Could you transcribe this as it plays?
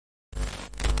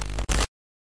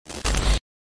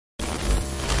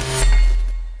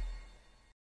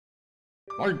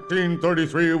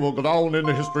1933 will go down in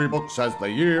the history books as the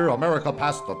year America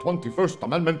passed the 21st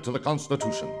Amendment to the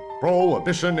Constitution.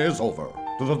 Prohibition is over.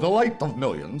 To the delight of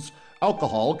millions,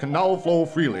 alcohol can now flow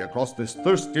freely across this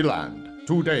thirsty land.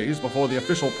 2 days before the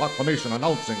official proclamation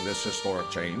announcing this historic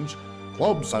change,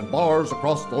 clubs and bars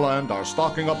across the land are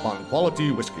stocking up on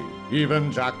quality whiskey.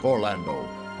 Even Jack Orlando,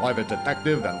 private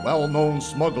detective and well-known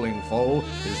smuggling foe,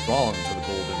 is drawn to the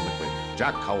golden liquid.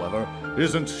 Jack, however,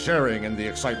 isn't sharing in the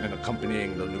excitement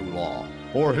accompanying the new law,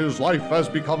 for his life has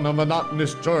become a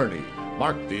monotonous journey,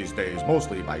 marked these days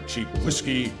mostly by cheap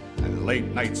whiskey and late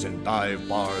nights in dive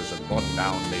bars and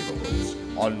run-down neighborhoods.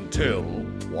 Until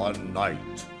one night.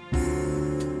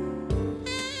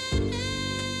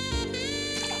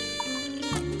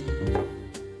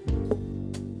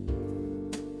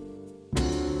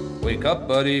 Wake up,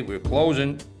 buddy. We're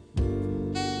closing.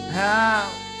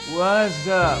 What's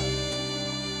up?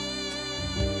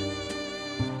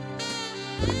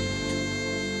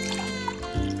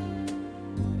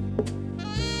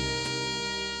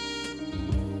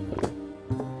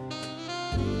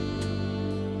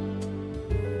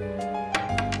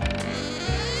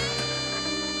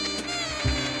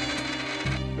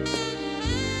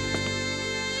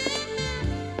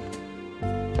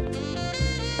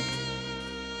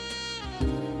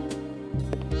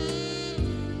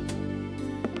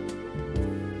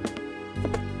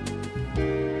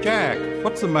 Jack,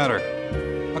 what's the matter?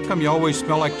 How come you always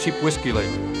smell like cheap whiskey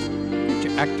lately? Get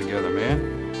your act together,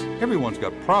 man. Everyone's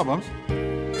got problems.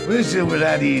 Wish it were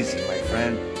that easy, my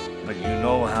friend, but you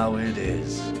know how it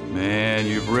is. Man,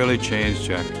 you've really changed,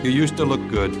 Jack. You used to look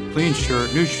good. Clean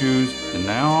shirt, new shoes, and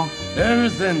now?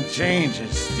 Everything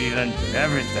changes, Steven.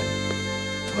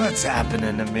 Everything. What's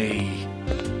happening to me?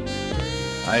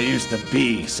 I used to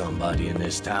be somebody in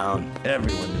this town.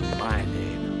 Everyone knew my name.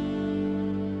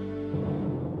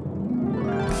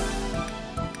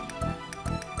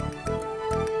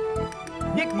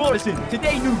 Nick Morrison,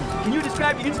 Today News. Can you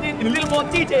describe the incident in a little more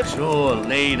detail? Sure,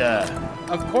 later.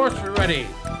 Of course we're ready.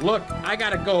 Look, I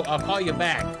gotta go. I'll call you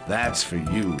back. That's for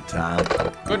you, Tom.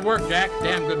 Good work, Jack.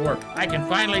 Damn good work. I can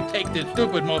finally take this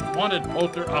stupid most wanted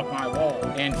poster off my wall.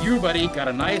 And you, buddy, got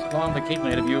a nice long vacation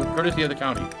ahead of you, courtesy of the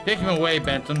county. Take him away,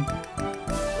 Benson.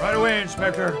 Right away,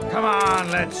 Inspector. Come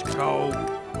on, let's go.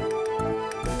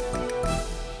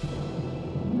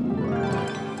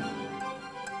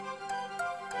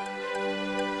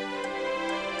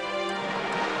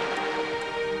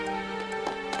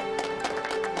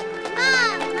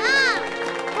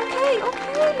 Okay,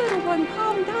 little one,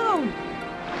 calm down.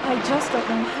 I just don't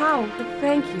know how to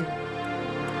thank you.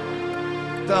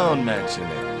 Don't mention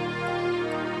it.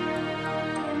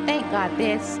 Thank God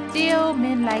there's still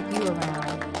men like you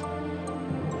around.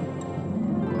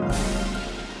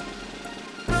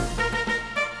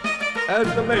 As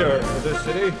the mayor of this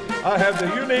city, I have the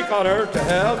unique honor to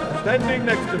have, standing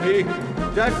next to me,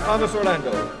 Jack Thomas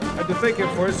Orlando, and to thank him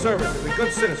for his service as a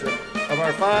good citizen of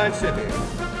our fine city.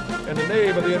 In the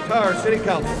name of the entire city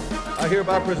council, I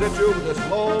hereby present you with this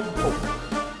long post,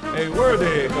 a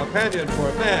worthy companion for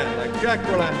a man like Jack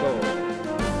Orlando.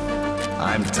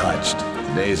 I'm touched.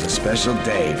 Today is a special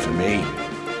day for me.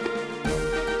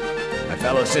 My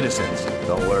fellow citizens,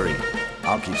 don't worry.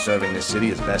 I'll keep serving this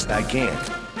city as best I can.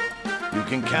 You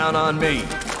can count on me.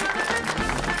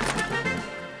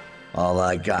 All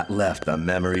I got left are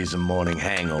memories and morning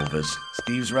hangovers.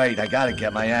 Steve's right, I gotta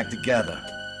get my act together.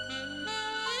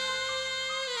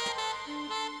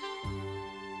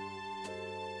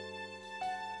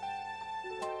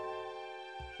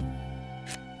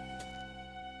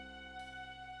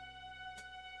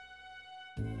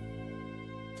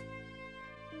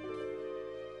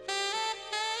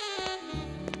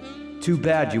 Too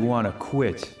bad you want to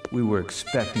quit. We were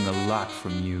expecting a lot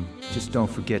from you. Just don't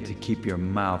forget to keep your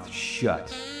mouth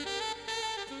shut.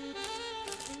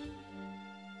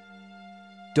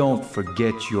 Don't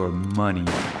forget your money.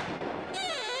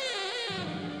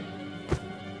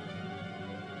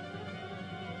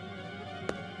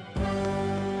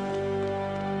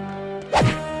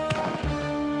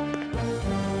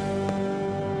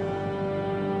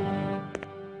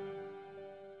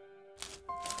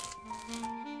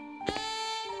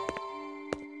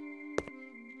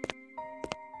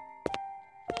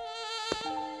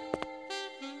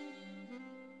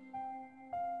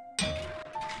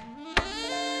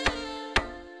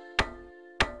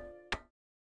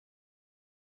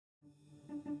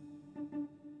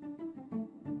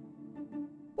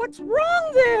 What's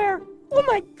wrong there? Oh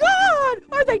my God!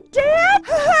 Are they dead?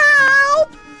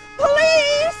 Help!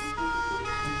 Police!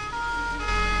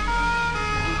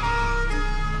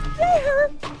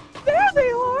 There they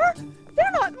are!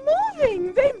 They're not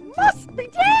moving! They must be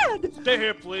dead! Stay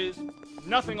here, please.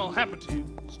 Nothing will happen to you.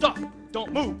 Stop!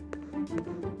 Don't move!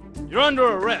 You're under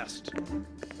arrest.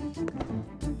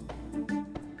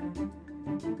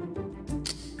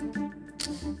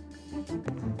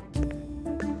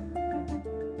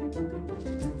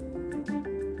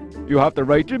 You have the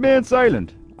right to remain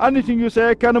silent. Anything you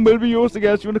say can and will be used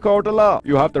against you in the court of law.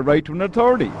 You have the right to an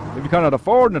attorney. If you cannot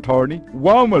afford an attorney,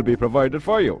 one will be provided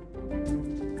for you.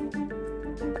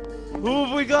 Who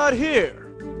have we got here?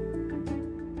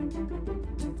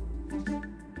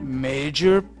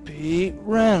 Major Pete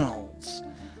Reynolds,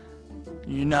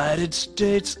 United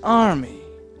States Army.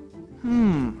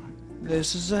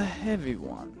 This is a heavy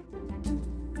one.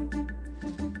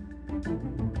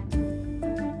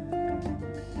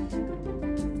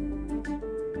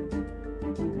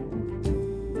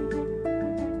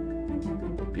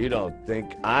 You don't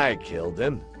think I killed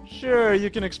him? Sure, you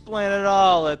can explain it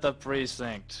all at the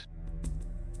precinct.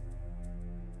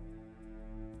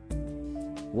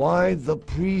 Why the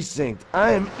precinct?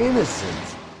 I am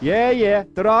innocent. Yeah,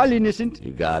 they're all innocent.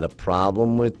 You got a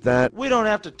problem with that? We don't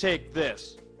have to take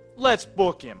this. Let's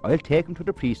book him. I'll take him to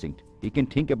the precinct. He can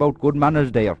think about good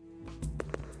manners there.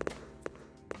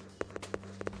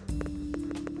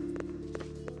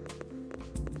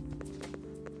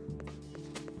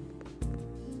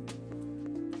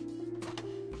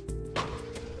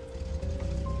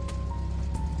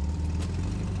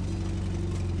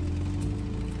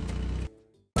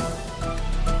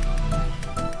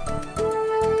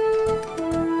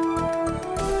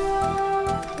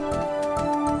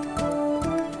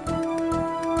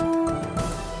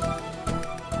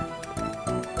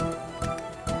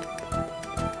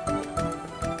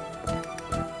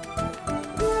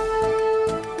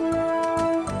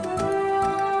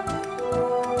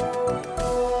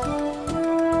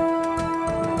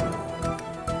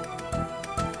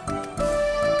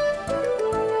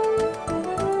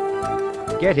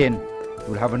 Get in.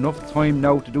 You'll have enough time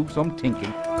now to do some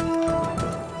thinking.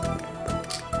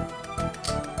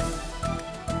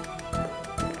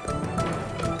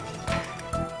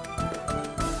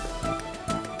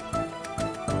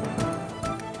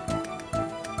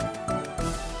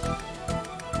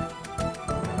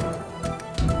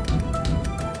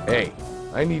 Hey,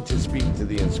 I need to speak to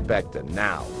the inspector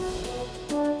now.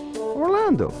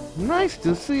 Orlando, nice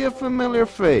to see a familiar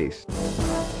face.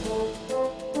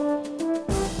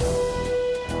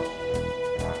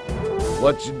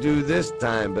 What you do this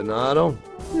time, Bernardo?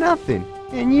 Nothing.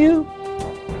 And you?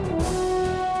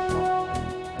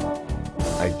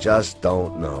 I just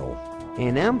don't know.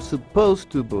 And I'm supposed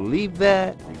to believe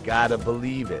that? You gotta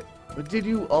believe it. But did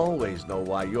you always know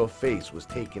why your face was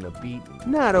taking a beating?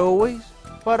 Not always.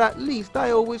 But at least I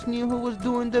always knew who was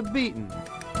doing the beating.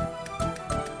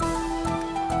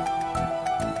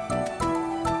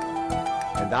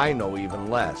 And I know even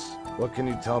less. What can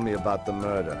you tell me about the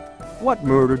murder? What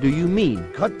murder do you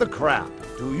mean? Cut the crap.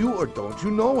 Do you or don't you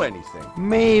know anything?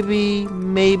 Maybe,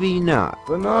 maybe not.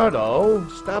 Bernardo,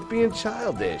 stop being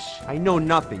childish. I know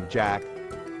nothing, Jack.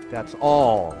 That's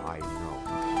all I know.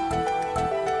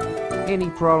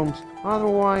 Any problems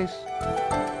otherwise?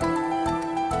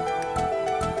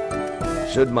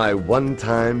 Should my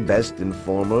one-time best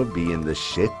informer be in the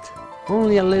shit?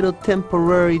 Only a little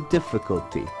temporary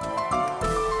difficulty.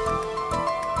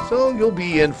 So you'll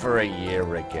be in for a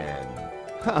year again.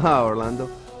 Haha, Orlando.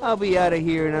 I'll be out of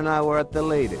here in an hour at the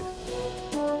latest.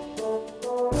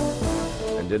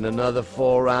 And in another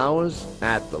 4 hours,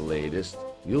 at the latest,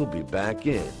 you'll be back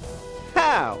in.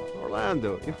 How?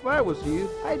 Orlando, if I was you,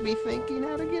 I'd be thinking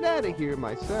how to get out of here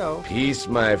myself. Peace,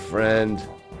 my friend.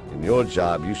 In your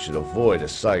job, you should avoid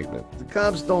excitement. The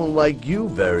cops don't like you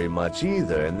very much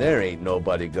either, and there ain't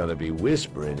nobody gonna be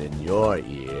whispering in your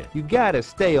ear. You gotta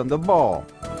stay on the ball.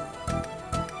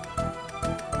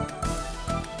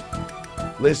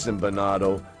 Listen,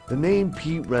 Bernardo, the name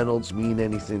Pete Reynolds mean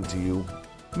anything to you?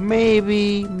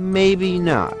 Maybe, maybe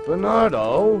not.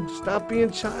 Bernardo, stop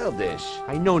being childish.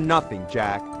 I know nothing,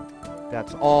 Jack.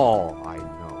 That's all I know.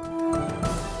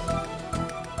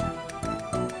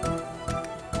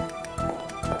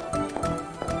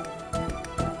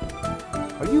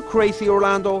 Are you crazy,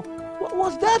 Orlando? What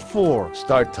was that for?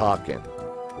 Start talking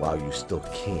while you still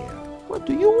can. What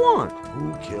do you want?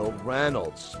 Who killed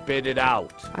Reynolds? Spit it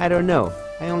out. I don't know.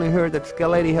 I only heard that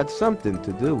Scaletti had something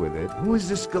to do with it. Who is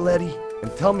this Scaletti?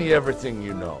 And tell me everything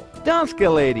you know. Don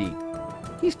Scaletti.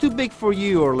 He's too big for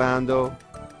you, Orlando.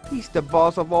 He's the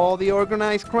boss of all the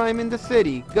organized crime in the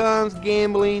city. Guns,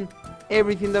 gambling,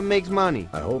 everything that makes money.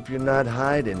 I hope you're not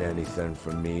hiding anything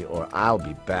from me, or I'll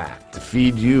be back to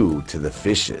feed you to the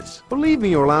fishes. Believe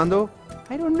me, Orlando,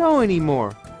 I don't know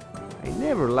anymore. I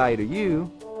never lie to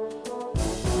you.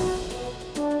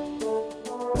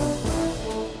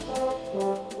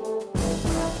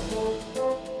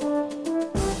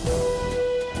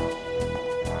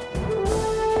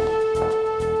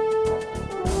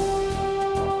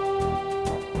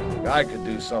 I could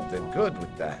do something good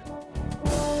with that.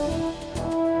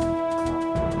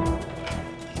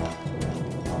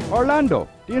 Orlando,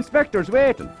 the inspector's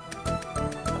waiting.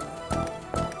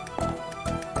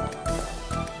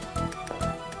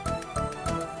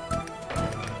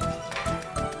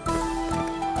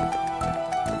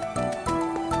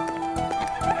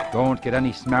 Don't get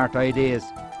any smart ideas.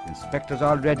 The inspector's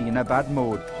already in a bad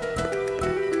mood.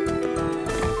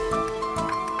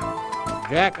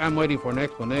 Jack, I'm waiting for an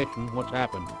explanation. What's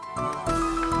happened?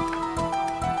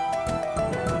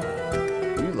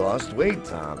 You lost weight,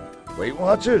 Tom. Weight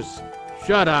Watchers?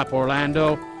 Shut up,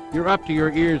 Orlando. You're up to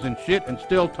your ears in shit and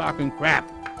still talking crap.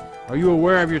 Are you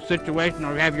aware of your situation,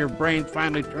 or have your brains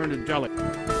finally turned to jelly?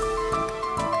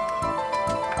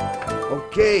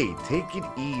 Okay, take it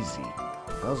easy.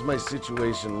 How's my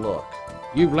situation look?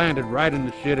 You've landed right in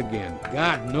the shit again.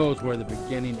 God knows where the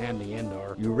beginning and the end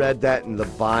are. You read that in the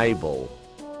Bible.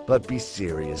 But be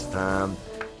serious, Tom.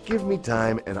 Give me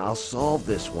time and I'll solve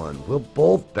this one. We'll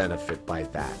both benefit by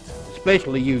that.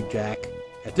 Especially you, Jack.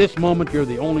 At this moment, you're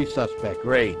the only suspect.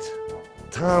 Great.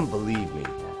 Tom, believe me,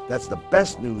 that's the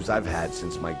best news I've had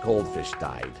since my goldfish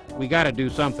died. We gotta do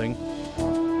something.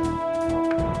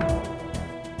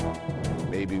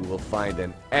 Maybe we'll find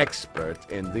an expert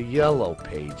in the yellow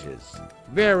pages.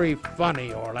 Very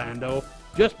funny, Orlando.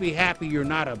 Just be happy you're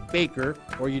not a baker,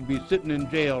 or you'd be sitting in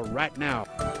jail right now.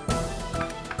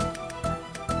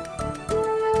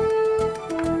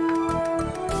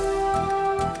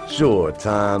 Sure,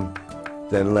 Tom.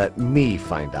 Then let me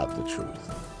find out the truth.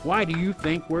 Why do you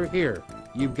think we're here?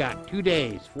 You've got 2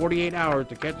 days, 48 hours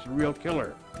to catch the real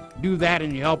killer. Do that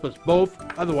and you help us both,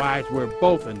 otherwise we're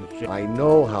both in the shit. I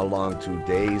know how long 2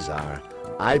 days are.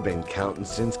 I've been counting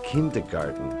since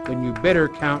kindergarten. Then you better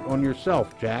count on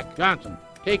yourself, Jack. Johnson,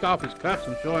 take off his cuffs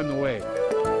and show him the way.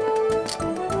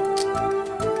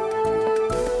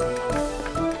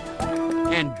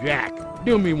 And Jack,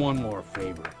 do me one more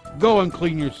favor. Go and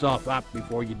clean yourself up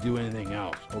before you do anything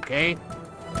else, okay?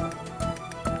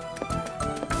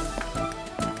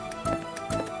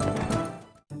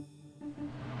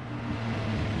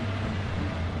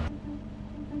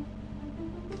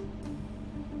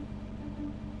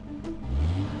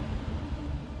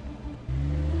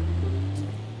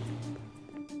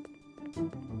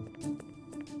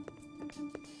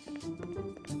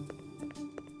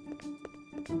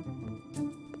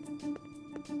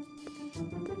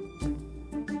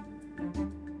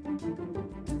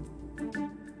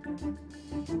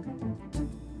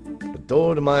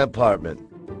 Door to my apartment.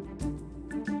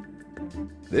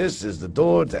 This is the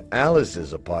door to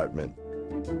Alice's apartment.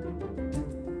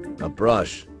 A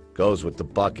brush goes with the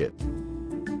bucket.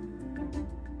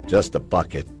 Just a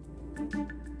bucket.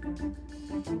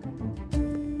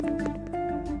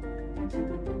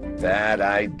 Bad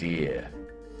idea.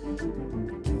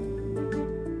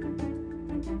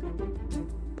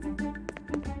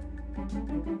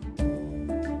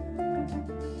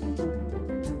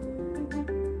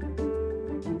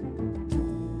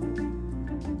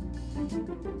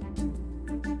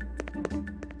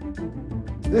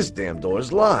 This damn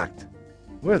door's locked.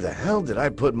 Where the hell did I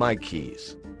put my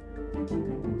keys?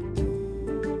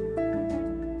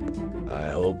 I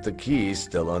hope the key's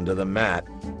still under the mat.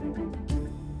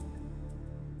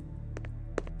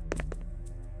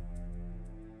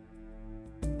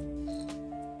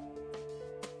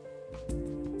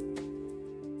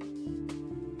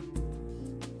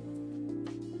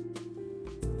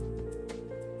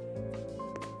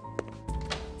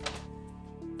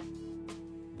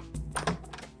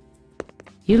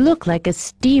 You look like a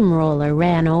steamroller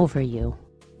ran over you.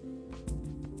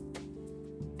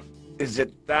 Is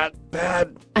it that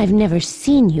bad? I've never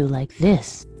seen you like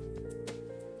this.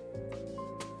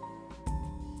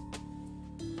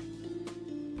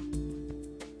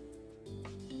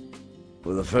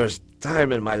 For the first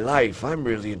time in my life, I'm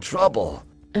really in trouble.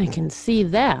 I can see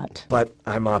that. But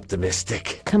I'm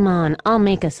optimistic. Come on, I'll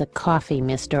make us a coffee,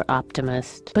 Mr.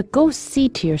 Optimist. But go see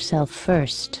to yourself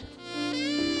first.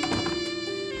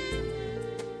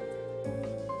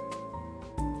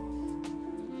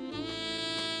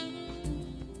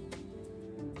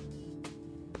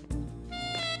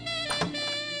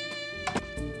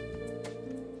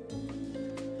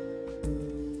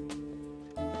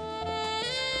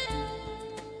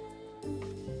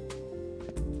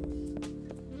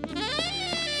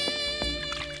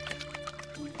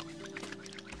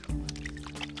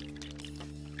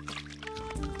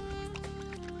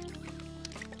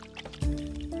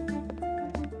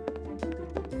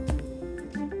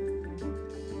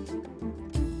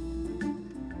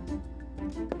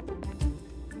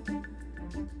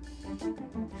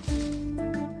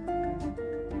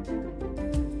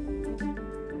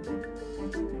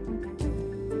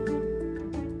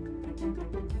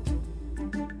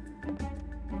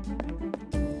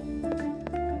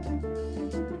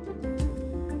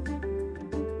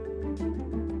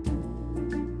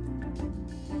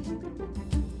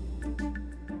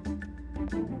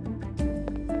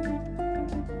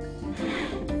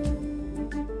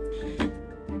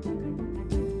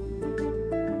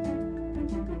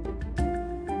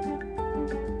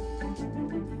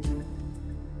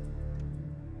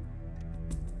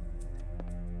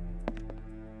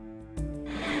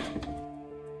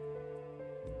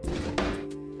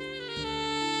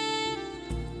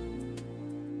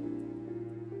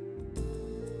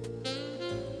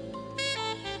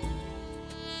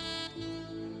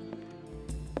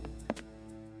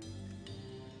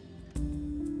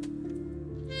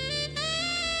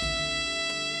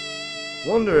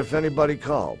 Wonder if anybody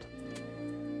called.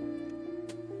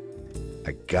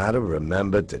 I gotta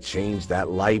remember to change that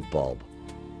light bulb.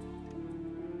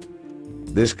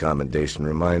 This commendation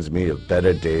reminds me of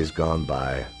better days gone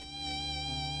by.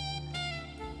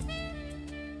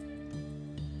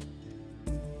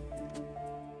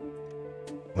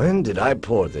 When did I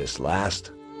pour this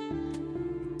last?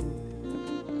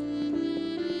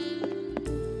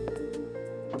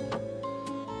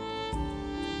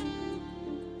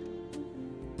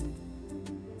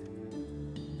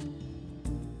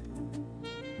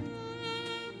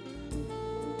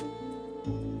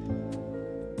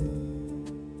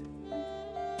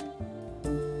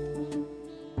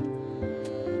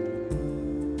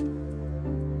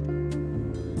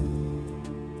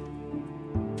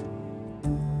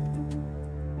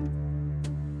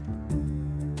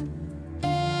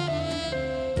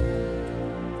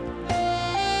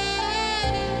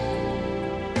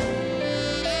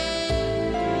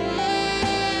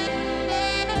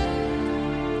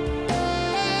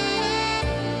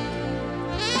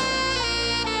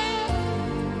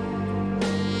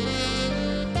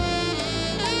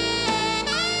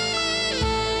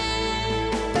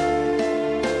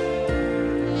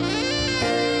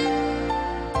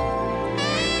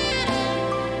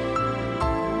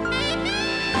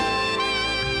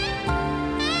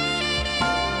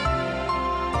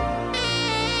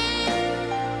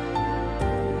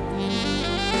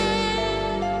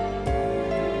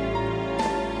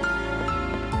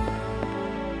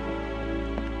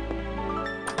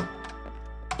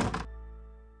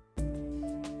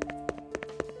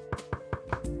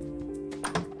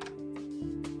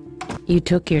 You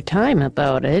took your time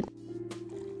about it.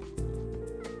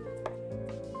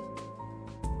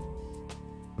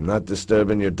 I'm not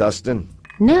disturbing your dusting?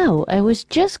 No, I was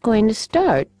just going to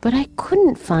start, but I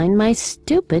couldn't find my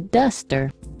stupid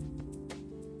duster.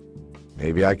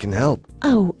 Maybe I can help.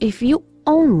 Oh, if you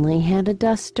only had a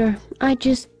duster. I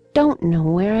just don't know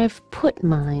where I've put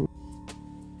mine.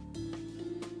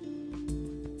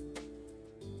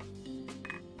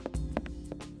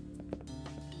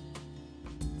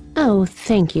 Oh,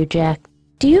 thank you, Jack.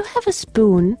 Do you have a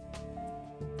spoon?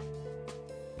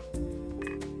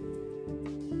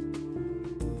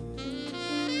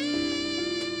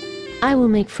 I will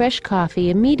make fresh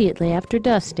coffee immediately after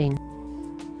dusting.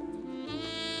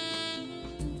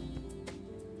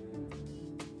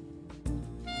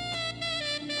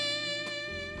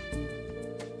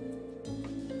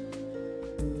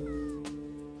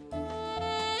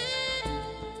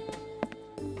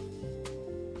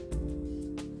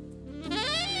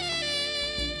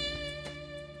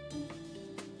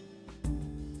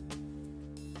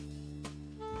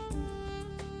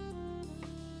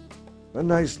 A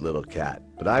nice little cat,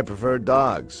 but I prefer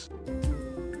dogs.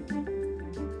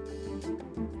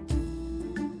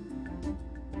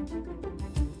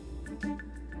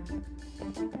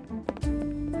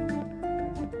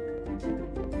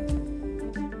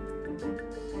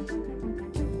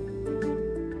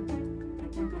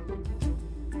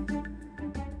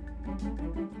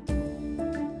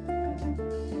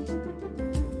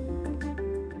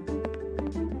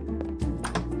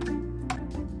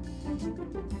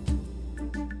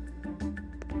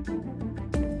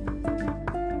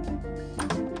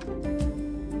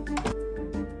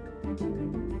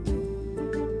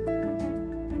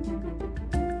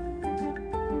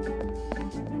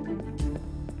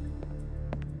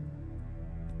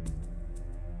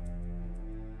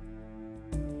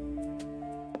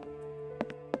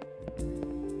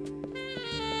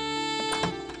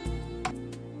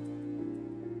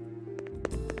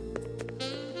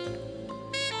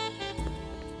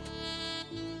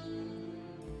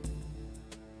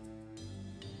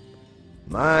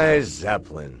 My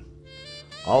Zeppelin.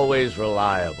 Always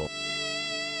reliable.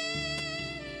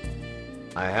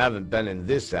 I haven't been in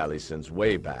this alley since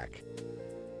way back.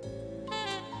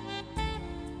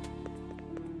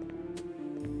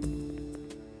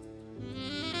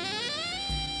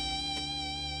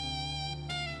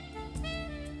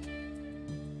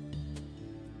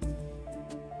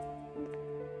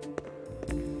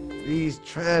 These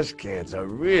trash cans are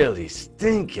really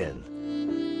stinking.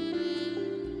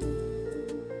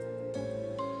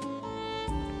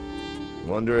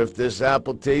 Wonder if this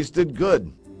apple tasted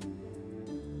good.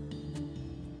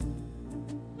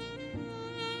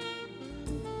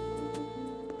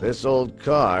 This old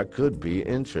car could be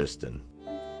interesting.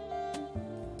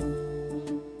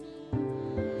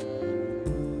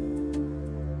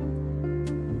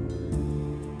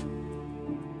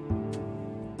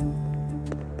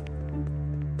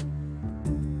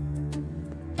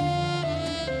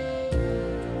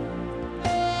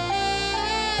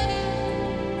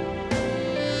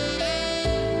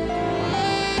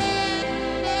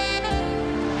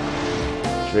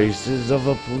 traces of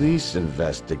a police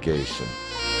investigation.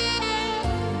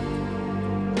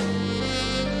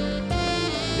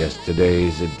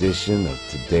 Yesterday's edition of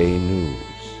Today News.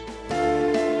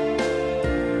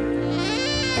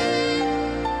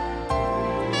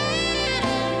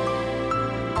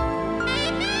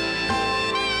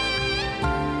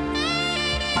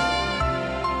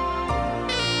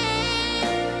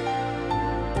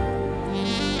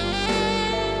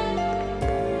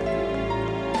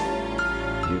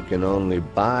 You can only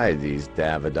buy these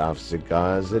Davidoff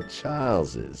cigars at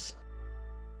Charles's.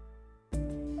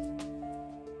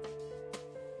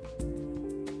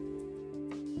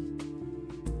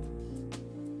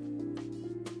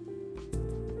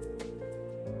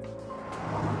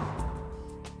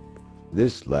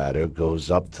 This ladder goes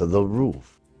up to the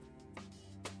roof.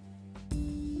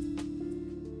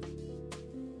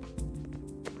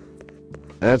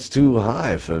 That's too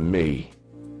high for me.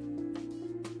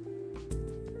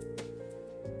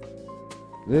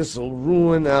 This'll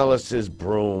ruin Alice's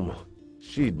broom.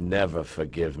 She'd never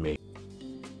forgive me.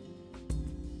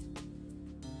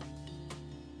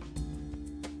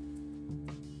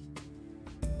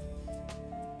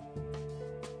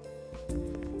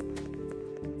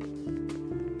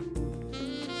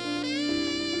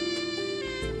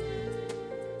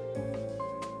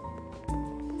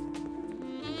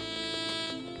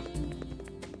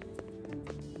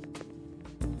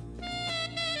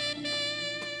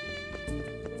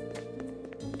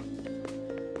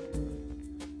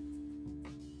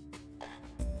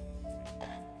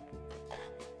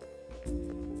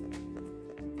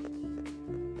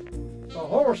 The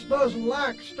horse doesn't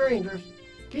like strangers.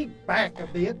 Keep back a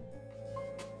bit.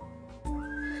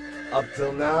 Up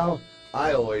till now,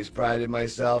 I always prided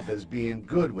myself as being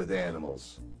good with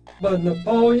animals. But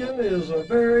Napoleon is a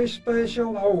very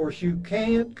special horse. You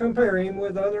can't compare him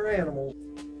with other animals.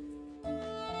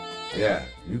 Yeah,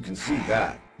 you can see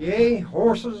that. Yea,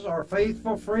 horses are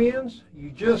faithful friends.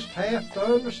 You just have to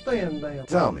understand them.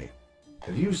 Tell me,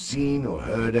 have you seen or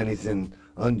heard anything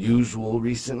unusual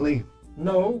recently?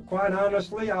 No, quite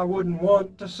honestly, I wouldn't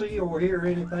want to see or hear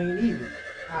anything either.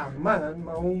 I mind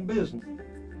my own business.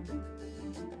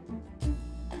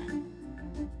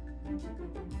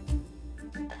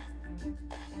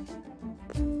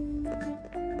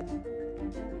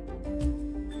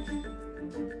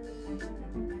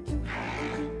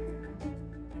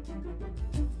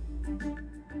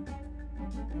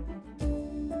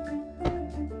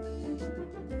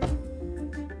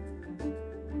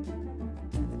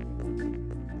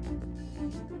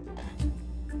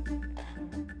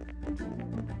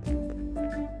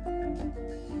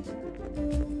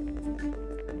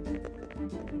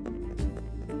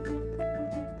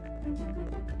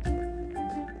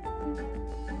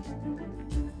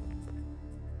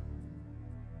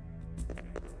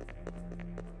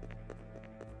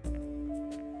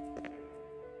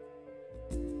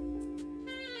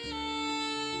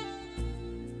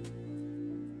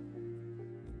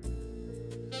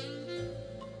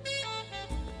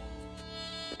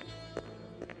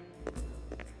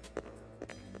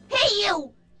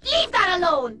 You! Leave that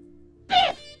alone!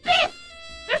 Biff! Biff!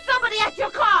 There's somebody at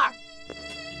your car!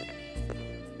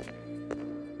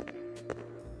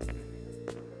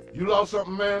 You lost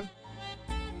something, man?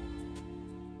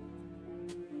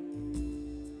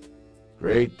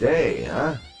 Great day,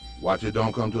 huh? Watch it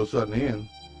don't come to a sudden end.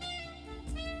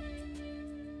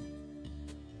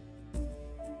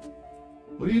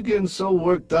 What are you getting so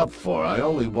worked up for? I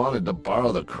only wanted to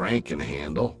borrow the crank and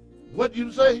handle. What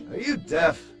you say? Are you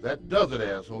deaf? That does it,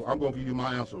 asshole. I'm gonna give you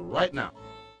my answer right now.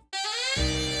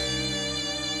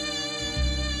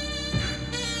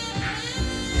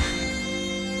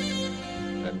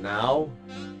 And now?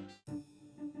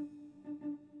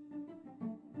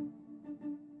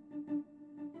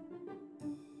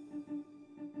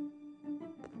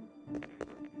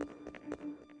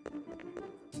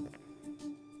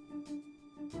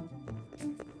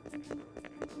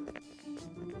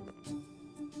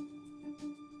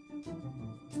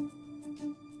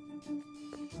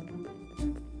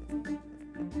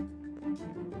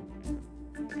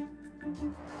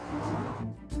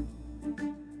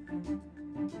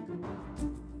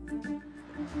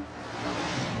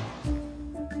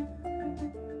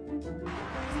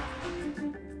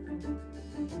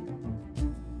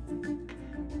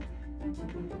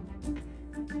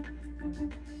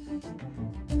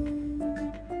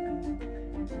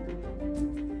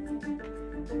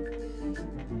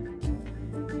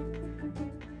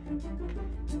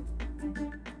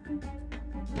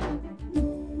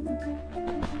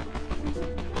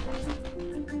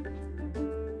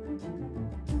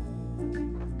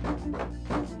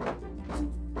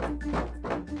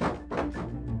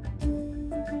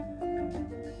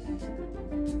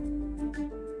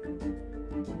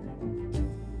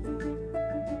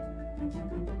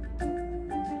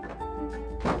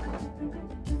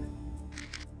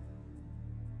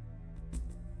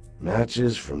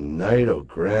 Matches from Night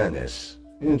O'Granis.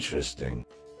 Interesting.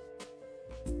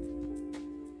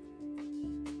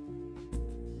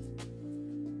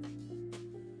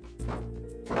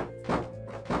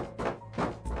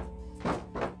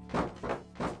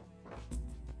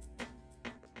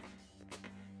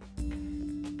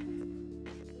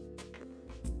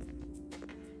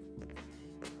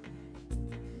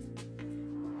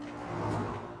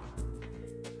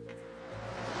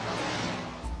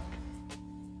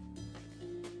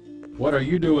 What are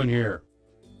you doing here?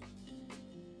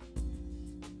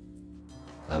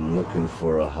 I'm looking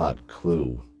for a hot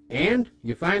clue. And?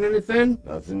 You find anything?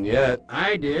 Nothing yet.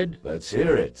 I did. Let's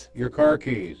hear it. Your car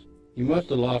keys. You must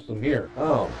have lost them here.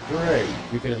 Oh, great.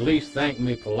 You can at least thank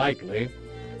me politely.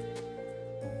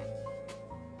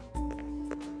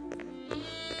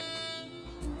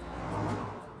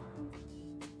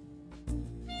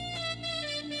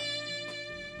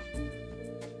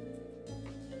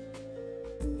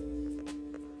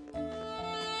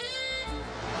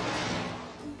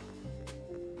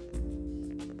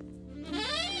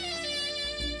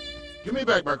 Give me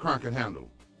back my cranking handle.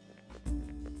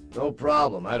 No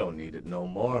problem. I don't need it no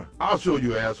more. I'll show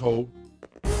you, asshole.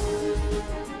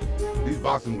 These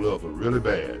boxing gloves are really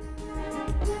bad.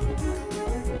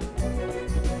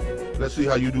 Let's see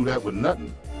how you do that with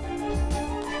nothing.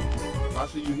 If I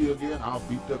see you here again, I'll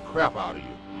beat the crap out of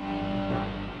you.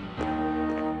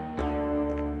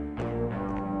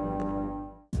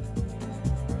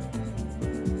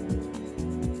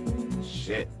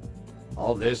 Shit.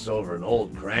 All this over an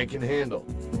old cranking handle.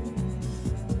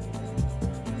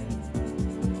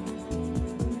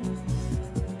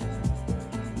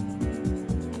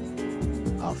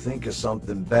 I'll think of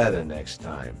something better next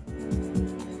time.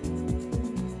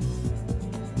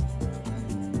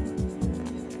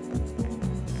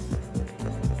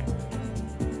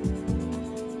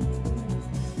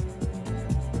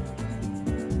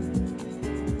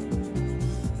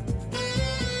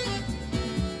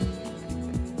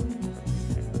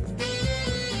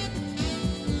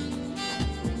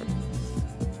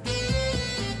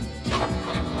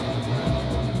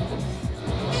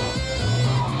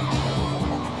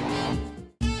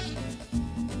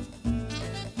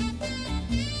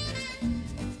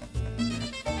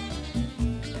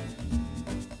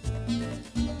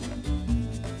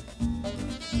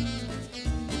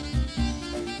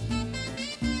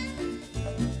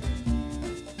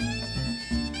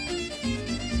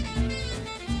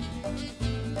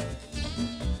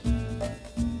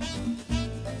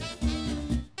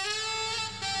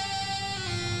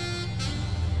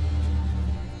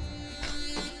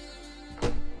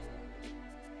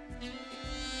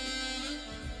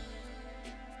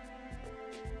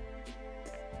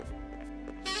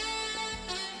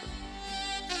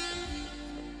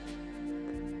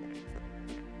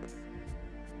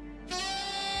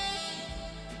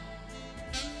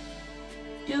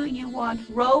 Do you want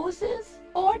roses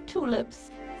or tulips?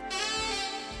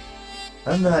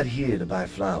 I'm not here to buy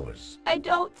flowers. I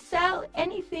don't sell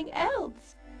anything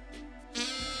else.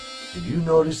 Did you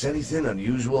notice anything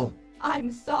unusual?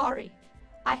 I'm sorry.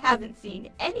 I haven't seen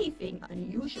anything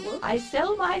unusual. I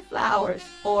sell my flowers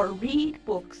or read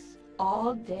books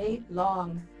all day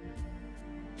long.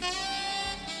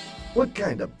 What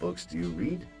kind of books do you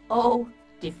read? Oh,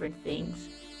 different things.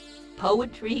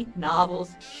 Poetry,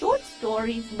 novels, short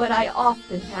stories, but I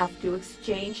often have to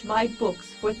exchange my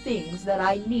books for things that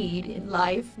I need in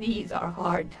life. These are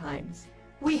hard times.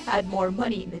 We had more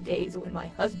money in the days when my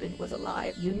husband was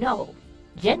alive. You know,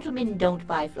 gentlemen don't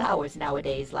buy flowers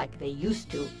nowadays like they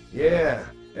used to. Yeah,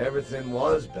 everything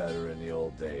was better in the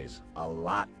old days. A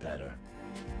lot better.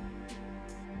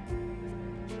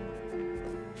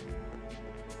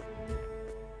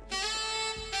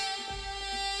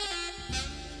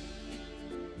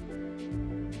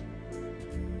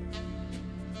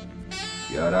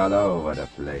 You're all over the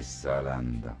place,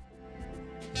 Orlando.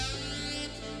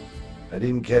 I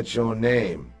didn't catch your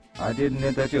name. I didn't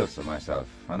introduce myself,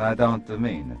 and I don't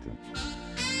mean to.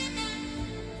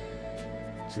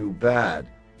 Too bad.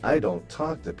 I don't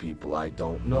talk to people I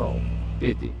don't know.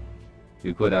 Pity.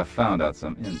 You could have found out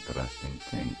some interesting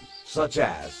things. Such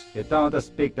as? You don't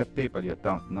speak to people you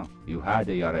don't know. You had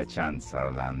your chance,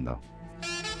 Orlando.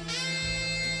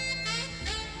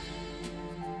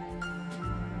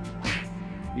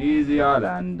 Easy,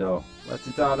 Orlando. What's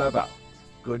it all about?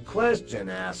 Good question,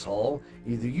 asshole.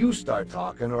 Either you start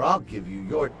talking or I'll give you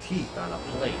your teeth on a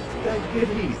plate. Take it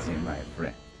easy, my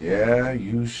friend. Yeah,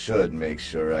 you should make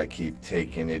sure I keep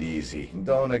taking it easy.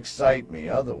 Don't excite me,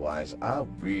 otherwise I'll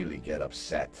really get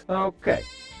upset. Okay,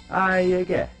 I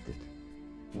get it.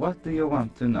 What do you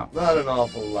want to know? Not an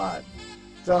awful lot.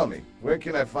 Tell me, where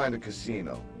can I find a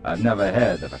casino? I've never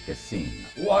heard of a casino.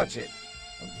 Watch it.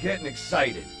 I'm getting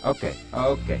excited. Okay.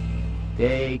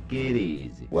 Take it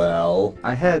easy. Well?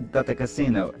 I heard that the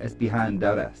casino is behind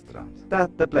the restaurant.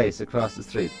 That's the place across the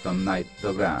street from Night to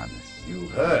Granis. You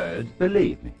heard?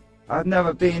 Believe me, I've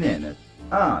never been in it.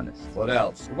 Honest. What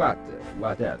else? What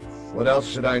else? What else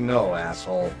should I know,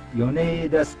 asshole? You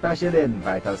need a special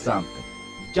invite or something.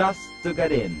 Just to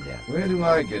get in there. Where do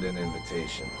I get an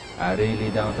invitation? I really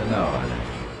don't know.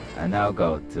 I now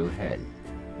go to hell.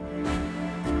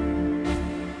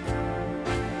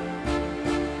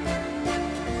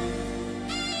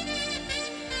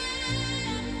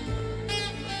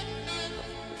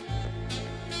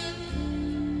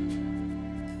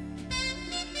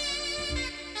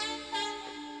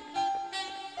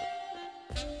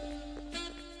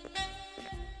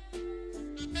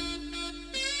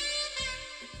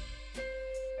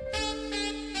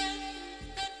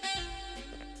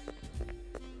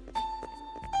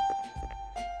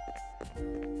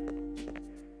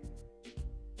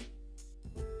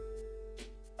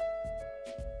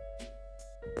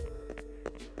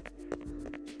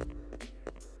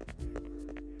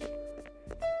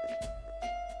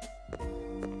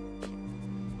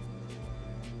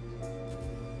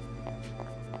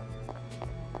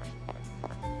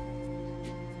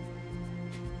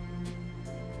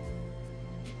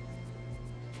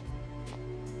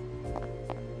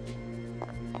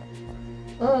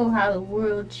 Oh, how the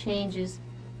world changes.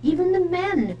 Even the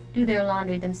men do their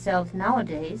laundry themselves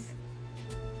nowadays.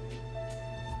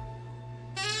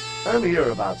 I'm here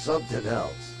about something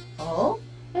else. Oh?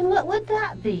 And what would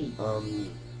that be?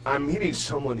 I'm meeting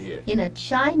someone here. In a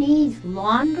Chinese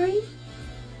laundry?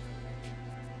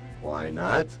 Why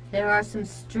not? There are some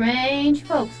strange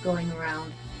folks going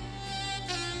around.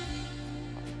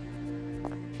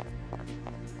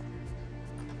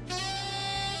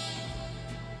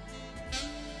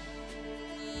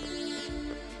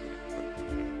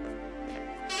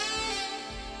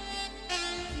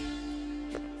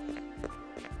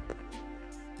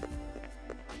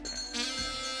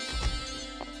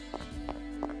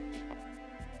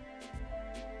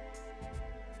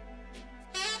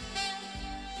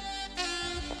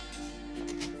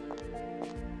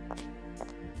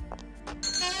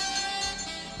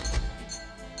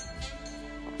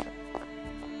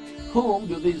 Whom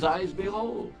do these eyes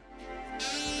behold?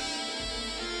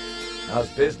 How's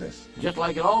business? Just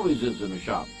like it always is in a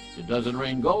shop. It doesn't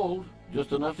rain gold,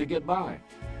 just enough to get by.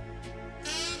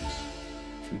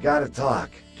 We gotta talk.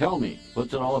 Tell me,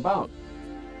 what's it all about?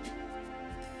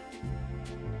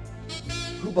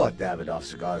 Who bought Davidoff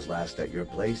cigars last at your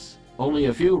place? Only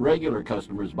a few regular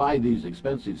customers buy these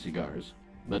expensive cigars,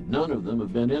 but none of them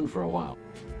have been in for a while.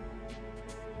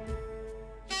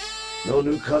 No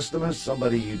new customers?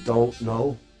 Somebody you don't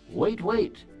know?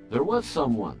 Wait. There was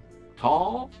someone.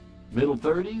 Tall, middle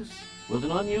 30s, with an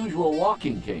unusual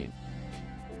walking cane.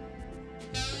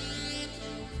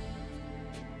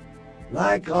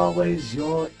 Like always,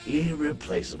 you're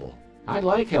irreplaceable. I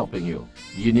like helping you.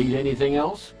 Do you need anything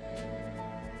else?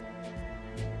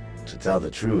 To tell the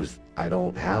truth, I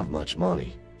don't have much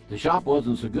money. The shop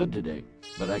wasn't so good today,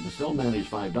 but I can still manage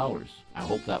 $5. I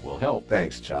hope that will help.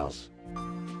 Thanks, Charles.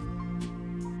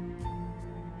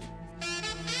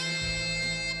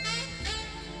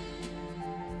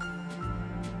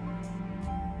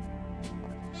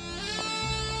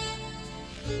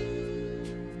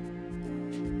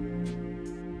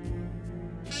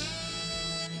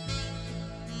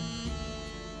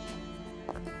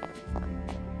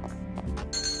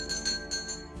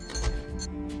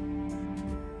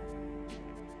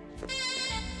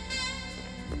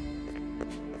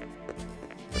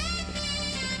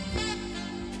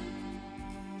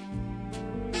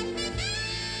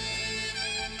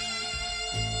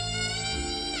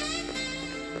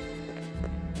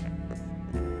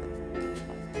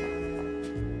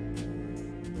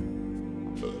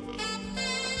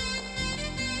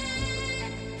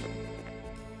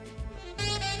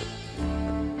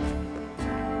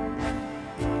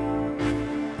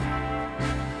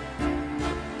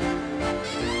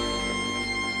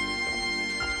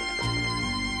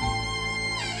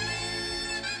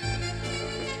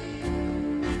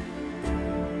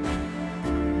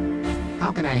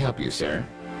 How can I help you, sir?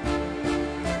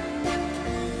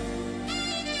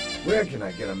 Where can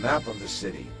I get a map of the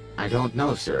city? I don't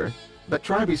know, sir, but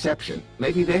try reception.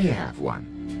 Maybe they have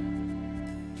one.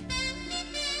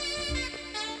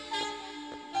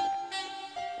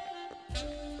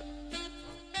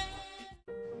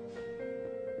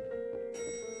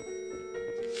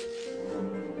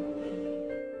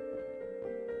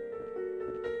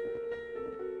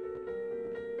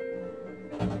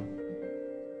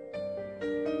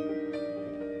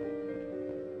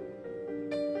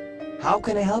 How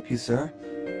can I help you, sir?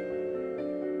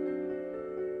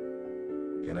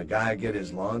 Can a guy get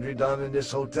his laundry done in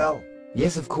this hotel?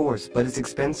 Yes, of course, but it's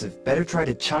expensive. Better try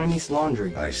the Chinese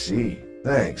laundry. I see.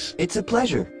 Thanks. It's a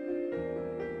pleasure.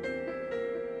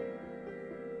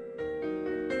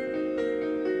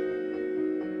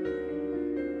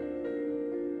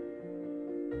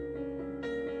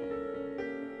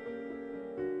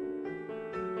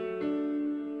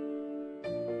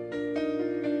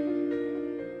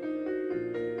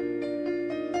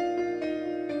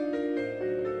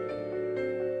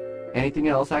 Anything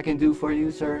else I can do for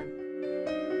you, sir?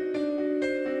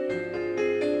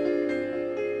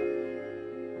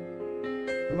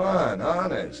 Come on,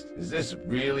 honest. Is this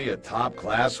really a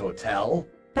top-class hotel?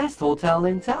 Best hotel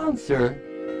in town, sir.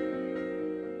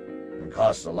 It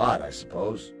costs a lot, I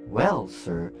suppose. Well,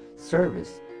 sir,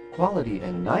 service, quality,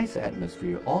 and nice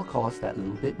atmosphere all cost that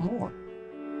little bit more.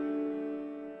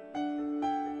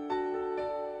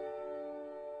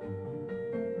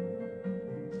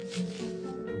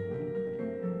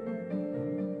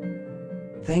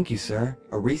 Thank you, sir.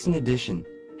 A recent edition.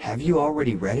 Have you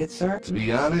already read it, sir? To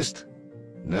be honest,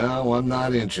 no, I'm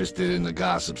not interested in the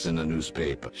gossips in the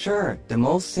newspaper. Sure, the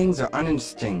most things are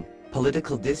uninteresting.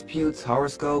 Political disputes,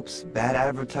 horoscopes, bad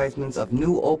advertisements of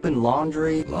new open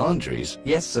laundry. Laundries?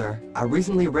 Yes, sir. I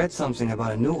recently read something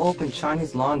about a new open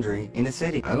Chinese laundry in the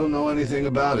city. I don't know anything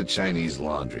about a Chinese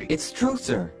laundry. It's true,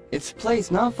 sir. It's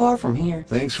placed not far from here.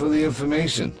 Thanks for the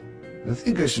information. I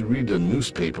think I should read the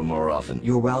newspaper more often.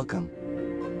 You're welcome.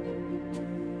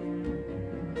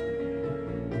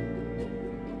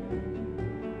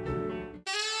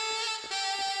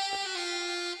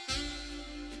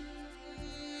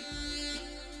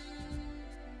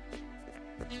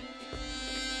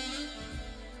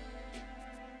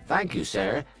 Thank you,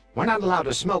 sir. We're not allowed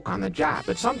to smoke on the job,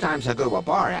 but sometimes I go to a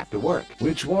bar after work.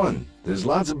 Which one? There's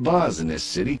lots of bars in this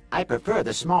city. I prefer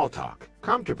the small talk.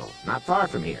 Comfortable, not far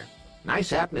from here.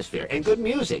 Nice atmosphere and good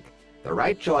music. The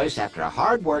right choice after a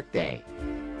hard work day.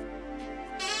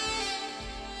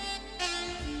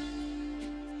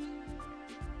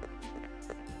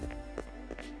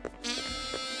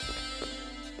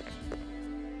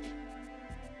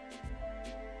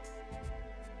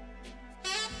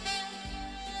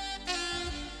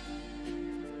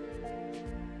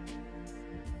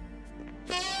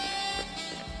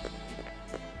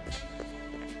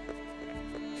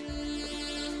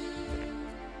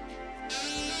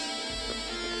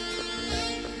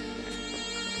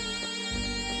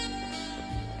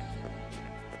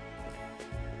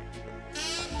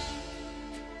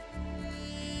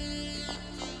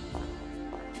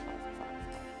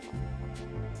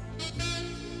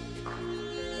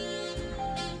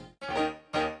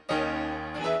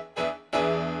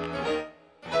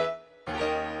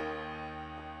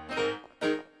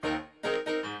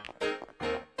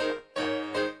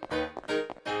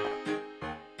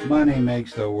 Money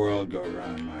makes the world go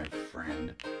round, my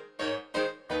friend.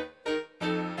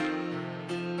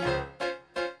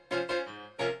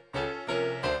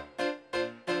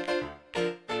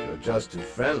 You're just too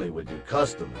friendly with your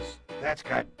customers. That's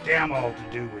got damn all to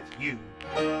do with you.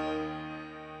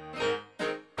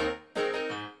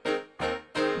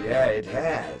 Yeah, it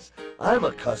has. I'm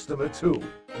a customer too.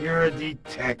 You're a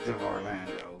detective,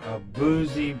 Orlando. A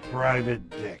boozy private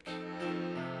dick.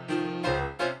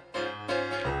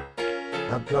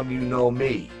 How come you know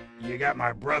me? You got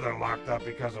my brother locked up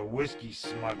because of whiskey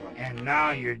smuggling, and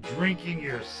now you're drinking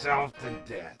yourself to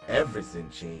death. Everything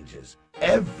changes.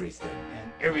 Everything.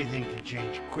 And everything can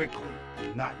change quickly,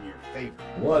 and not in your favor.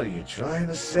 What are you trying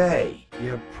to say?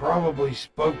 You probably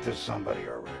spoke to somebody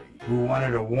already who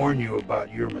wanted to warn you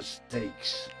about your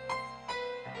mistakes.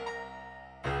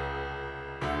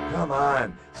 Come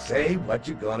on, say what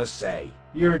you're gonna say.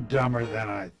 You're dumber than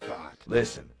I thought.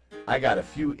 Listen, I got a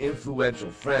few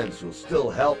influential friends who'll still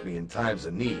help me in times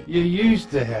of need. You used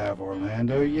to have,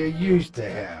 Orlando, you used to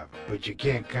have. But you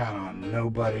can't count on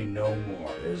nobody no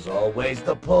more. There's always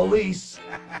the police.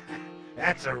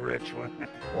 That's a rich one.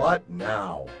 What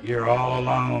now? You're all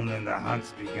alone and the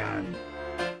hunt's begun.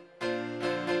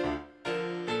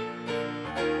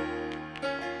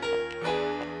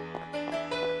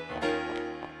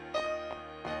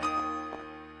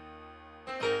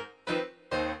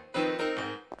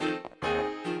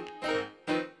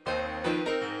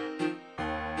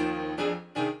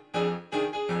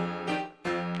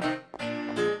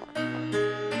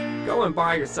 Go and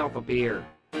buy yourself a beer.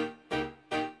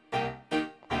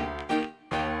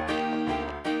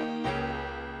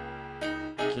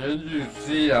 Can you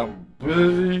see I'm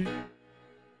busy?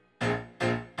 Do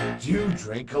you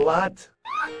drink a lot?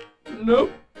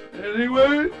 Nope.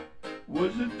 Anyway,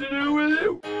 What's it to do with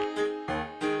you?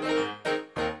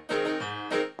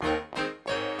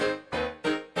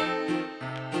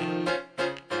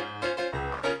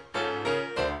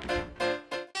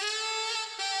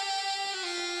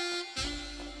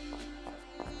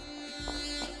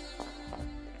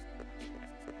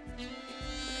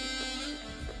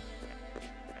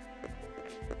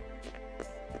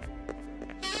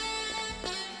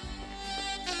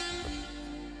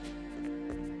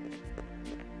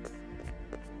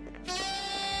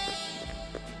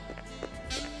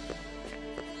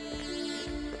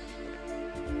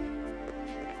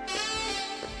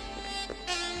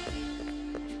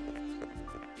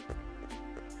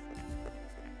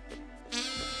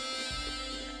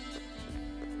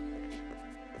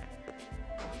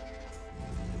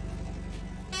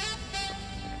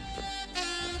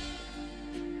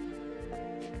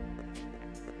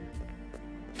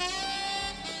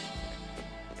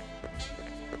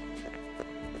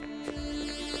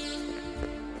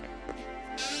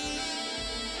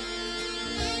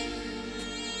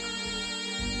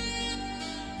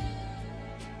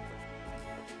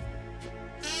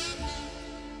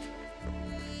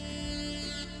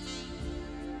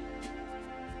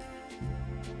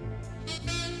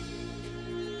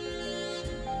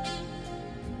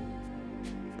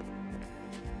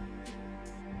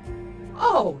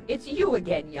 Oh, it's you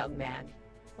again, young man.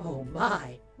 Oh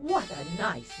my, what a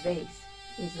nice vase.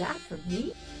 Is that for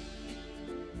me?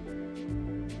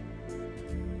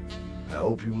 I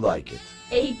hope you like it.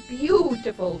 A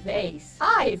beautiful vase.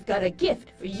 I've got a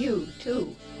gift for you,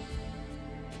 too.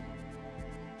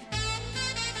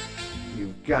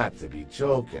 You've got to be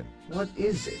joking. What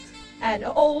is it? An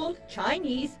old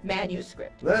Chinese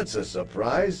manuscript. That's a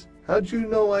surprise. How'd you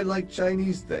know I like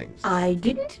Chinese things? I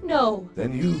didn't know.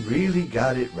 Then you really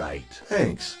got it right.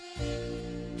 Thanks.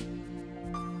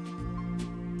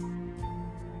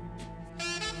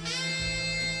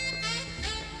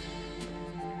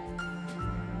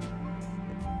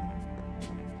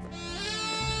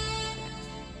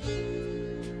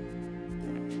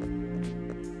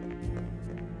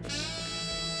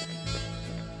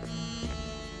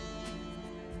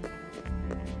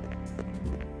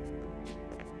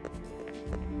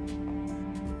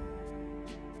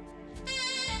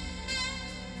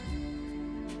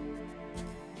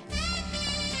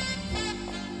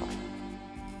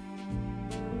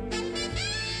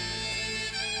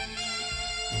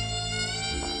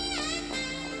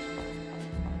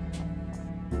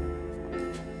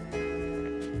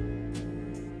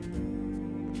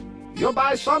 You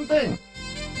buy something?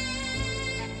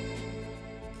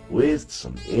 With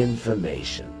some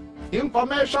information.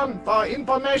 Information for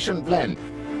information blend.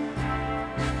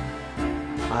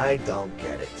 I don't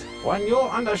get it. When you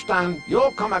understand,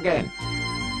 you'll come again.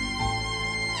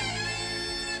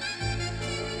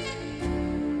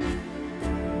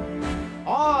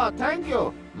 Oh, thank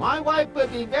you. My wife will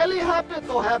be very happy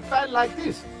to have friend like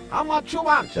this. How much you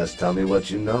want? Just tell me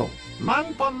what you know.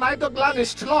 Man from Niederglan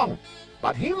is strong.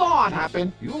 But he know what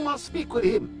happened. You must speak with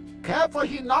him. Careful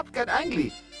he not get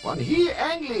angry. When he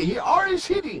angry, he always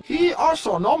hitting. He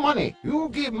also no money. You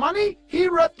give money, he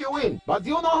let you in. But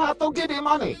you know how to give him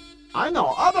money. I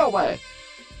know other way.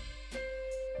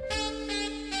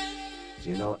 Do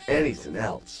you know anything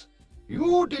else?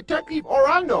 You Detective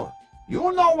Orlando.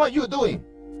 You know what you're doing.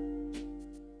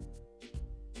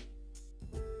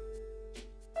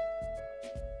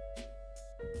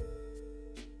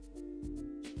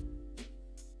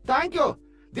 Thank you.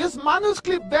 This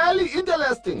manuscript very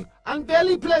interesting and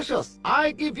very precious.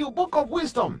 I give you Book of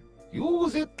Wisdom.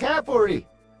 Use it carefully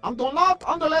and do not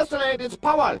underestimate its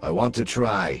power. I want to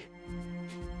try.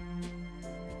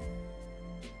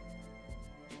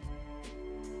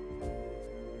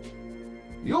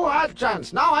 You had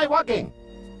chance. Now I working.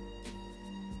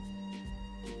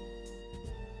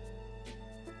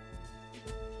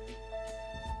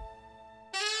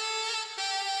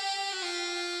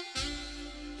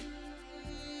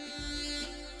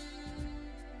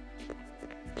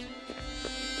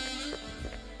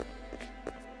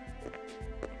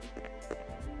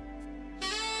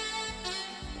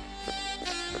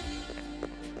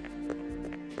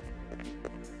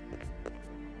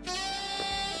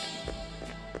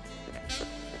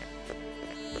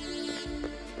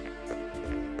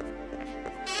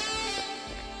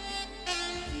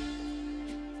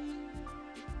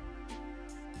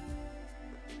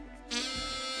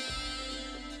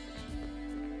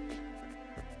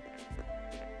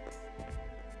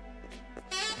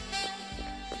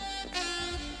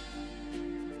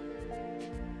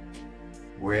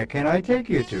 Where can I take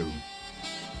you to?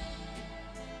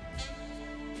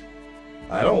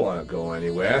 I don't want to go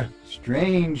anywhere.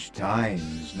 Strange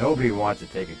times. Nobody wants to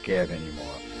take a cab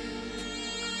anymore.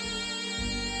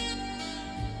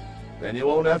 Then you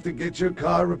won't have to get your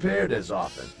car repaired as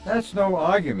often. That's no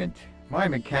argument. My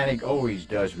mechanic always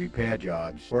does repair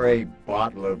jobs for a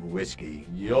bottle of whiskey.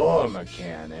 Your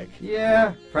mechanic?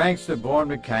 Yeah, Frank's the born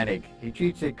mechanic. He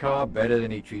treats a car better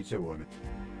than he treats a woman.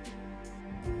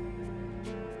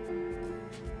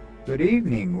 Good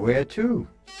evening. Where to?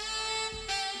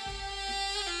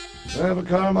 I have a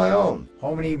car of my own.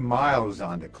 How many miles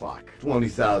on the clock?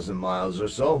 20,000 miles or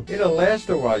so. It'll last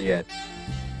a while yet.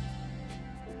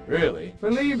 Really?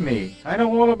 Believe me, I know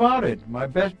all about it. My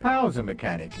best pal's a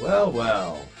mechanic. Well,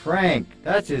 well. Frank,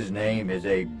 that's his name, is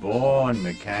a born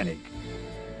mechanic.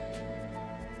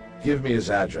 Give me his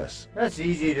address. That's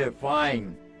easy to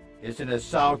find. It's in the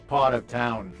south part of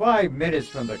town, 5 minutes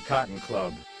from the Cotton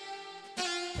Club.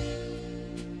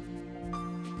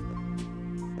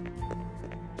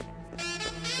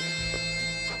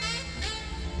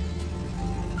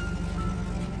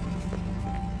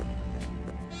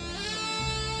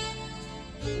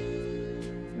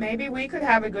 Maybe we could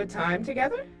have a good time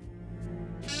together?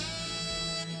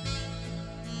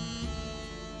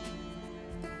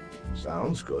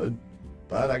 Sounds good.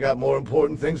 But I got more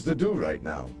important things to do right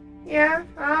now. Yeah,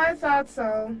 I thought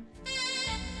so.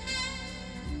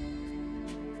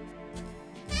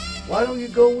 Why don't you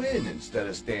go in instead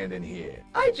of standing here?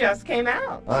 I just came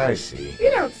out. I see.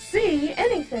 You don't see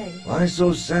anything. Why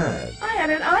so sad? I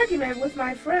had an argument with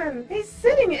my friend. He's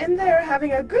sitting in there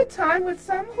having a good time with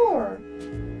some whore.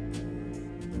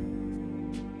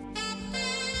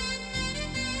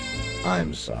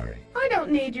 I'm sorry. I don't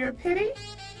need your pity.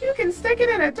 You can stick it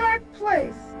in a dark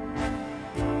place.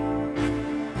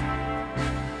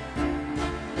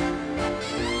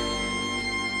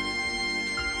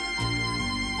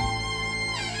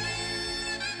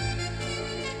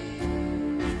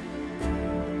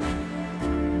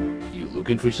 You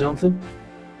looking for something?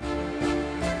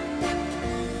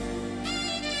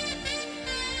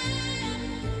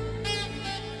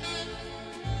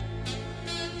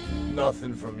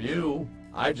 Nothing from you.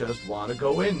 I just want to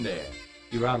go in there.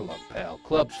 You're out of luck, pal.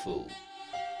 Club's full.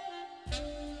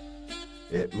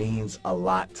 It means a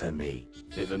lot to me.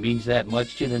 If it means that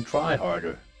much, then try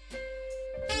harder.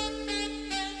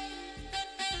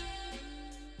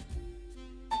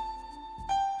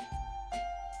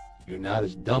 You're not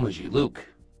as dumb as you look.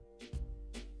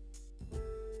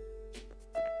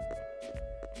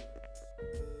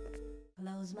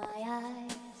 Close my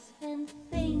eyes and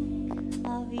think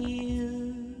of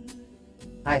you.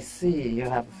 I see you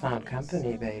have found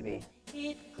company, baby.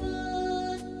 It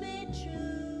could be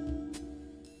true.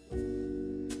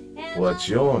 What's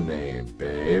your name,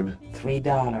 babe?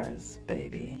 $3,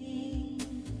 baby.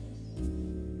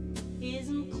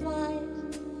 Isn't quite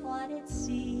what it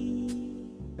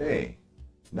seems. Hey,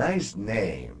 nice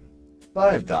name.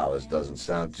 $5 doesn't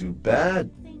sound too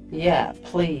bad. Yeah,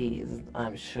 please,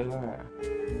 I'm sure.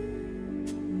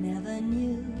 Never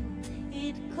knew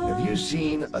it could. Have you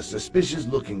seen a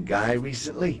suspicious-looking guy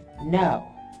recently? No,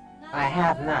 I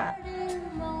have not.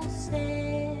 Almost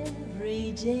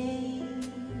every day,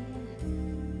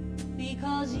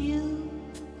 because you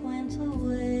went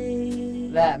away.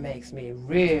 That makes me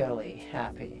really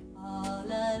happy. All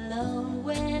alone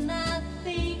when I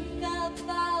think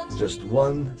about Just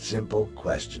one simple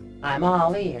question. I'm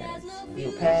all ears.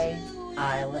 You pay,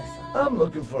 I listen. I'm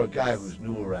looking for a guy who's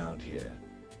new around here.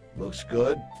 Looks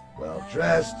good,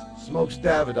 well-dressed, smokes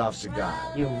Davidoff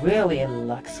cigars. You're really in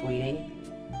luck, sweetie.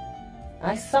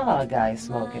 I saw a guy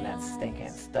smoking that stinking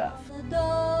stuff.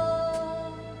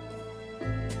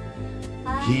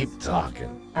 Keep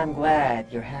talking. I'm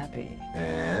glad you're happy.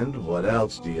 And what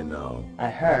else do you know? I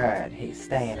heard he's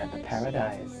staying at the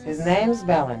Paradise. His name's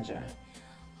Bellinger.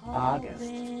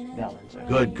 August Bellinger.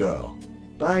 Good girl.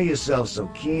 Buy yourself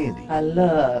some candy. I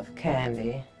love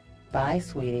candy. Bye,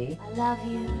 sweetie. I love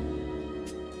you.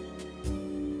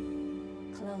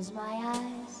 Close my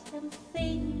eyes and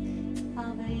think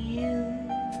of you.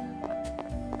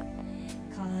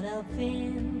 Caught up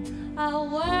in a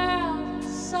world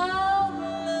so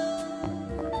blue.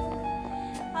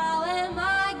 How am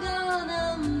I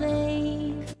gonna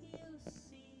make you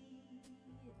see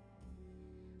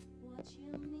what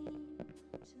you mean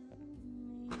to me?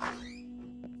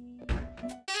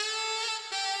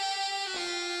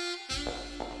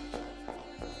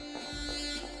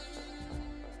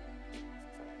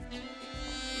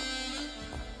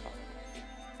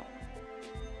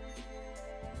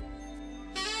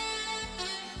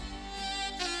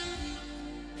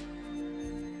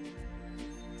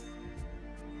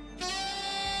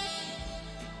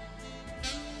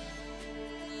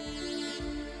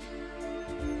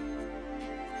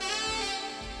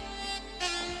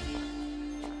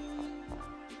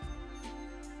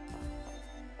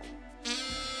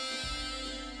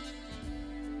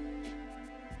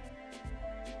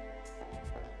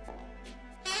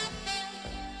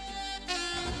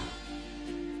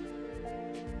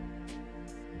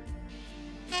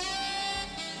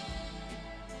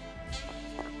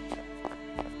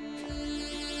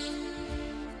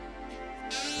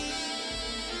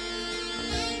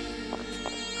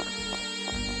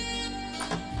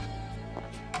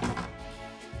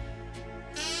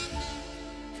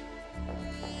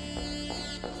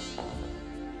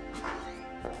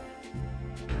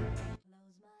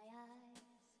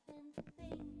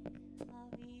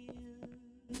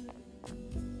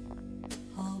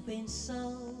 hoping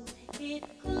so it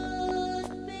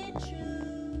could be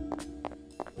true.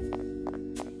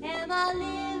 Am I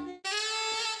living?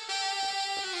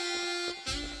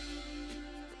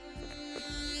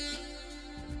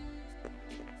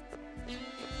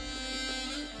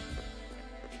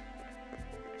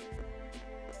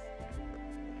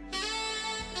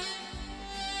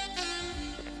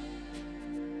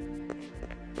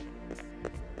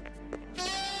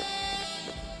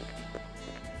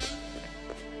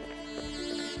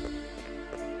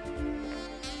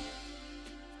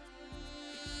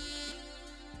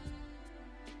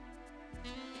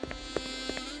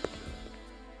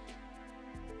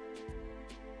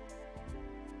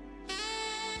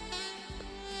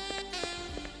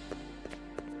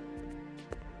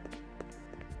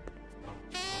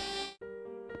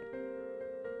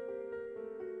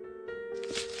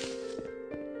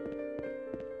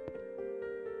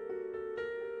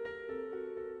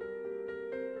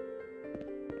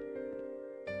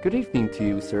 Good evening to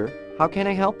you, sir. How can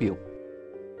I help you?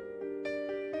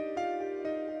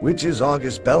 Which is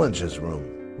August Bellinger's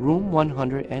room? Room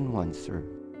 101, sir.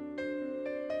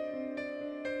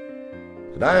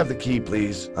 Could I have the key,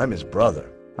 please? I'm his brother.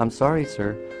 I'm sorry,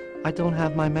 sir. I don't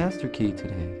have my master key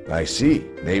today. I see.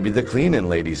 Maybe the cleaning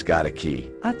lady's got a key.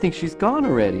 I think she's gone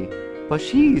already. But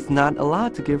she's not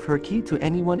allowed to give her key to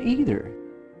anyone either.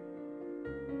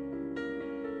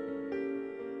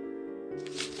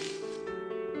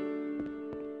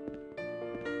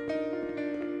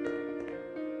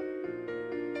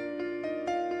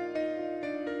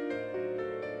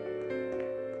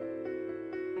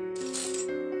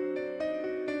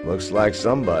 Looks like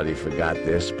somebody forgot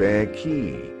their spare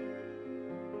key.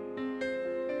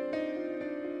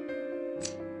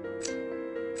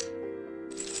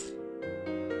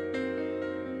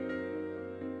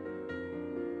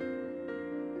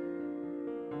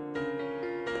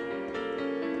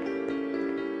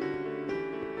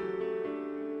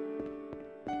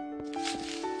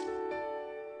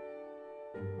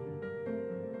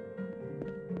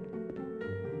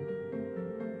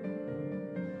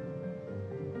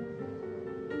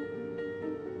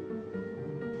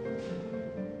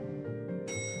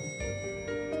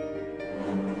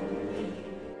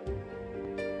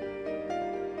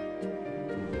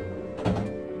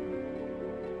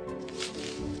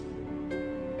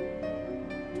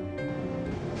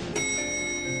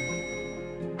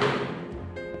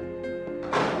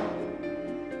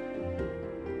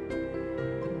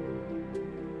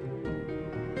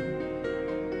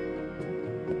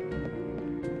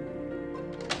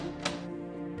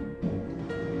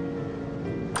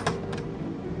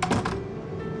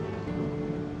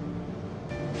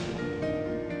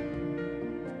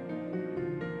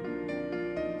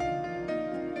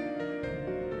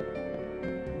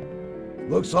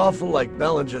 Looks awful like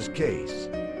Bellinger's case.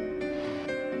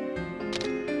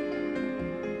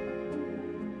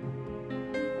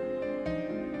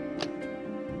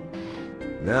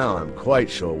 Now I'm quite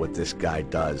sure what this guy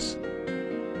does.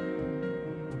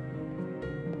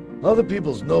 Other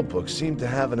people's notebooks seem to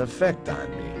have an effect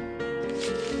on me.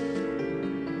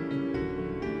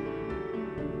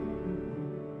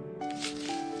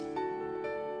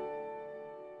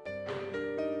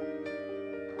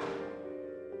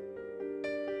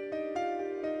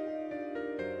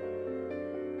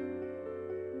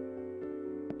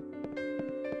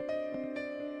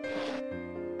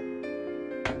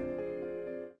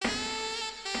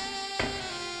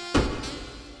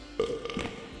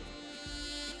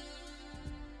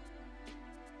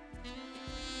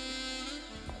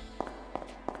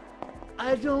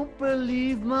 I don't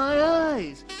believe my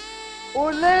eyes.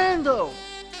 Orlando!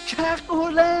 Jack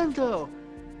Orlando!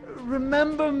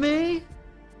 Remember me?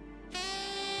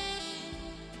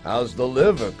 How's the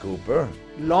liver, Cooper?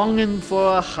 Longing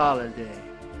for a holiday.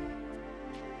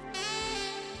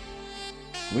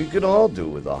 We could all do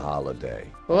with a holiday.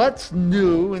 What's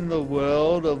new in the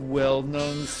world of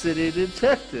well-known city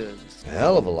detectives? A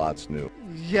hell of a lot's new.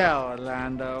 Yeah,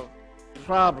 Orlando.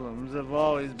 Problems have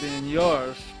always been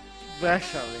yours,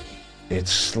 especially.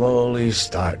 It's slowly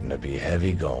starting to be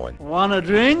heavy going. Want a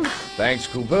drink? Thanks,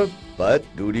 Cooper, but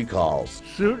duty calls.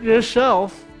 Suit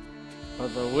yourself.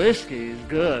 But the whiskey's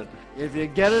good. If you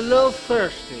get a little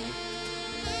thirsty,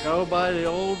 go by the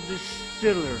old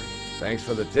distillery. Thanks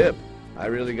for the tip. I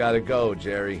really gotta go,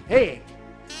 Jerry. Hey,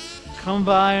 come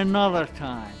by another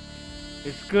time.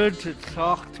 It's good to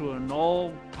talk to an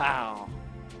old pal.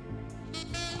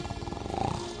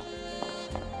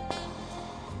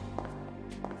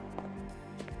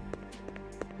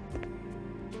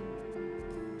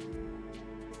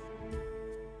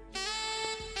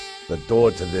 The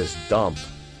door to this dump.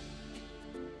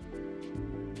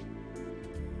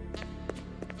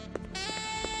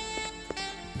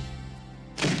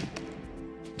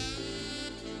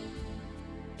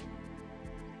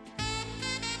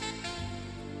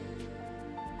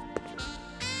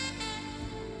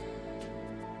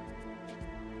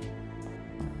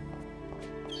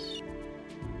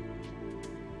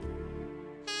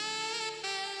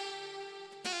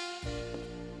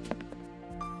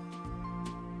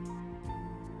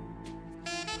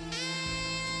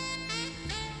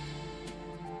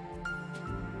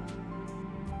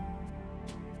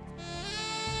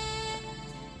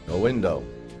 window.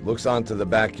 Looks onto the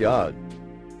backyard.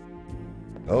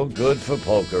 No good for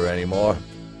poker anymore.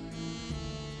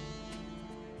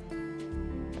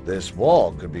 This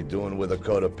wall could be doing with a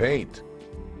coat of paint.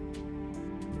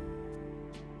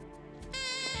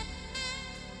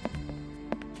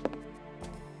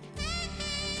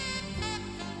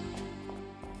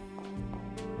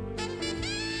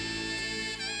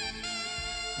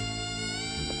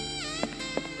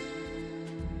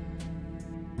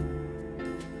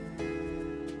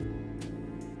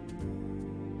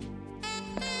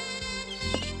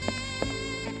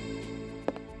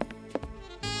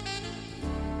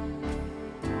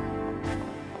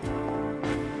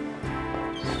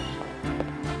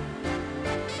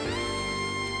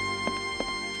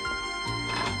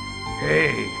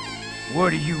 Hey,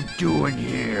 what are you doing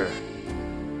here?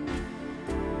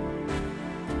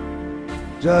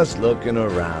 Just looking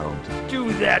around.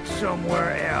 Do that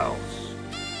somewhere else.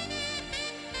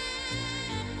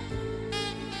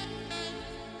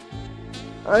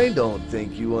 I don't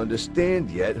think you understand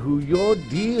yet who you're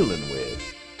dealing with.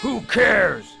 Who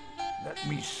cares? Let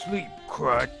me sleep,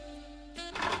 crud.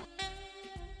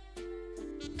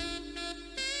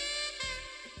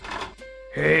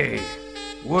 Hey,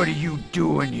 what are you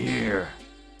doing here?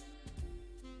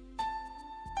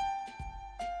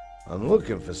 I'm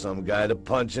looking for some guy to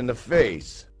punch in the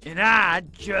face. And I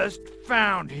just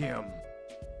found him.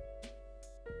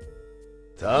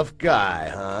 Tough guy,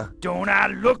 huh? Don't I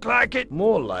look like it?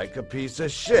 More like a piece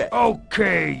of shit.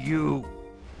 Okay, you.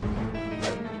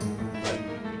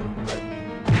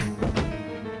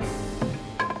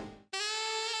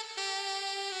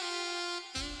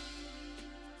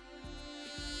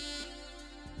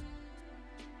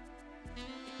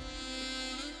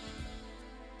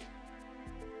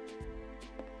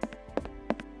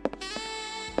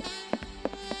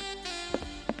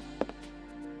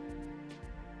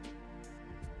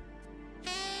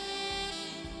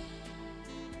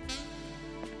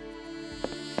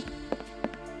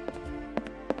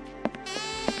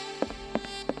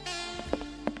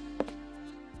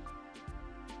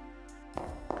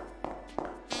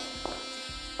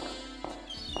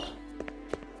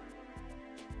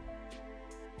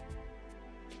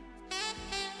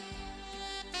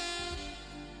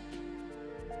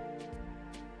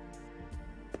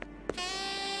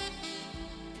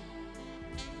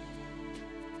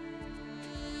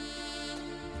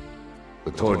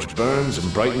 The torch burns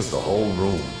and brightens the whole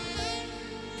room.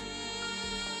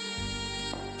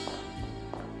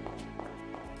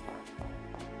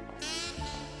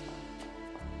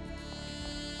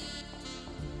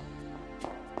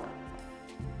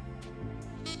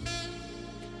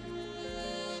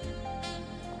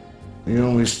 The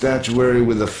only statuary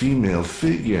with a female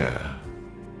figure.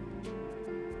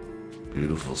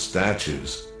 Beautiful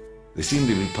statues. They seem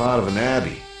to be part of an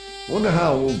abbey. Wonder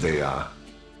how old they are.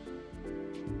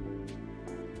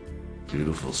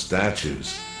 Beautiful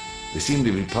statues. They seem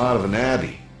to be part of an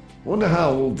abbey. Wonder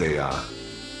how old they are.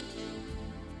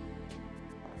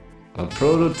 A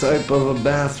prototype of a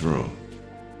bathroom.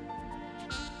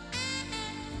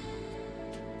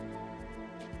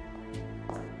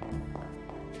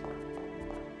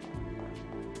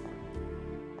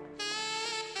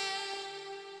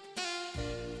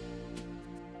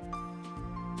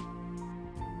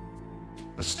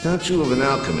 A statue of an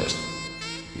alchemist.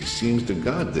 He seems to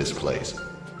guard this place.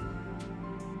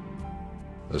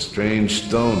 A strange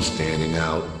stone standing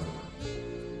out.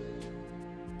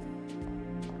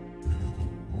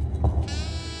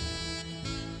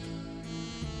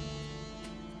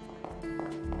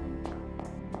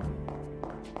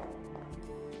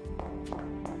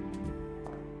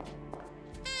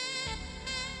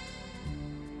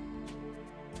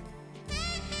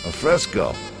 A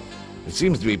fresco. It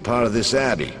seems to be part of this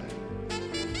abbey.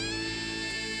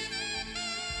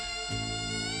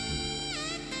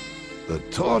 The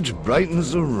torch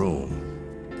brightens the room.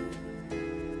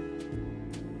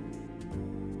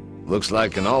 Looks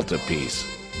like an altarpiece.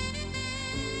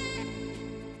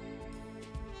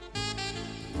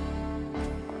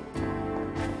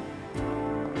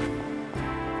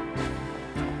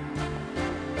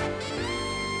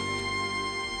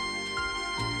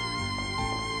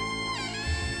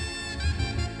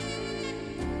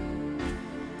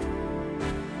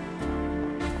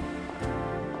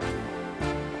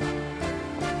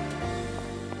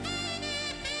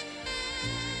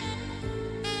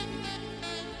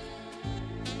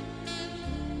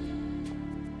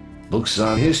 Books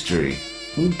on history.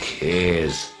 Who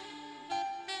cares?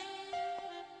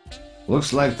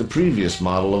 Looks like the previous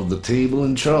model of the table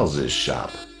in Charles's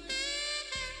shop.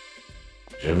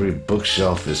 Every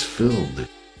bookshelf is filled.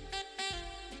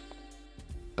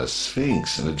 A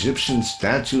sphinx, an Egyptian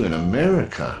statue in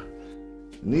America.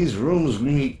 In these rooms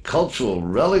we meet cultural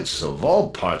relics of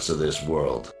all parts of this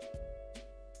world.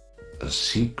 A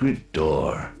secret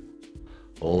door.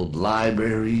 Old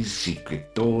libraries,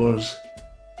 secret doors.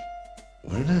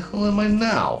 Where the hell am I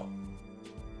now?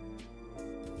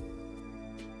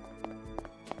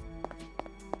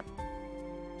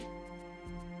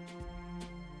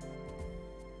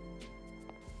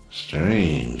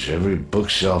 Strange, every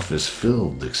bookshelf is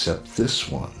filled except this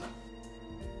one.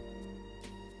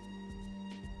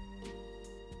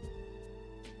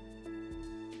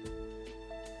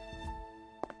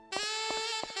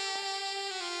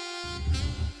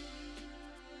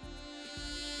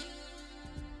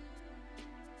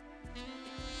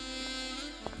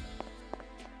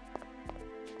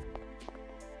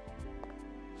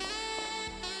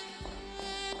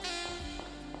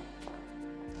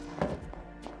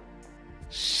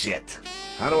 Shit.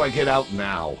 How do I get out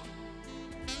now?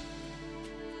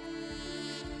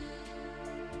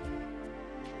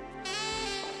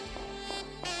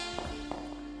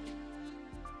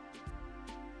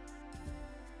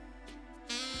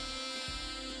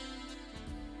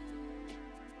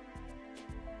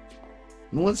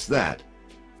 What's that?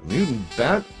 A mutant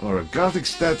bat or a gothic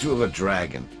statue of a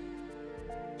dragon?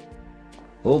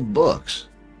 Old books.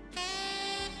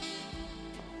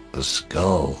 A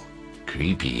skull.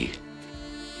 Creepy.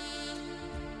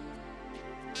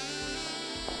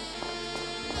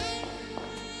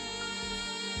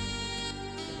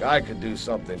 A guy could do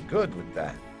something good with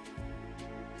that.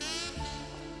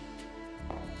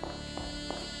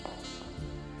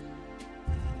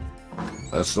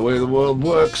 That's the way the world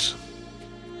works.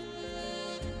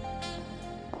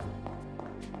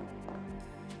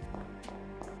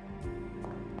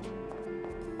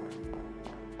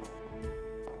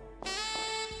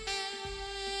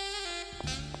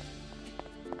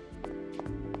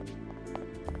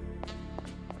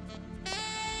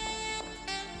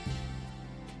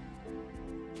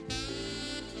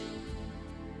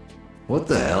 What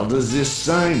the hell does this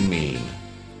sign mean?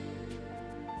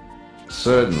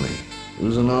 Certainly, it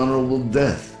was an honorable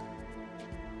death.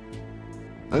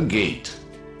 A gate.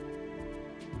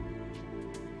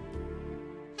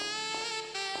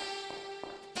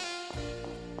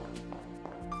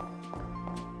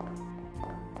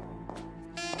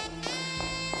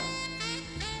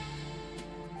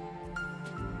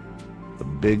 A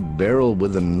big barrel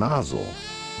with a nozzle,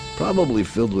 probably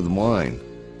filled with wine.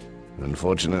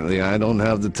 Unfortunately, I don't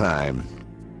have the time.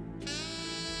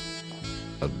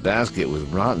 A basket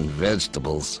with rotten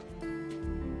vegetables.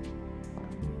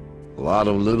 A lot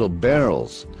of little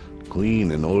barrels, clean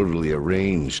and orderly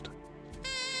arranged.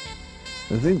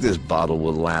 I think this bottle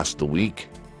will last a week.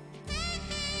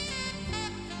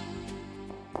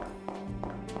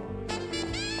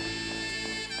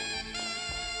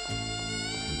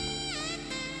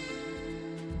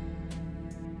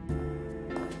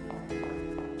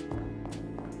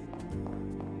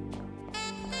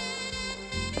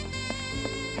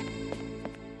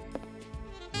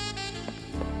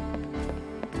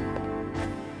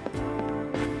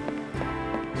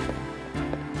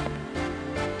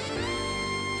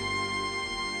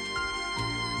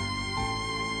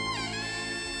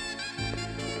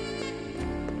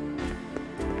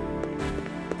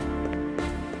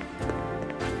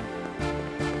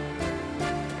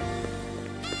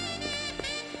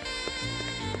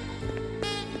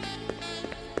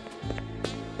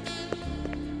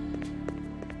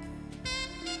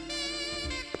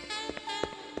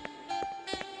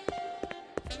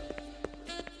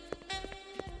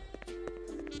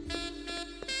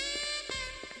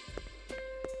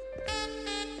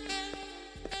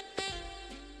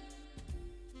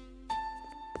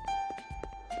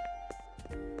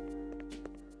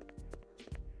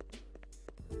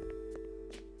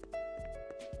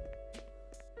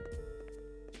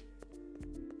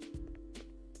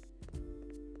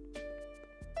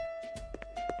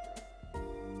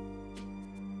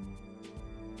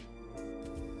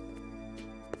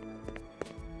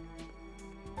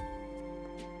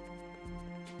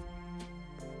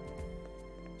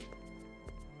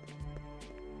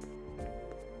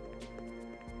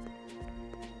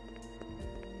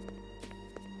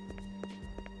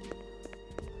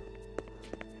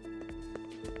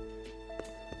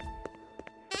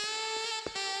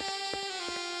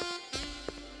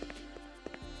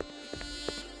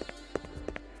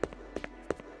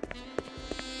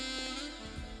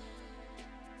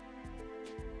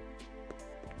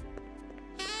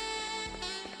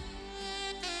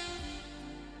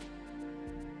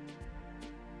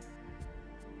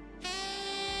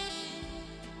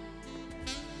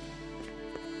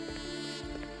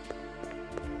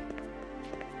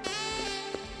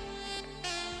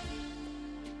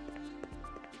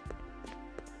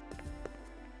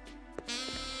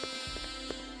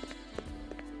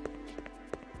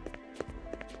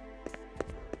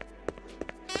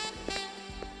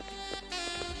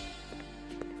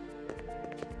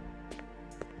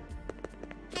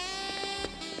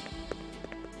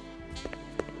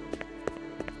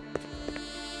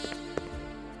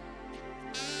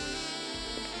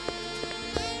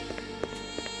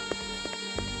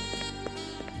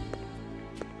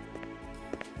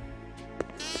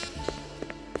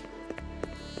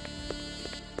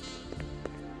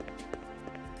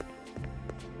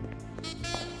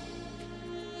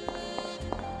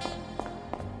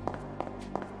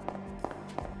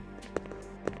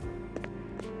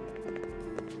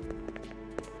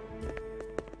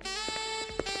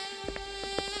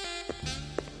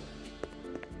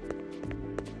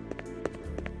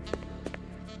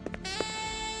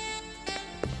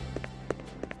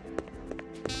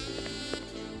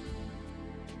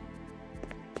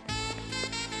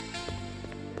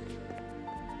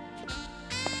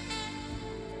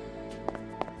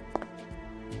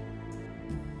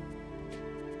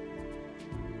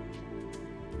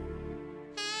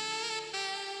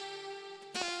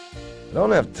 I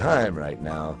don't have time right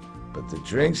now, but the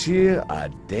drinks here are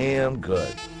damn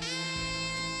good.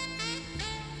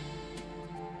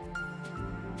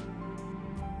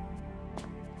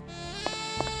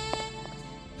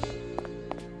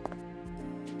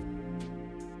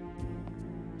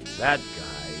 That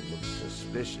guy looks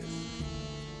suspicious.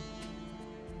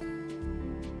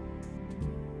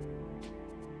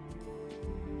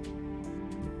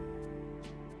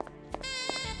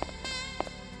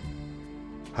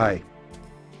 Hi.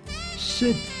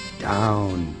 Sit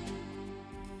down.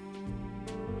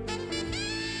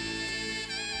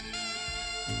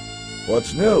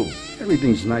 What's new?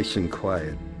 Everything's nice and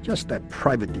quiet. Just that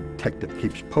private detective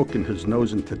keeps poking his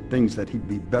nose into things that he'd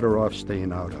be better off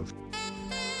staying out of.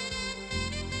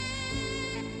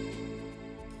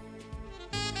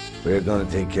 We're gonna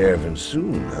take care of him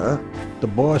soon, huh? The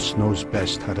boss knows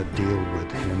best how to deal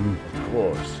with him. Of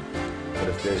course. But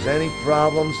if there's any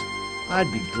problems,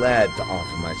 I'd be glad to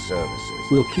offer my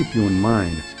services. We'll keep you in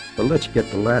mind, but let's get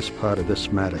the last part of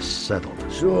this matter settled.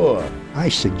 Sure. I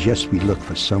suggest we look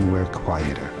for somewhere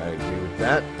quieter. I agree with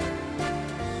that.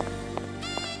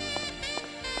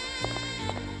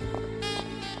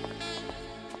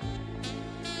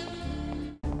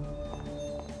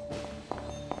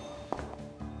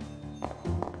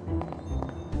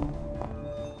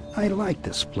 I like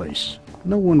this place.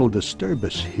 No one will disturb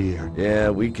us here. Yeah,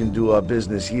 we can do our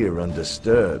business here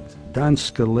undisturbed. Don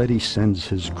Scaletti sends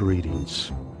his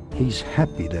greetings. He's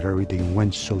happy that everything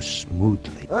went so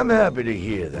smoothly. I'm happy to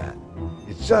hear that.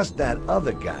 It's just that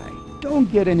other guy.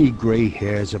 Don't get any gray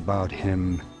hairs about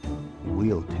him.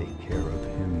 We'll take care of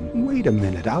him. Wait a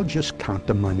minute, I'll just count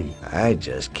the money. I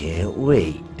just can't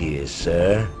wait, dear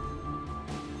sir.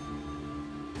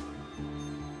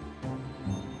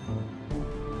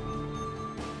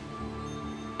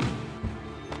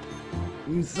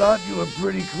 You thought you were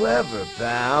pretty clever,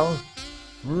 pal.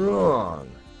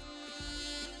 Wrong.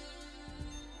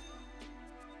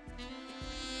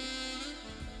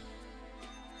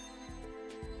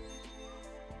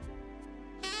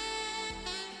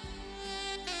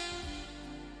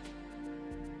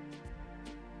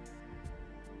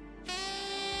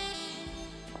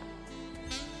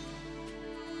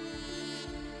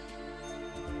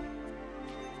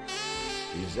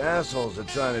 These assholes are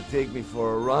trying to take me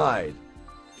for a ride.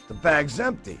 The bag's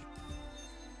empty.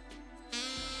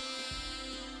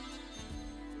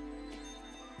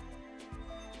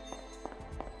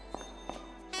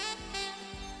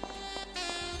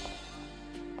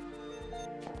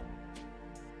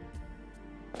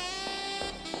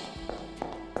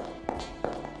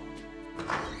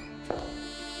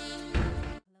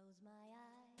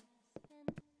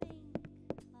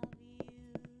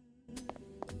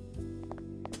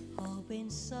 Hoping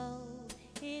so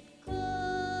it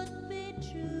could be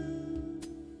true.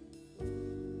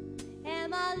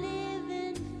 Am I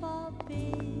living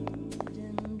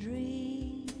forbidden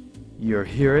dreams? You're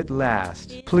here at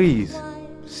last. Please,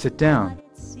 sit down.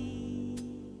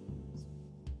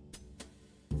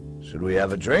 Should we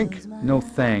have a drink? No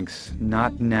thanks,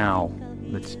 not now.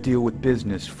 Let's deal with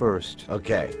business first.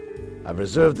 Okay. I've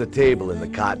reserved a table in the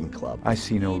Cotton Club. I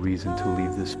see no reason to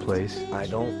leave this place. I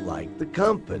don't like the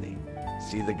company.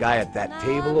 See the guy at that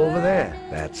table over there?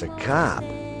 That's a cop.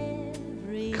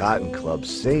 Cotton Club's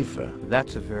safer.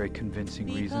 That's a very convincing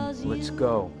reason. Let's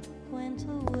go.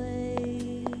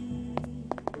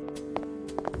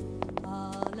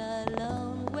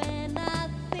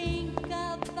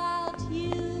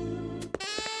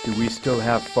 Do we still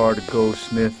have far to go,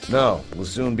 Smith? No, we'll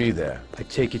soon be there. I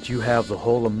take it you have the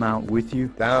whole amount with you?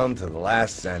 Down to the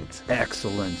last cent.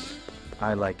 Excellent.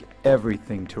 I like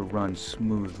everything to run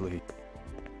smoothly.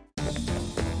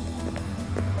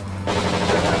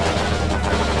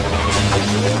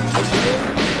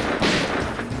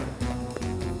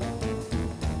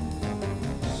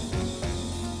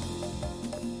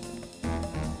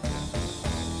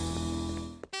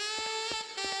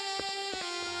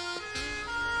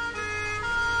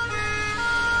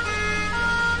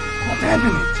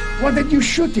 Why did you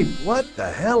shoot him? What the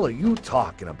hell are you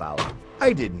talking about?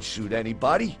 I didn't shoot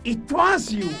anybody. It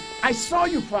was you. I saw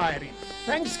you firing.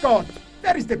 Thanks God.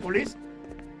 There is the police.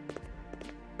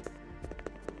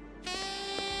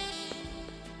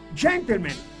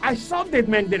 Gentlemen, I saw that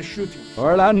man there shooting.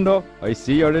 Orlando, I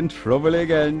see you're in trouble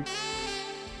again.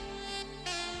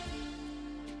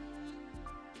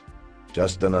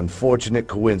 Just an unfortunate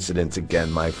coincidence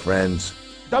again, my friends.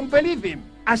 Don't believe him.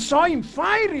 I saw him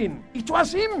firing. It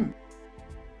was him.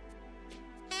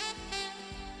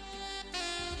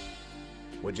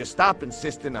 Would you stop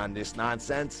insisting on this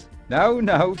nonsense?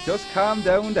 Now, just calm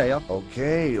down there.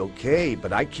 Okay,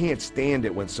 but I can't stand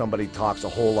it when somebody talks a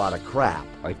whole lot of crap.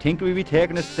 I think we'll be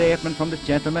taking a statement from the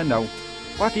gentleman now.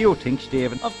 What do you think,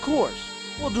 Stephen? Of course.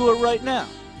 We'll do it right now,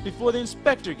 before the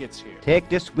inspector gets here. Take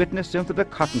this witness into the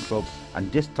Cotton Club,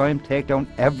 and this time take down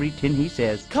everything he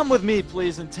says. Come with me,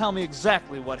 please, and tell me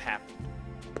exactly what happened.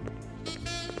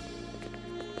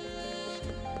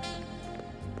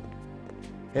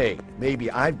 Hey, maybe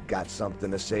I've got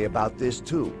something to say about this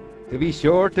too. To be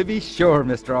sure,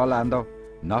 Mr. Orlando.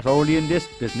 Not only in this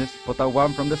business, but the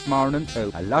one from this morning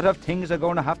too. A lot of things are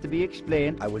going to have to be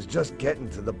explained. I was just getting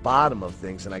to the bottom of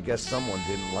things, and I guess someone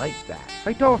didn't like that.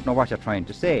 I don't know what you're trying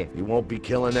to say. He won't be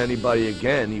killing anybody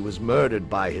again. He was murdered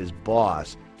by his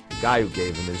boss, the guy who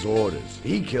gave him his orders.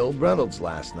 He killed Reynolds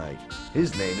last night.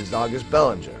 His name is August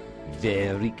Bellinger.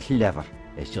 Very clever.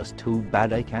 It's just too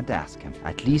bad I can't ask him.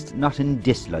 At least not in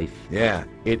this life. Yeah,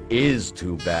 it is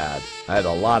too bad. I had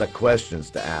a lot of questions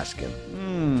to ask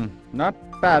him. Not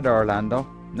bad, Orlando.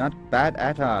 Not bad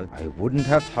at all. I wouldn't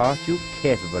have thought you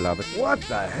capable of it. What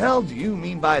the hell do you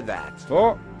mean by that?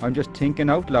 Oh, I'm just thinking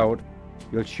out loud.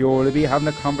 You'll surely be having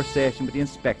a conversation with the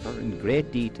inspector in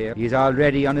great detail. He's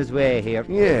already on his way here.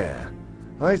 Yeah,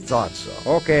 I thought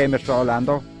so. Okay, Mr.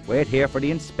 Orlando. Wait here for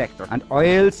the inspector, and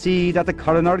I'll see that the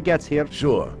coroner gets here.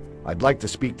 Sure. I'd like to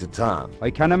speak to Tom. I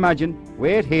can imagine.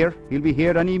 Wait here. He'll be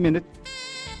here any minute.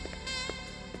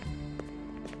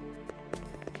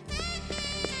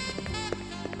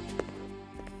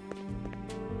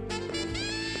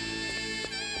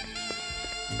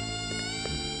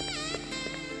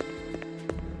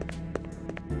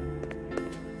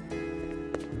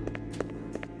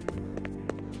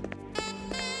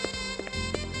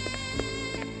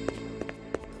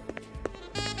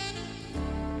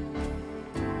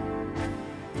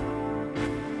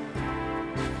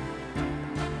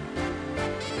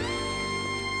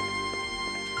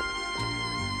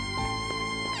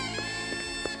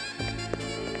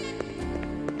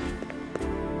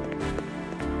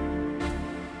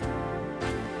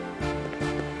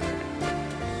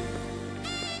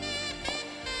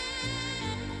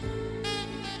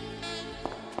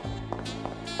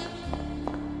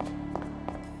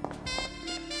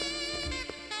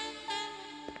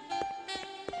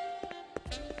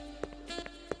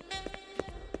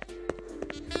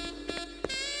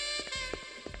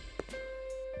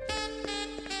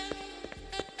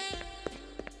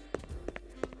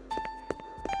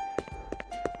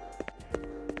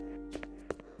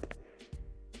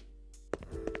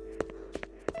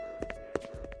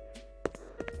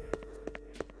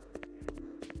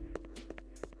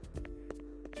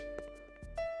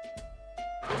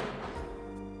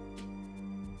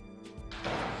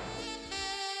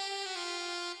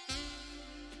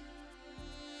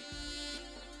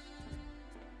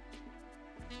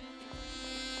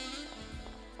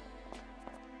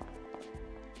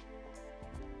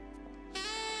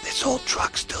 This old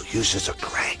truck still uses a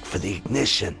crank for the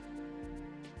ignition.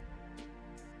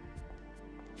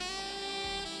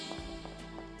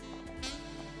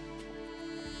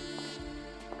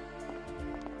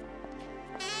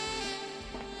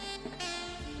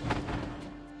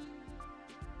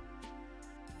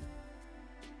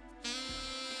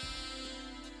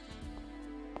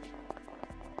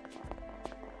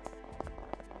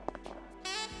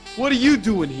 What are you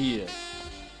doing here?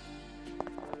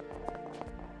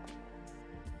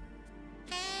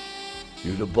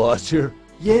 You the boss here?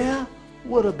 Yeah?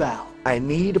 What about? I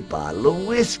need a bottle of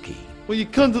whiskey. Well, you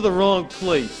come to the wrong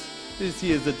place. This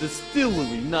here's a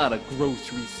distillery, not a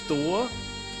grocery store.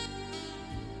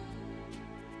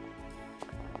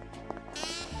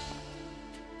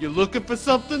 You looking for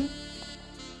something?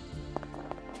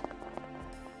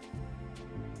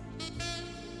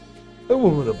 I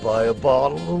want to buy a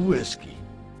bottle of whiskey.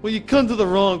 Well, you come to the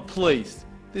wrong place.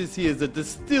 This here's a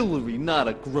distillery, not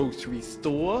a grocery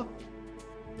store.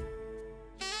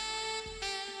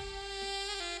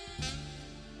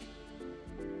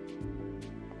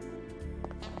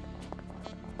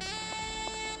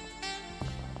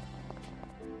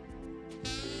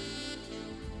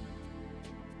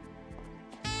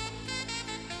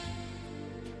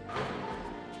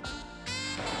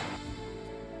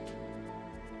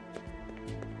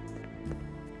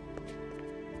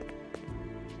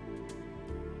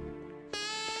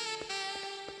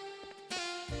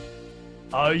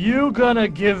 Are you gonna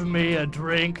give me a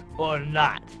drink or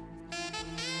not?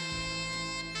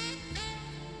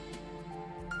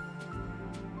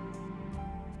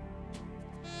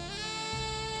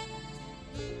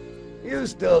 You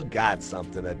still got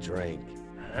something to drink.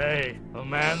 Hey, a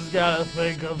man's gotta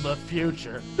think of the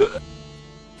future.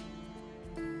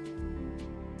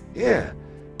 Yeah,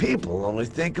 people only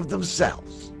think of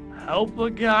themselves. Help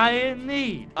a guy in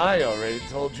need. I already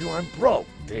told you I'm broke,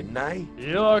 didn't I?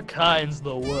 Your kind's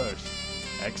the worst.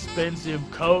 Expensive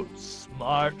coats,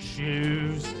 smart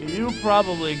shoes. You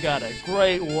probably got a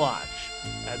great watch.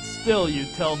 And still you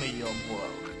tell me you're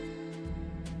broke.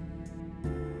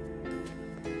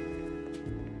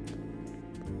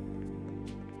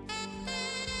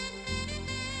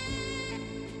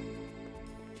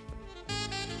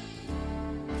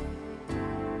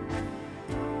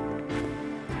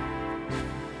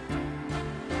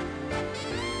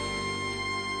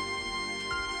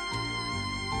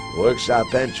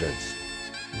 Workshop entrance.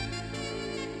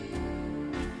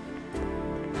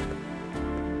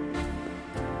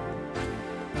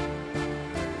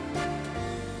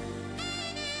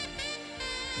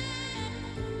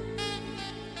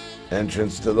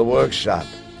 Entrance to the workshop.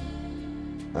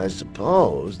 I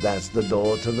suppose that's the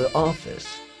door to the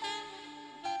office.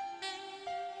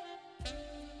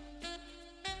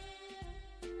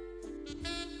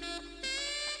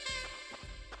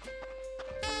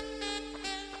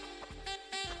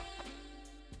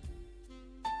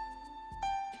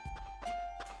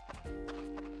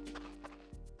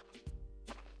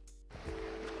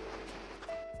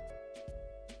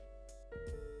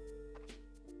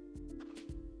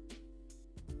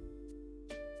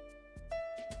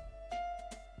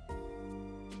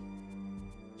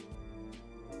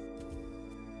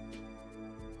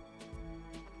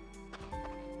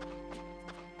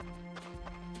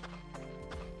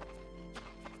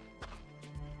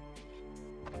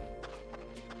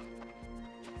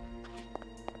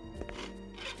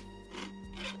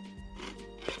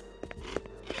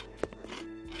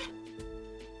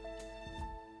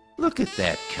 Look at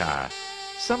that car.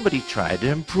 Somebody tried to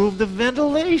improve the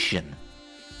ventilation.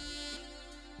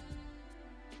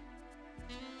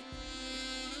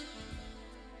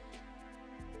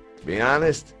 To be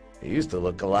honest, it used to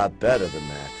look a lot better than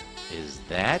that. Is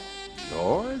that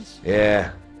yours?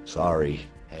 Yeah, sorry.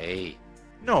 Hey,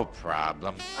 no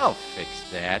problem. I'll fix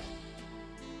that.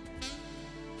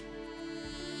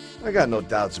 I got no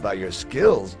doubts about your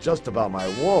skills, just about my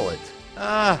wallet.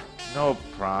 Ah, no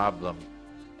problem.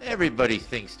 Everybody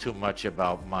thinks too much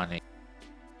about money.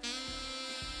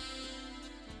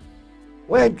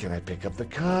 When can I pick up the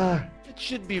car? It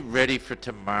should be ready for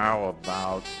tomorrow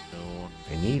about noon.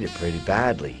 I need it pretty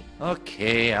badly.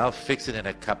 Okay, I'll fix it in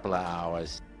a couple of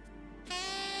hours.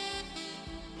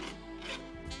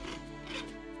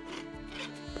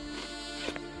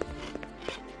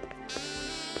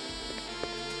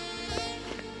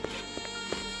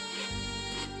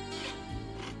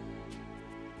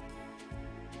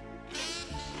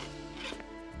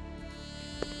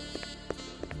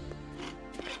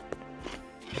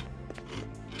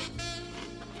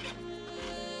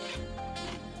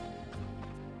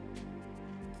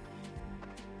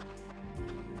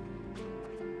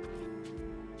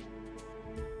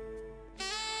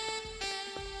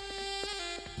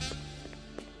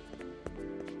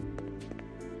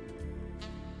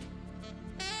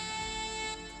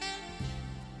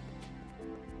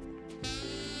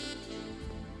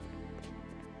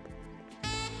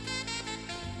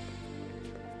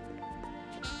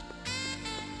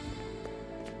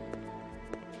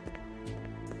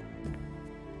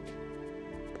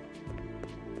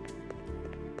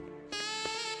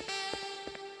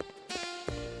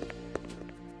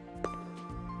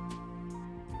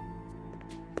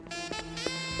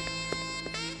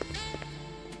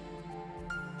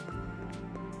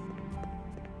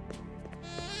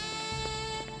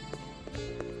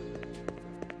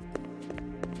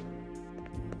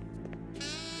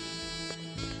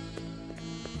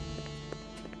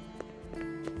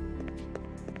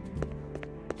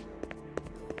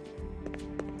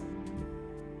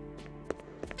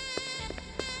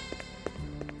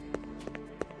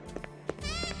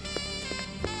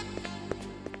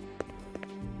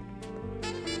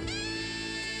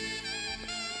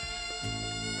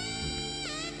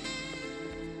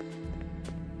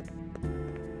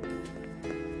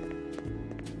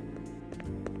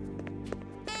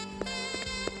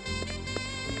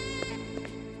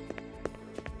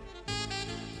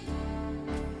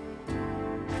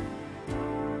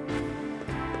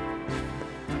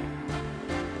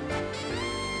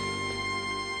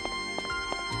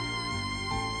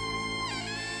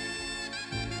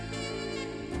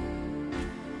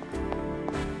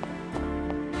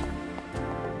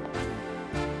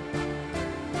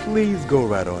 Please go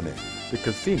right on in. The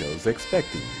casino's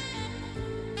expecting you.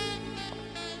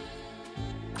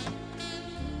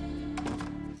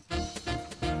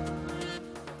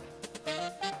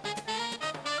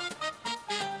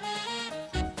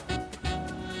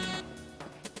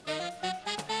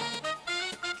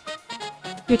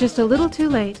 You're just a little too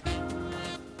late.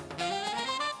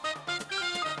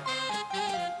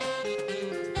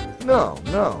 No,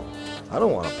 I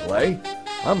don't want to play.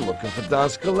 I'm looking for Don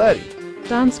Scaletti.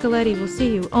 Don Scaletti will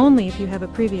see you only if you have a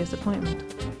previous appointment.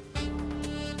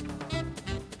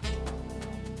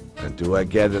 And do I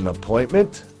get an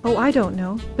appointment? Oh, I don't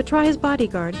know, but try his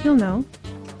bodyguard. He'll know.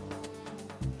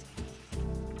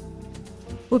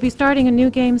 We'll be starting a new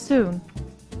game soon.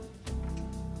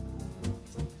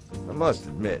 I must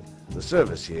admit, the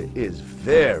service here is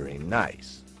very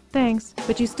nice. Thanks,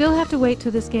 but you still have to wait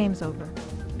till this game's over.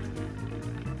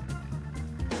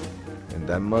 And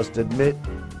I must admit,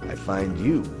 I find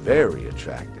you very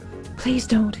attractive. Please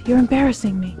don't. You're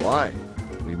embarrassing me. Why?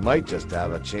 We might just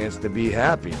have a chance to be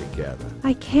happy together.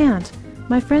 I can't.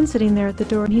 My friend's sitting there at the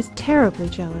door and he's terribly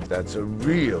jealous. That's a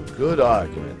real good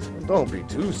argument. Don't be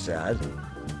too sad.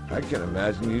 I can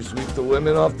imagine you sweep the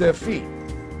women off their feet.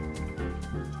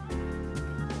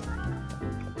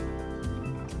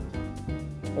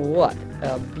 What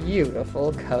a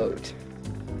beautiful coat.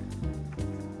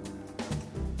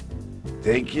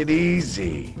 Take it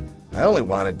easy. I only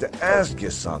wanted to ask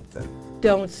you something.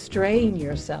 Don't strain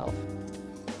yourself.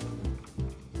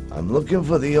 I'm looking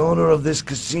for the owner of this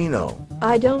casino.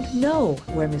 I don't know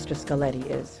where Mr. Scaletti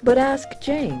is, but ask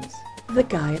James, the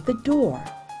guy at the door.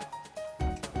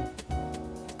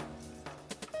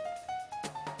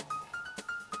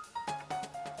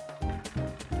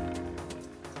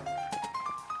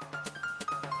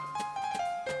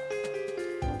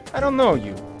 I don't know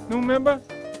you. New member?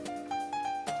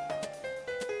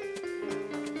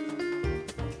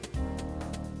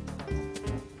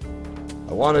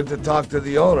 I wanted to talk to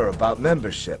the owner about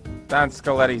membership. Don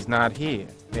Scaletti's not here.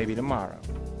 Maybe tomorrow.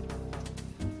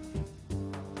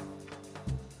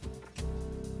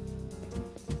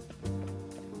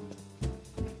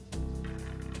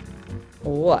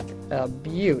 What a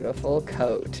beautiful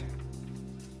coat.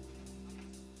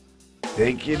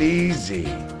 Take it easy.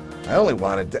 I only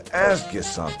wanted to ask you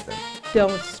something.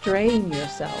 Don't strain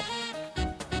yourself.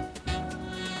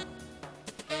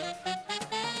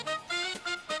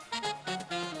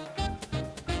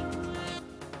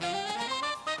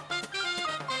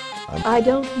 I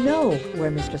don't know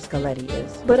where Mr. Scaletti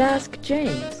is, but ask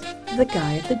James, the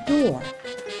guy at the door.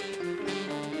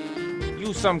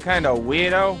 You some kind of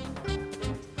weirdo?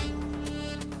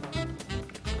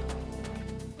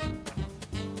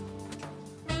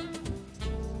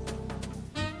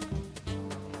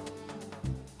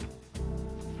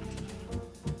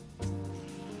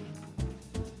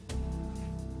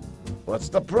 What's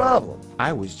the problem?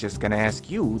 I was just gonna ask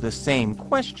you the same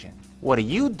question. What are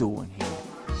you doing here?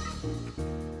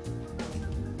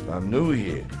 I'm new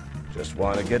here. Just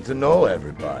want to get to know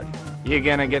everybody. You're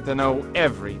gonna get to know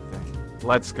everything.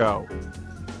 Let's go.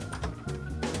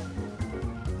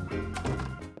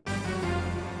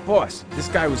 Boss, this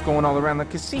guy was going all around the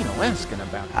casino asking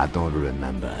about it. I don't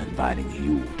remember inviting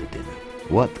you to dinner.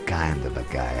 What kind of a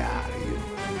guy are you?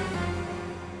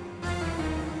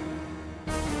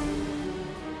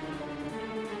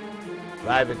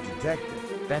 Private detective.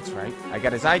 That's right. I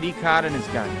got his ID card and his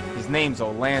gun. His name's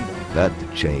Orlando. That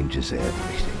changes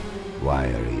everything. Why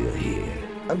are you here?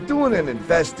 I'm doing an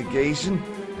investigation,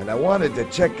 and I wanted to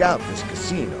check out this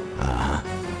casino.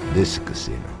 Uh-huh. This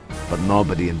casino. But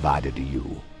nobody invited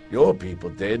you. Your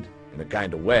people did, in a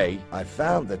kind of way. I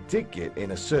found the ticket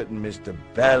in a certain Mr.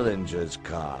 Bellinger's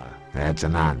car. That's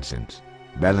nonsense.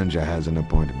 Bellinger has an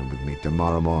appointment with me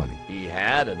tomorrow morning. He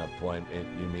had an appointment,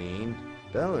 you mean?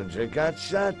 Bellinger got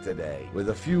shot today, with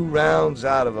a few rounds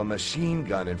out of a machine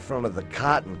gun in front of the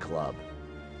Cotton Club.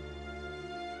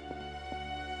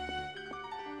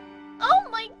 Oh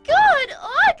my God,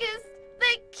 August!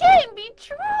 That can't be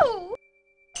true!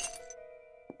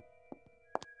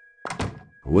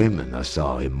 Women are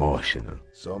so emotional.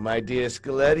 So, my dear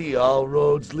Scaletti, all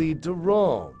roads lead to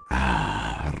Rome.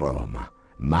 Ah, Roma.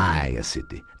 My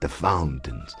city, the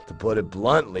fountains. To put it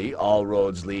bluntly, all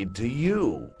roads lead to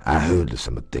you. I heard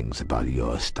some things about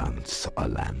your stunts,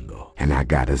 Orlando. And I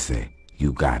gotta say,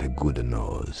 you got a good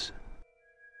nose.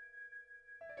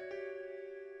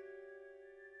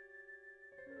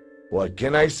 What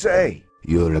can I say?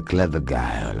 You're a clever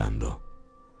guy, Orlando.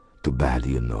 Too bad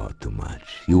you know too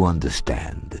much. You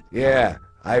understand. Yeah,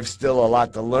 I've still a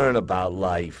lot to learn about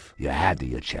life. You had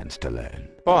your chance to learn.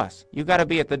 Boss, you gotta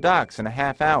be at the docks in a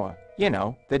half hour. You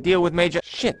know, the deal with Major...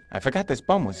 Shit, I forgot this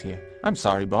bum was here. I'm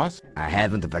sorry, boss. I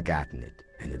haven't forgotten it.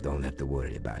 And you don't have to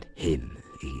worry about him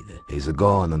either. He's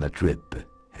going on a trip.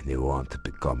 and you want to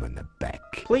become a back.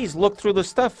 Please look through the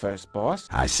stuff first, boss.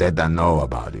 I said I know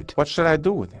about it. What should I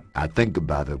do with him? I'll think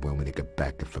about it when we get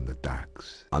back from the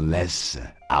docks. Unless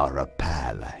our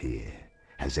pal here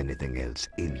has anything else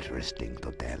interesting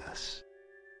to tell us.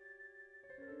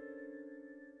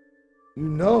 You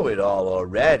know it all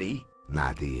already.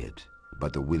 Not yet,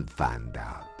 but we'll find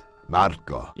out.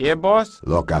 Marco. Yeah, boss?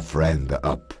 Look a friend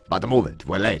up. But move it,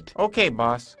 we're late. Okay,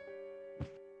 boss.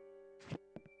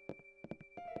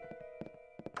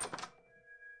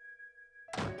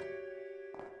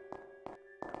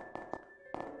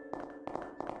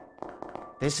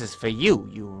 This is for you,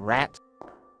 you rat.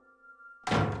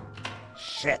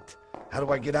 Shit. How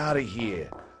do I get out of here?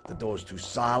 The door's too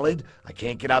solid. I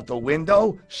can't get out the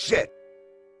window. Shit.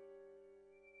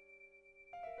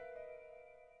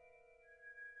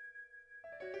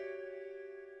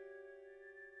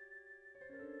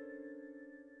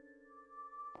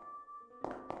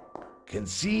 Can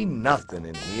see nothing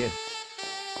in here.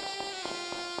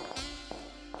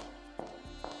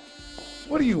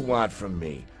 What do you want from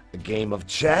me? A game of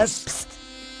chess?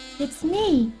 Psst. It's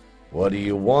me. What do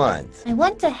you want? I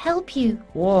want to help you.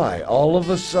 Why, all of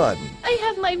a sudden? I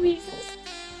have my reasons.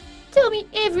 Tell me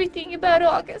everything about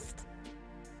August.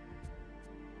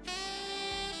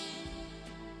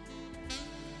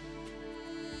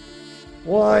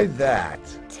 Why that?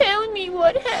 Tell me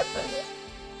what happened.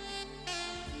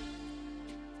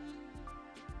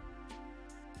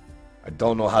 I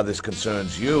don't know how this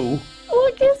concerns you.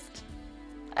 August?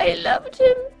 I loved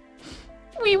him.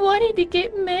 We wanted to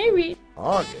get married.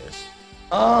 August?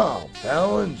 Oh,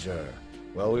 Bellinger.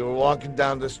 Well, we were walking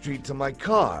down the street to my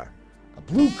car. A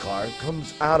blue car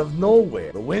comes out of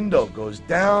nowhere. The window goes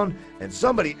down, and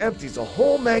somebody empties a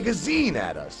whole magazine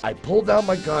at us. I pulled out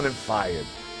my gun and fired.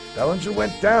 Bellinger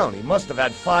went down. He must have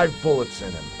had 5 bullets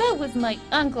in him. That was my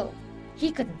uncle.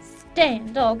 He couldn't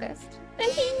stand August.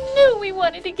 And he knew we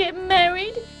wanted to get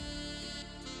married.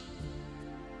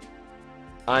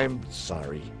 I'm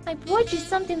sorry. I brought you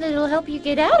something that'll help you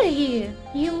get out of here.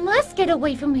 You must get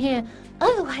away from here.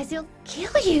 Otherwise, he'll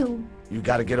kill you. You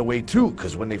gotta get away too,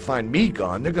 because when they find me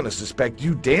gone, they're gonna suspect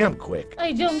you damn quick.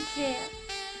 I don't care.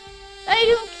 I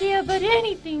don't care about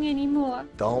anything anymore.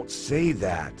 Don't say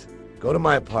that. Go to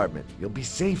my apartment. You'll be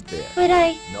safe there. But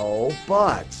No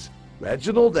buts.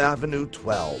 Reginald Avenue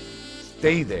 12.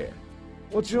 Stay there.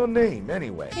 What's your name,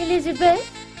 anyway? Elizabeth?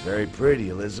 Very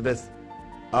pretty, Elizabeth.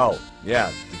 Oh,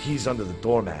 yeah, the key's under the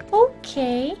doormat.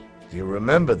 Okay. Do you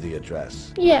remember the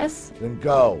address? Yes. Then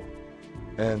go.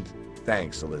 And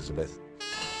thanks, Elizabeth.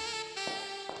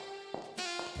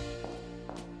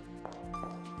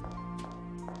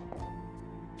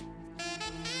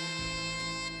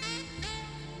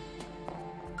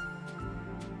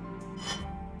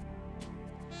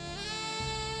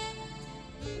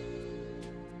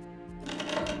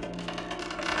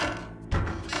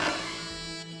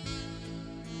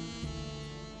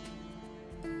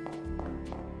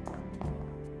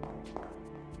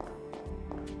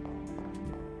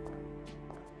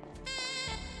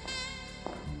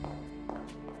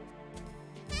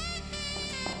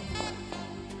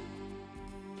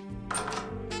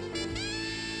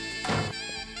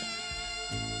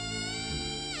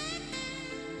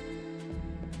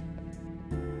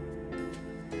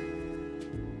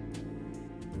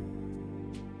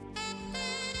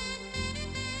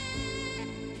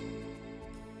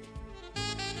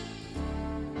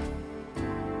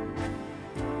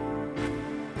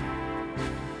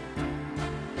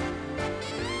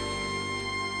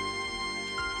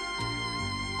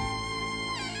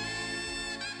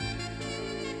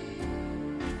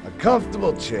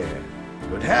 Comfortable chair.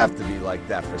 It would have to be like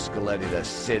that for Scaletti to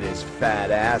sit his fat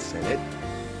ass in it.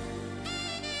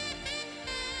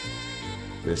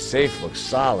 This safe looks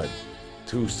solid.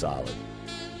 Too solid.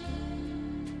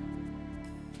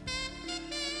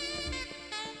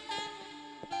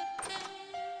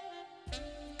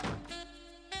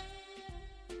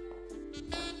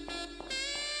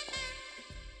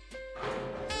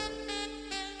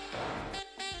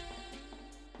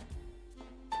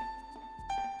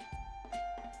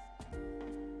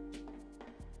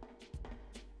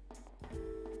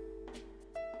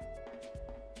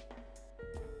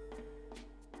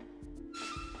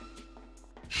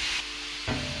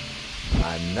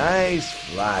 A nice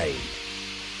flight.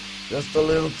 Just a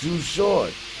little too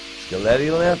short. Scaletti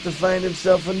will have to find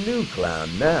himself a new clown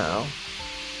now.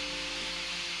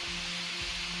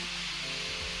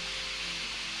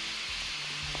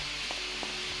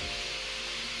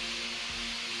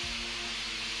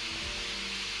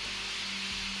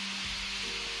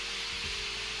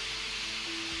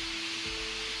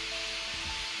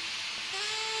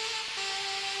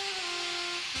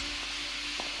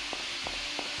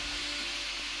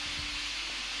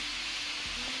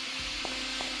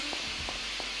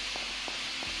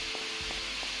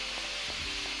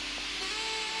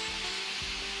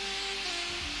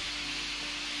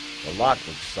 The lock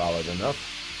looks solid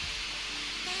enough.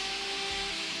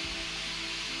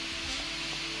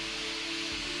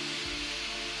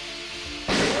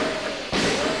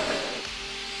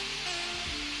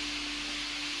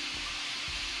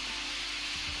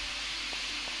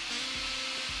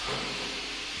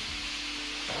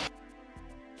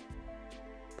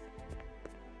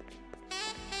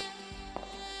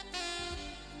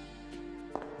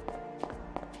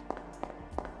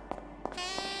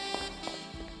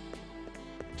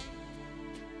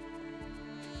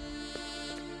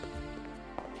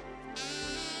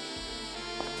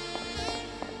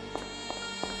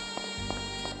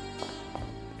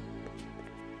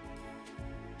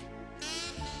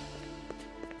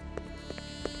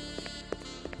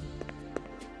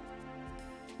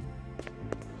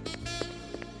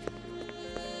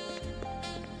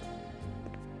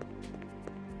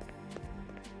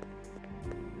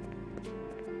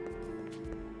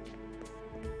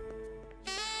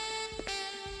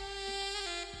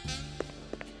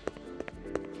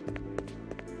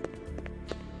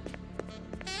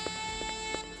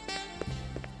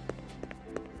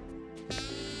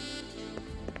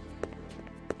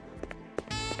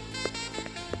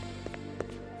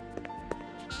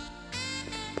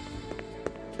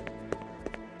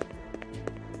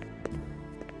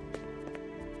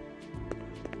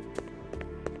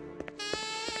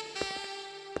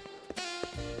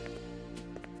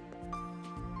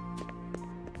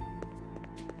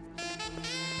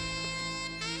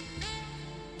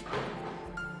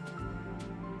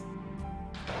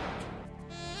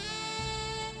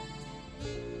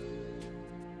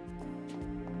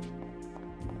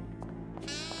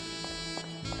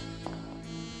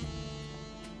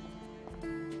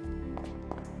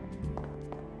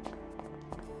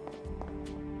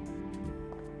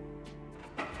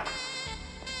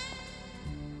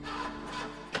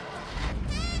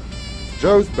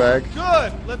 Joe's back.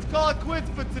 Good! Let's call it quits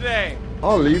for today.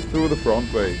 I'll leave through the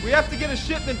front way. We have to get a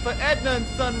shipment for Edna and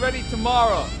Son ready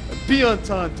tomorrow. And be on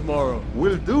time tomorrow.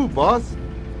 Will do, boss.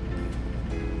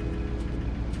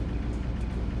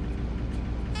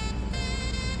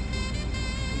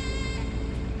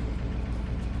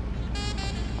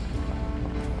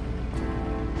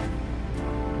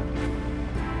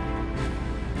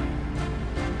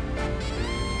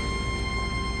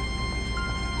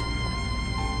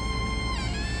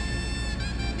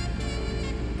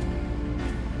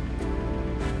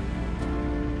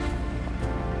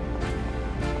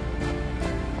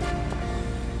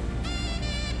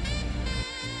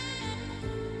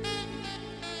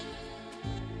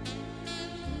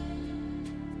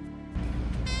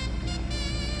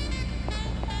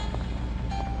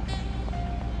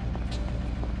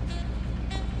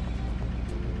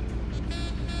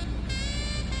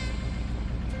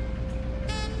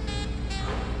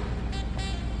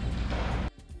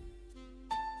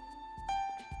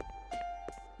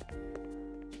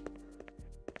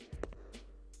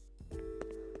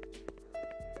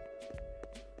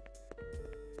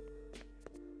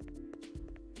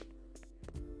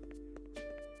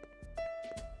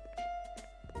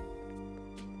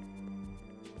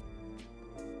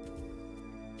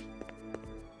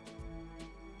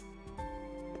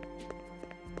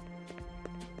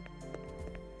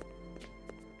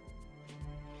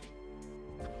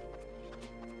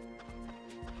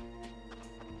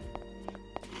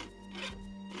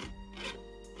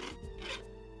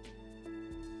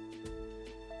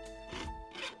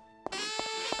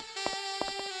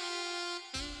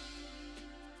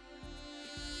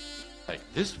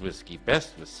 Like this whiskey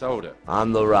best with soda.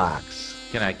 On the rocks.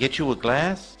 Can I get you a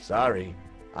glass? Sorry,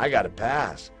 I gotta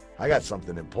pass. I got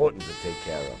something important to take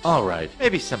care of. All right,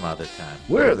 maybe some other time.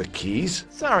 Where are the keys?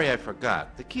 Sorry, I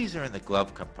forgot. The keys are in the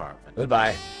glove compartment.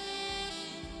 Goodbye.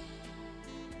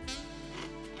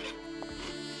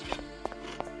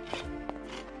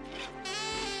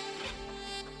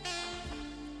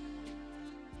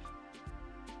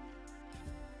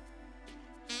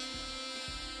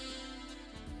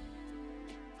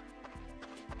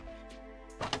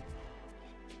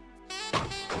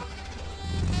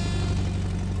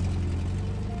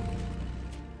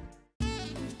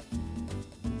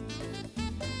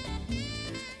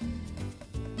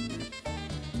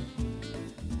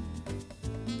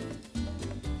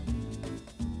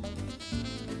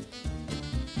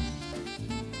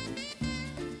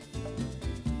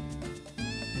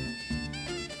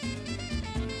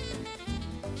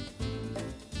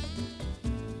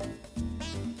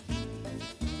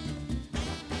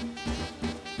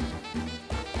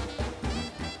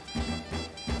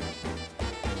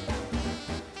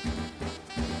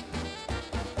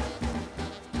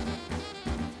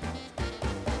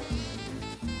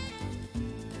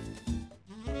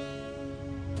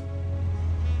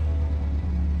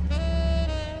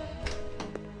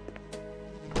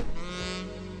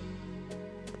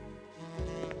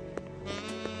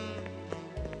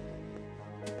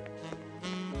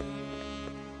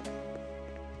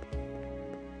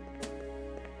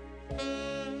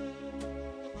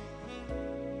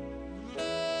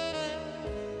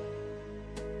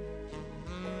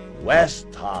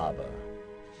 West Harbor.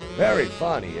 Very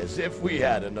funny, as if we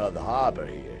had another harbor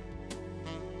here.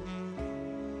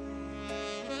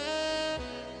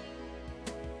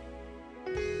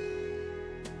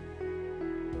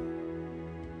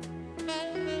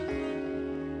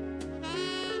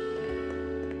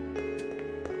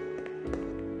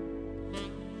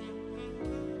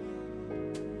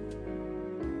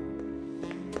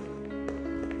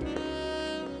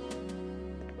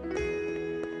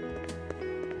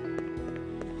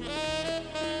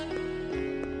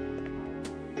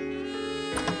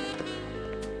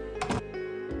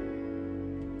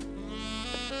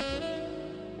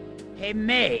 Hey,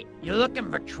 mate, you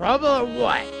looking for trouble or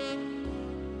what?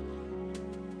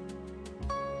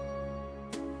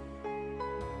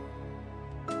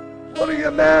 What are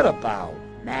you mad about?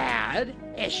 Mad?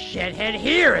 This shithead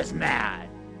here is mad.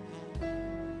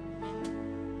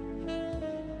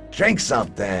 Drink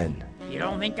something. You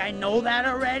don't think I know that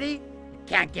already? You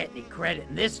can't get any credit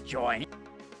in this joint.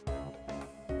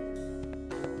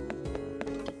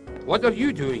 What are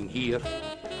you doing here?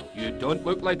 You don't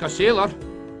look like a sailor.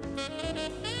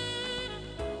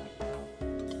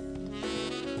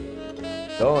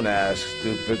 Don't ask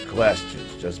stupid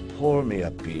questions. Just pour me a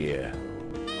beer.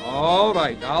 All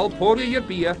right, I'll pour you your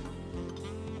beer.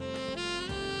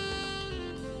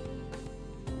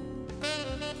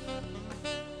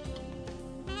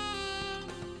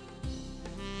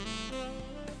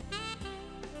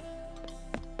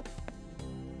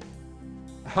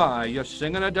 Ah, you're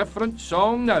singing a different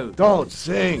song now. Don't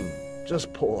sing.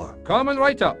 Just pour. Coming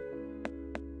right up.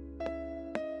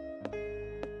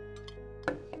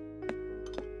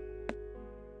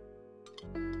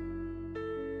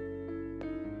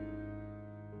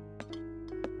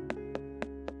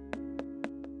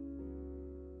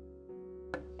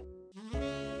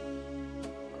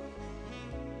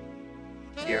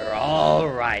 You're all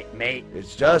right, mate.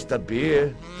 It's just a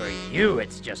beer. For you,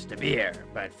 it's just a beer,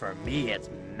 but for me, it's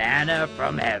manna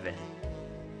from heaven.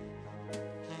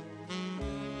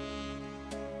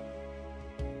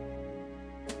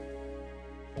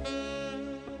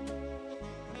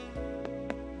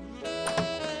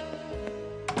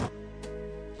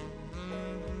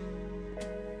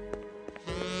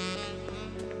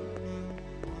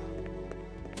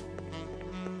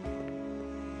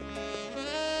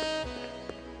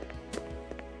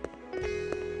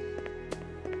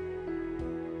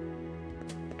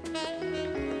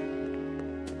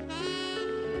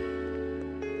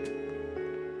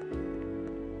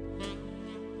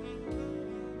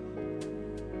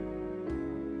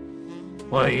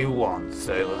 What do you want,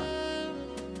 sailor?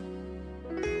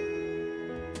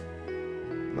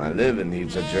 My liver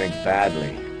needs a drink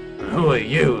badly. Who are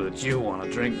you that you want to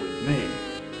drink with me?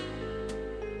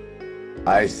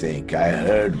 I think I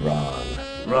heard wrong.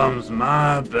 Rum's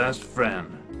my best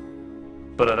friend.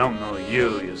 But I don't know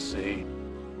you see.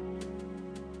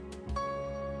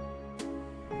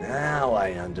 Now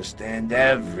I understand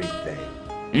everything.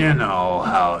 You know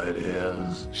how it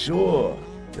is. Sure.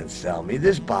 Then sell me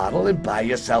this bottle and buy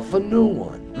yourself a new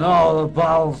one. No, the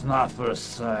bottle's not for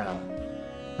sale.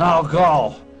 Now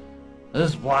go.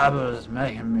 This blabber is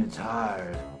making me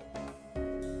tired.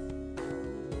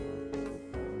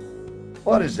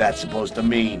 What is that supposed to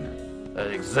mean?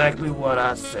 That's exactly what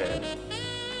I said.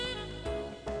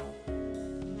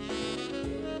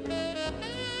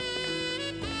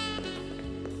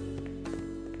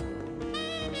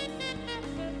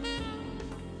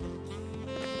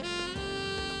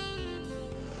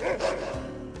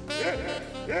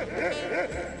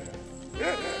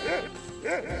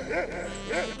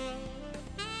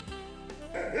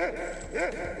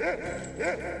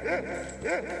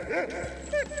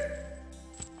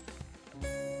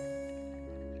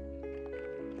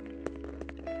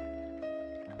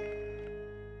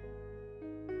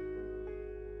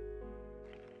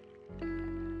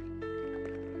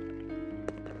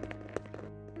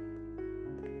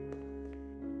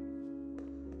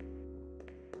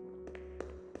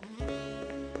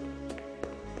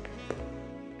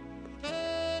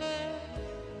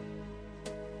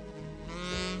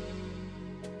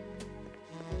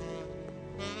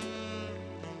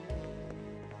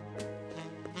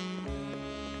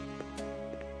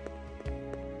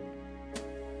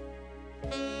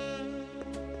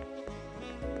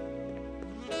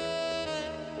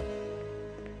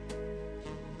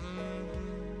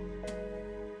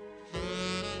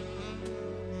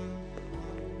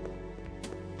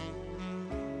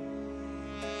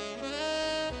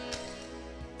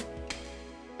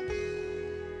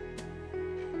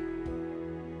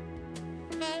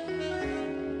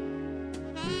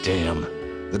 Damn,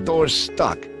 the door's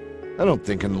stuck. I don't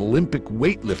think an Olympic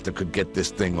weightlifter could get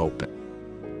this thing open.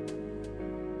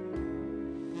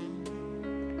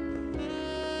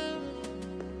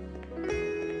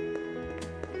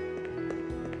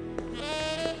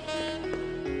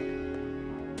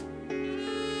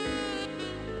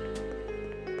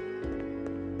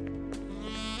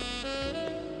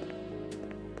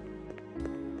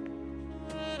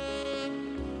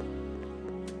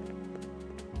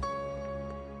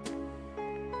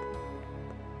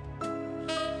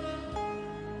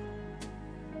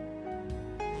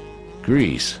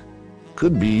 Grease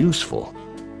could be useful.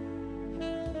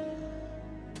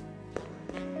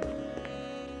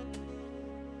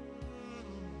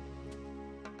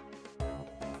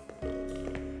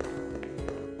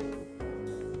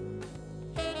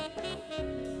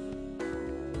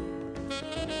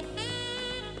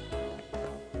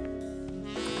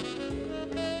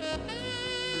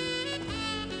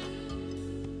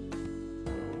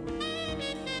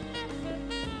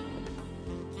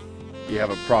 You have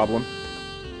a problem?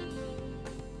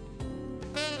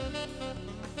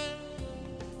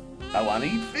 I want to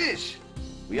eat fish.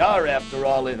 We are, after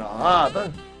all, in a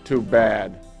harbor. Too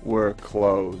bad. We're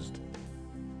closed.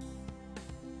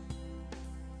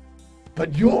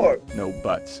 But you're... No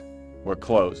buts. We're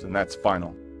closed, and that's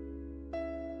final.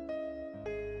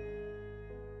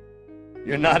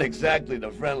 You're not exactly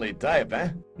the friendly type, eh?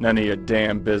 None of your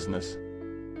damn business.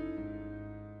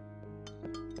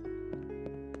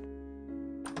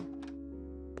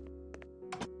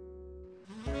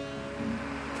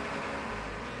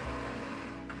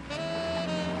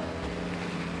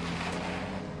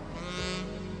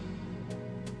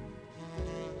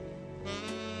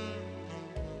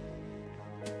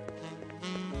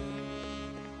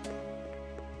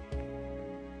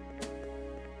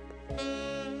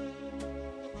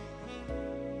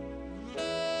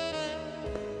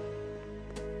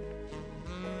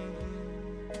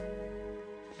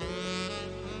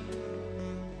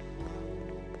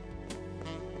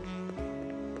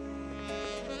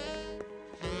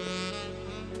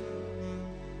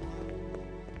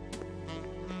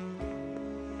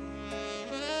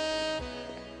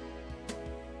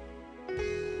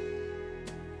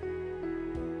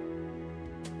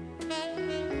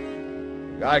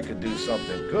 I could do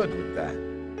something good with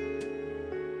that.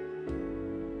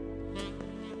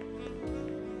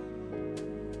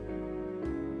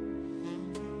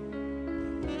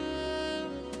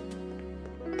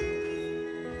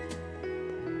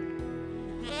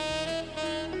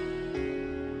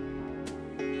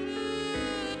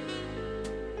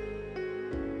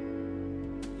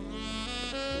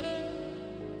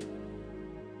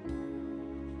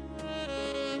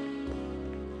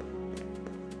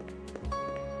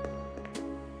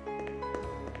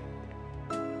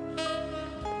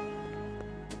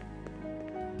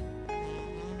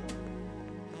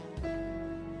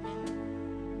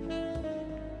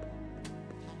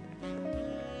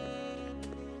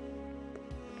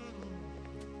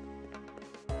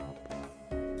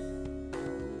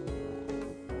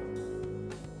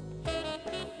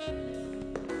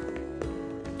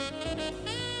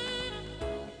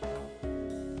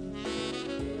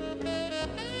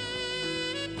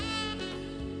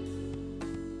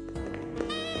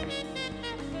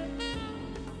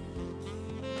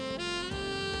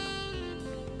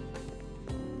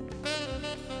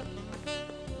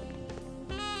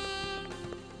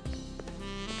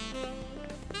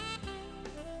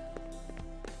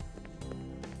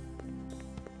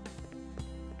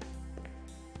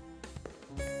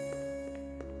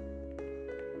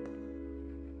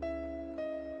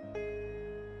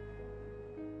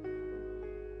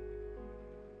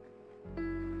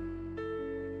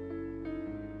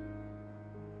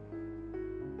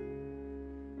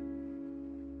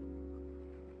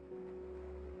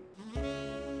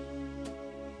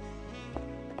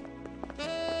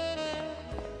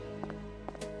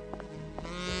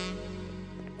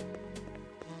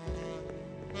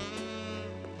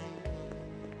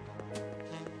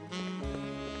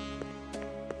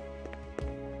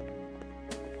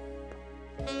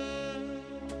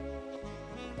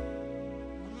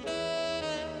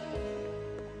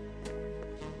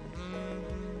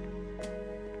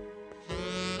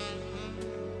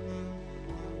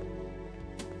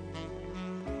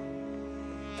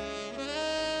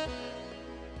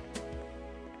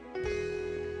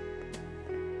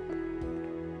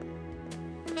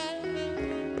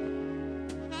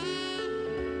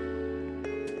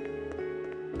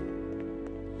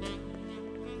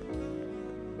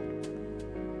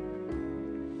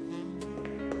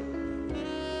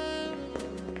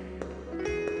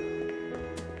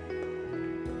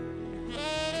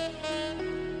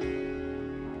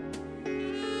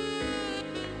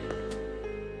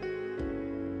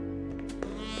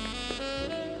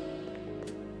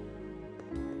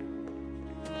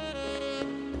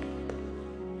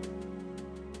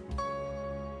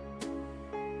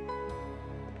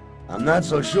 I'm not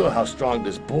so sure how strong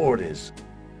this board is.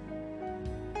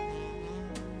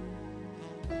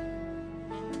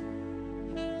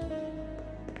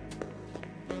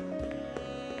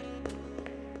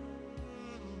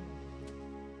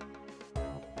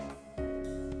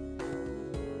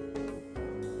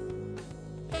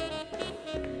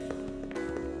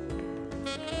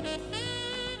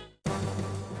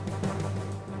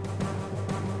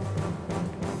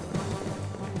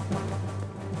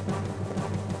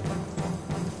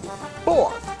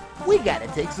 Boss, we gotta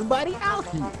take somebody out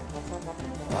here.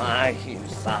 Why are you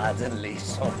suddenly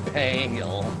so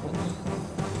pale?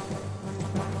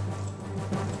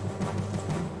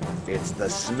 It's the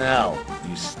smell.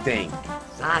 You stink.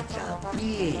 Such a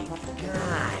big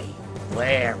guy.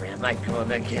 Where am I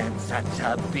gonna get such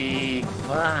a big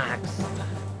box?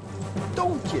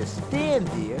 Don't just stand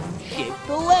there. Shake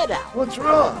the lead out. What's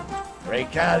wrong?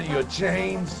 Break out of your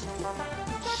chains?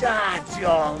 Shut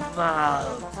your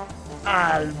mouth.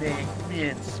 I'll make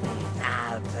mincemeat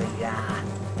out of ya.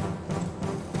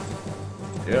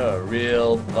 You're a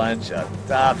real bunch of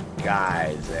tough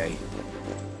guys, eh?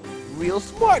 Real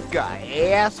smart guy,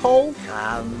 asshole.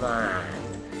 Come on,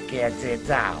 get it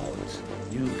out.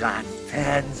 You got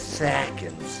 10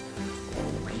 seconds.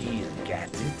 We'll get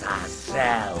it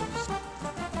ourselves.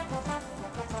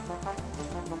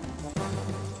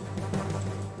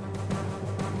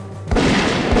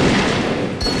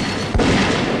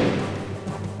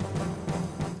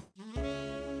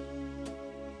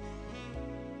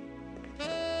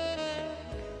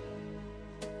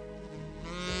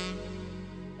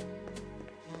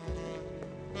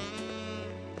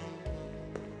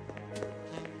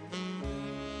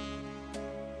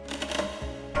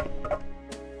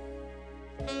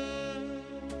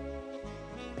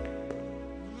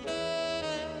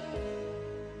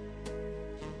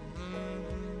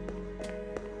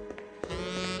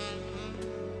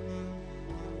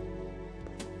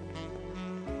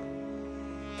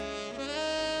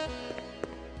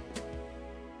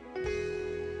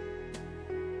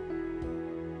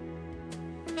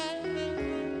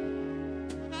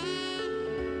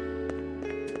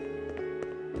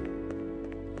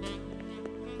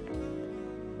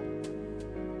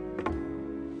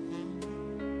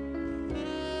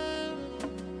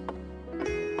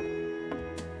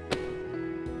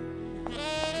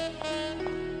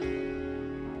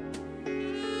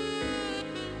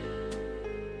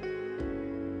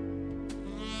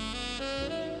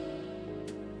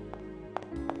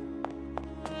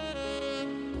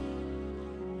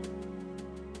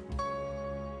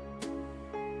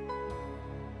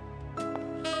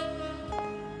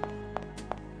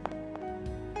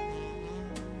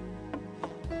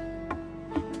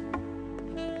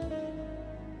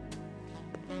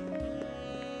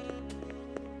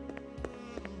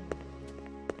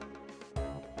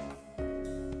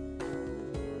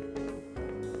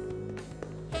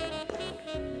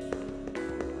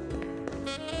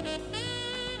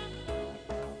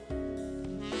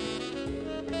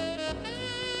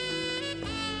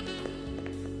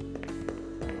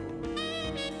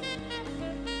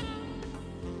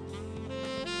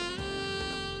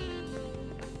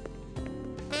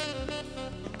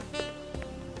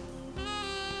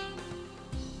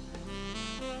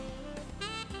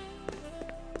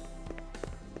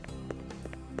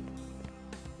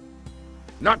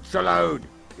 Not so loud.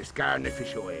 You're scaring the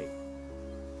fish away.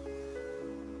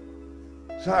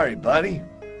 Sorry, buddy.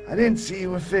 I didn't see you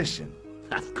were fishing.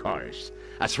 Of course.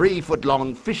 A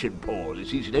 3-foot-long fishing pole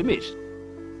is easy to miss.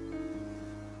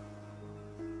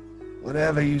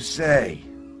 Whatever you say.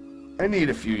 I need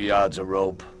a few yards of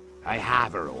rope. I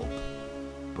have a rope,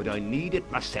 but I need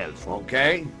it myself.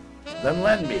 Okay, then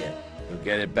lend me it. You'll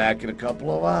get it back in a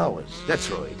couple of hours.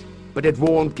 That's right, but it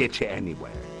won't get you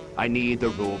anywhere. I need the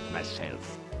rope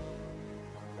myself.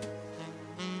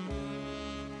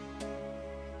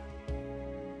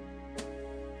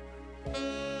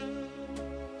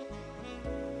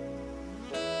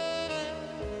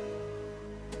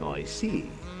 Oh, I see.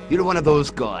 You're one of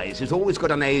those guys who's always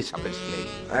got an ace up his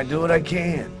sleeve. I do what I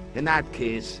can. In that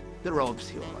case, the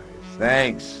rope's yours.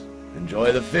 Thanks.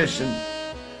 Enjoy the fishing.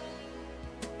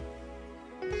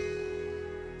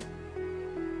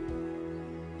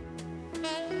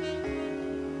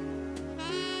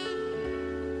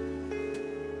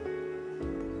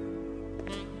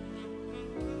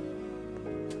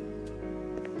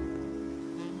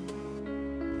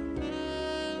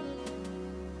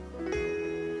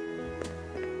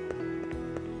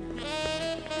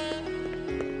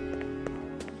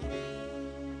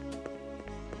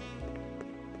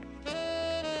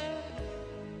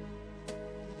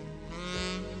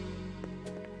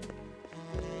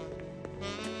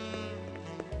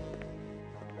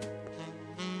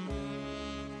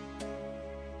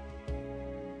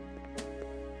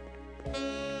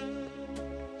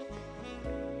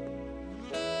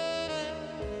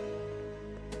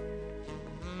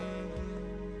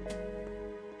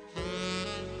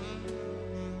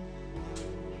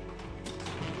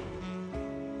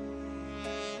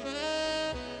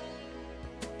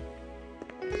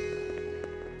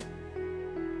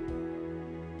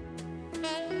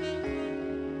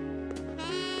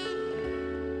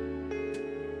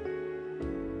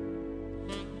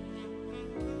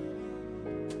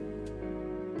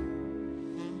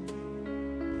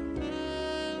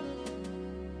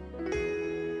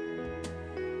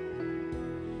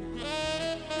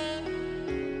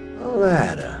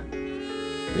 Ladder.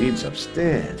 Leads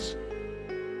upstairs.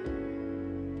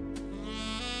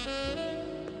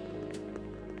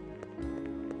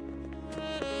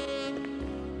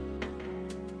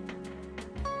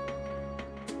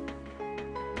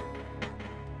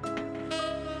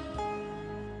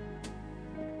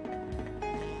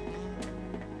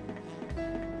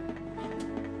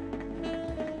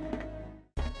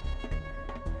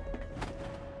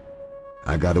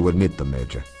 I gotta admit, the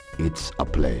Major, it's a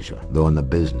pleasure doing the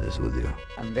business with you.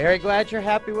 I'm very glad you're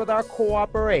happy with our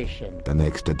cooperation. The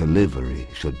next delivery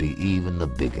should be even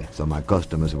bigger, so my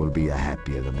customers will be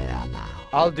happier than they are now.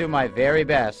 I'll do my very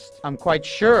best. I'm quite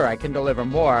sure I can deliver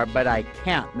more, but I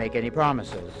can't make any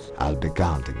promises. I'll be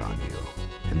counting on you.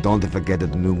 And don't forget the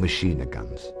new machine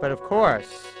guns. But of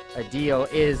course, a deal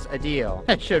is a deal.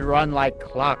 It should run like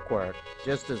clockwork,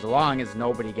 just as long as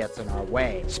nobody gets in our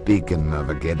way. Speaking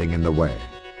of getting in the way,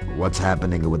 what's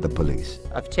happening with the police?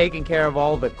 I've taken care of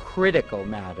all the critical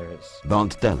matters.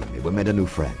 Don't tell me, we made a new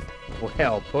friend.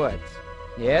 Well put.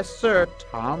 Yes, sir,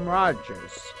 Tom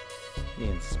Rogers. The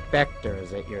inspector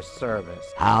is at your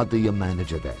service. How do you manage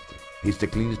that? He's the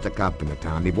cleanest cop in the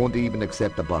town. He won't even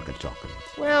accept a bucket chocolate.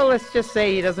 Well, let's just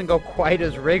say he doesn't go quite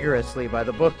as rigorously by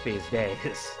the book these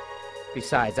days.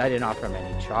 Besides, I didn't offer him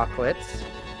any chocolates.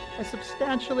 I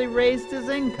substantially raised his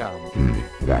income.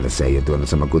 Gotta say you're doing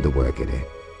some good work at it.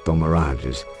 Tom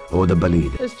Rogers, or the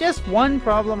believe. There's just one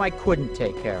problem I couldn't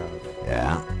take care of.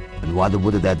 Yeah? And what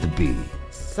would that be?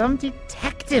 Some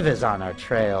detective is on our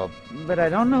trail, but I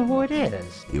don't know who it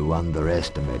is. You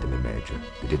underestimated me, Major.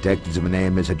 The detective's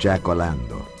name is Jack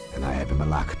Orlando, and I have him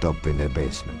locked up in the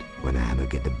basement. When I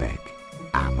get back,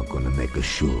 I'm gonna make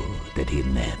sure that he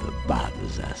never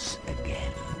bothers us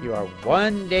again. You are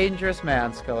one dangerous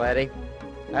man, Scaletti.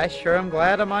 I sure am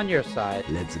glad I'm on your side.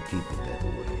 Let's keep it that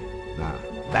way. Now,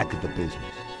 back at the business.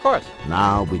 Of course.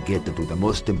 Now we get to do the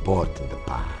most important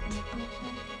part.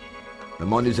 The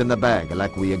money's in the bag,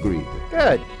 like we agreed.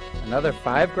 Good. Another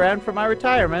 $5 grand for my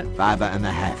retirement.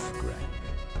 $5.5 grand.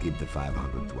 Keep the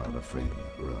 500 to our friend,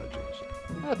 Rogers.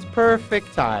 That's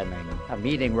perfect timing. I'm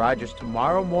meeting Rogers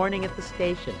tomorrow morning at the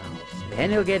station house. Then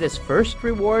he'll get his first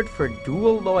reward for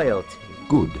dual loyalty.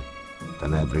 Good.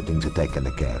 Then everything's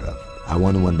taken care of. I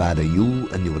want to invite you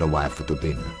and your wife to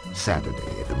dinner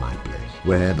Saturday at my place.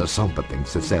 We have some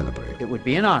things to celebrate. It would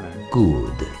be an honor.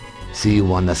 Good. See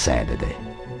you on a Saturday.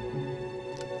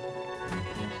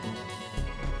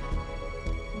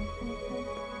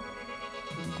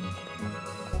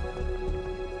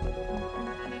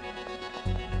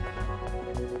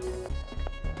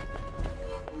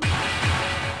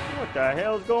 What the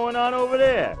hell's going on over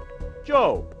there?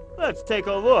 Joe, let's take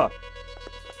a look.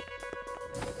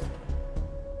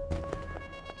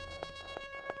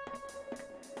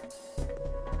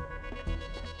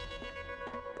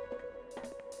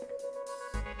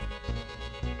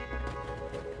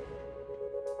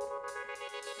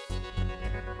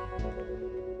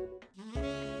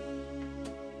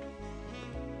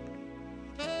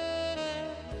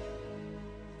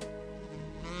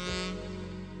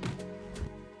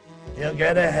 He'll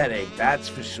get a headache, that's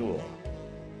for sure.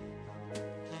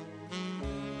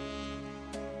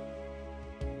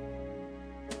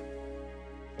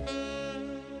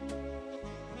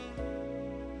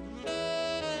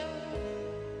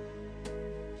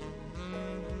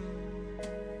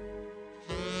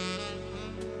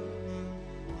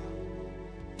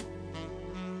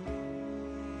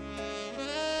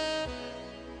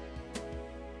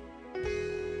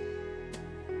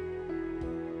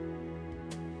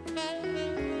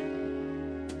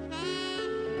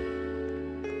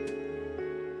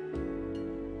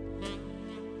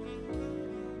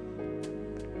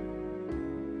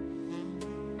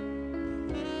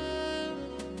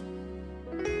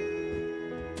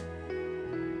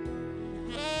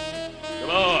 Come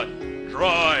on,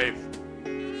 drive!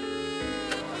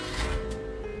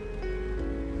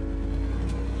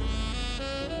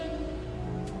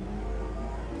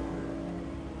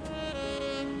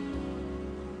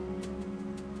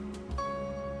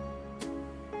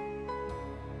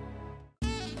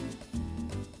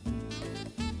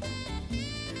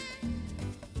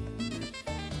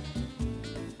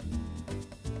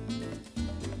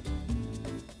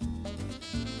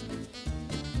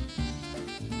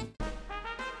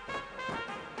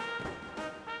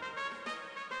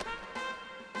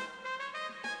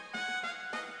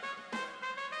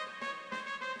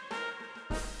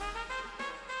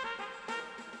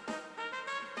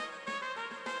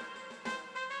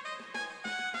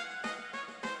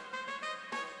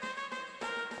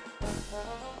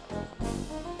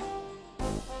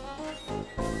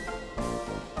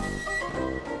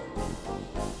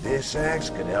 this axe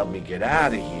could help me get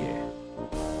out of here.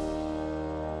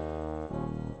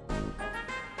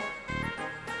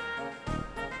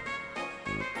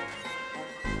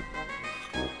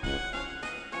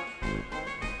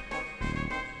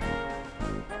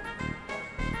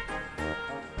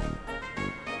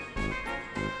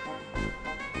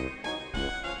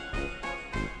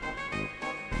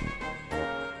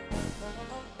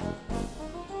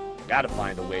 Gotta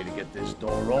find a way to get this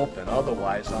door open,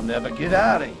 otherwise I'll never get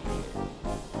out of here.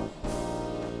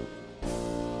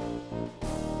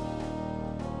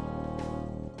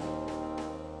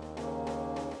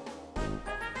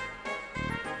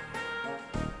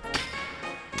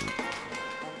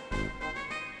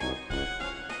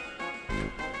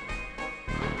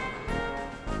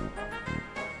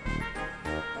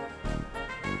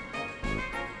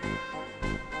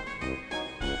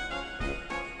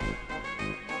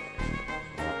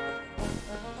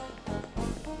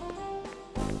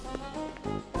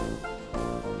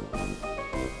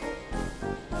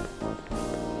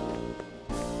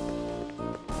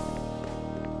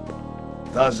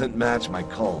 Doesn't match my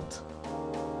coat.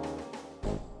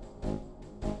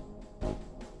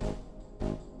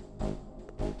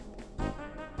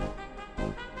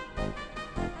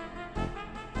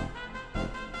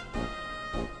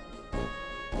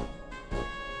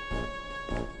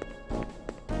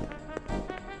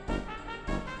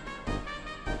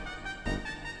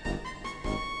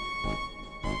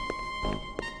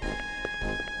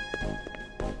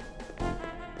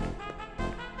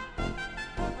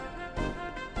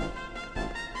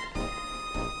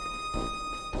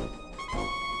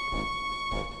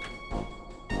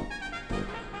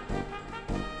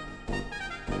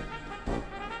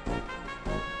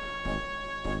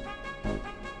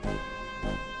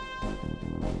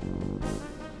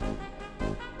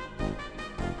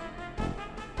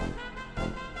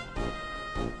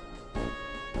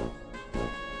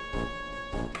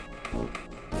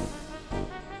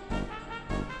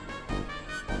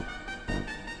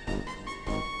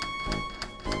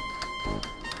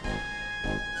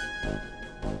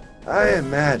 I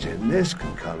imagine this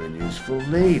could come in useful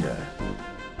later.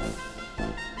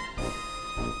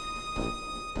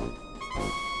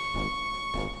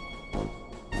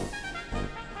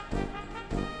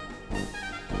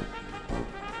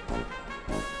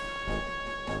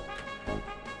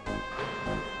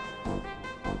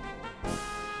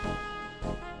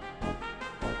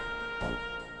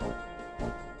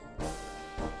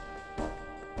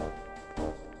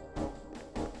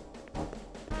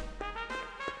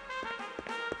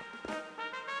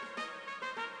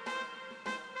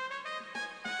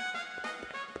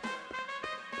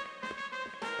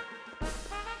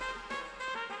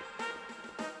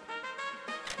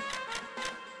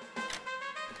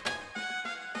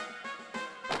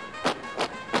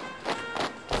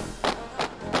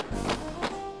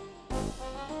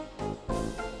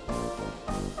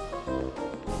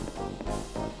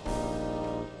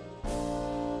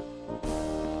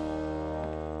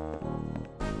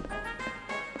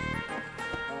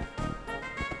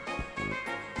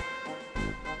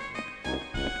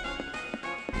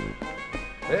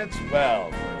 Fits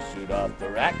well for a suit off the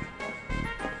rack.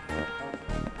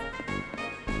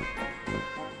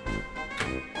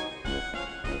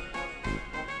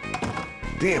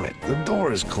 Damn it, the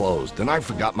door is closed and I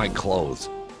forgot my clothes.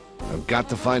 I've got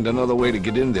to find another way to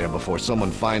get in there before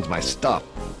someone finds my stuff.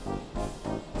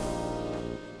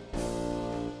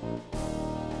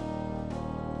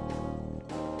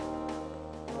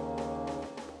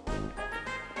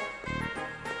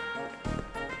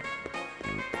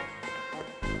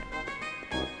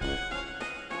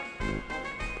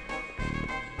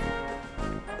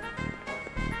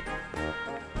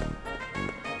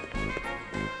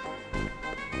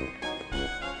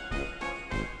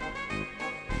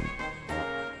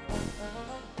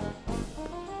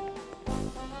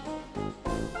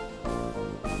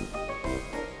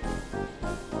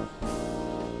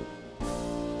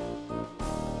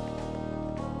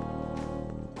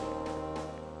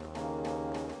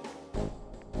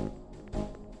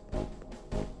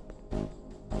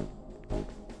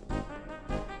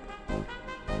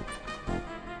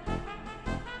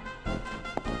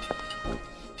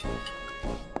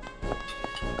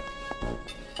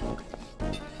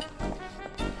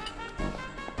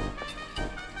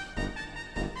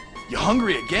 You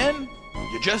hungry again?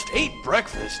 You just ate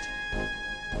breakfast.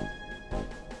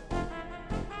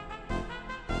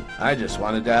 I just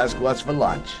wanted to ask what's for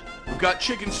lunch. We've got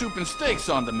chicken soup and steaks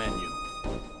on the menu.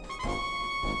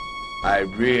 I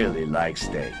really like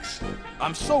steaks.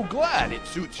 I'm so glad it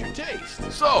suits your taste.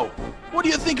 So, what do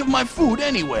you think of my food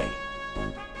anyway?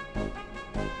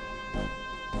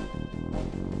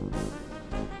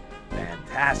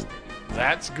 fantastic.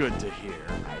 That's good to hear.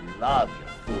 I love your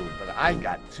food, but I've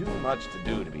got too much to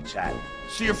do to be chatting.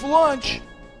 See you for lunch.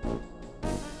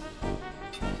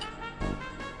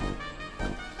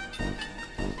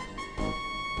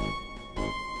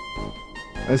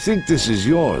 I think this is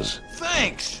yours.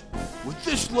 Thanks. With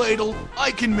this ladle,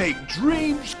 I can make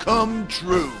dreams come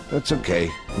true. That's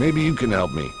okay. Maybe you can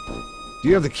help me. Do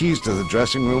you have the keys to the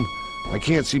dressing room? I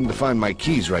can't seem to find my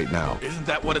keys right now. Isn't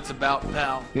that what it's about,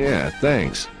 pal? Yeah,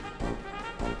 thanks.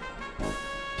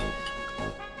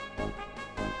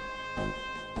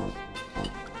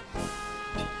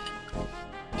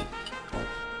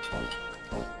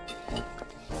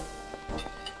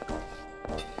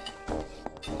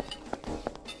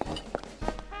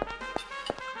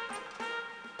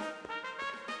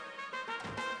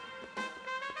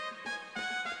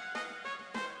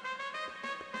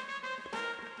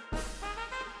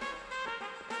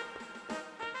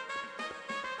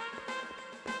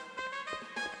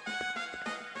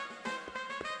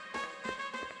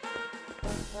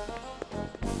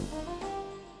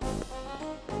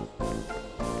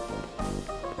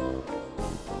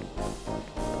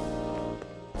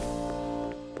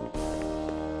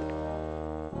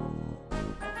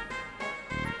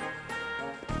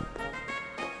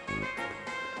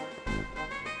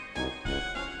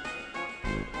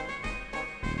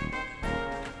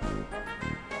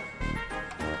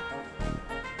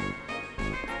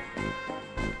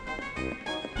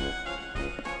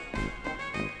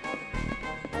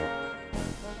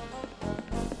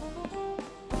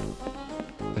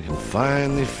 I can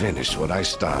finally finish what I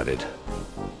started.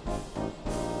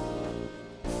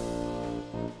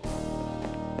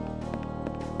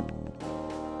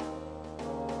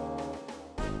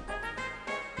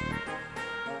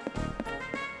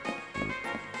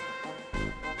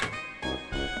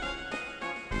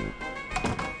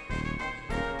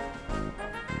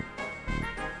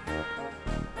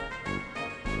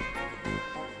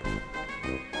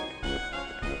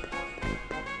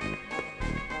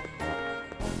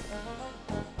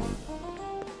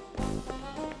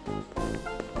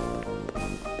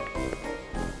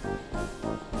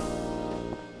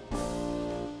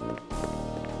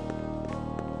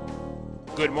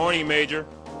 Good morning, Major.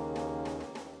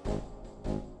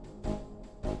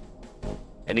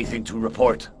 Anything to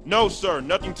report? No, sir.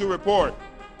 Nothing to report.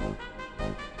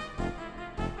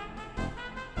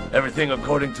 Everything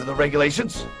according to the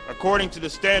regulations? According to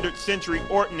the standard century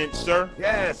ordinance, sir.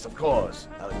 Yes, of course.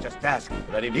 I was just asking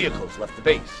if any vehicles left the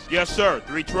base. Yes, sir.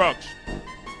 3 trucks.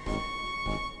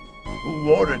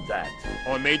 Who ordered that?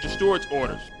 On Major Stewart's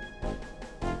orders.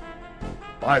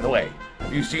 By the way,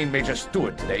 have you seen Major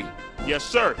Stewart today? Yes,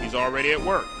 sir. He's already at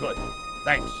work. Good.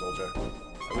 Thanks, soldier.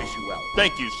 I wish you well.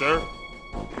 Thank you, sir.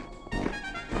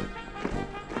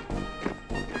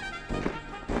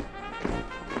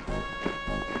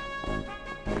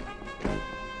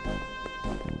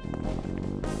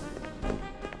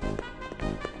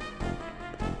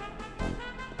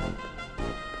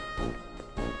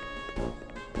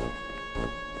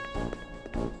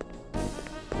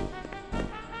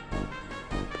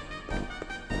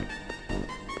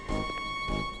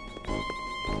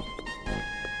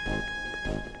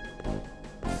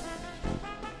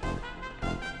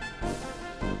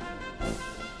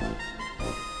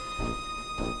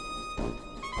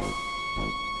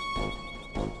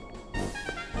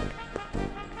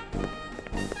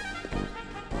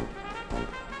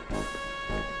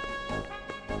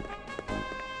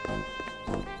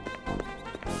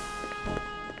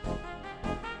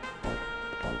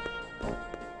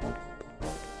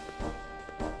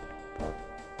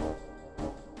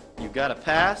 Got a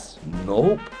pass?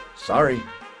 Nope. Sorry.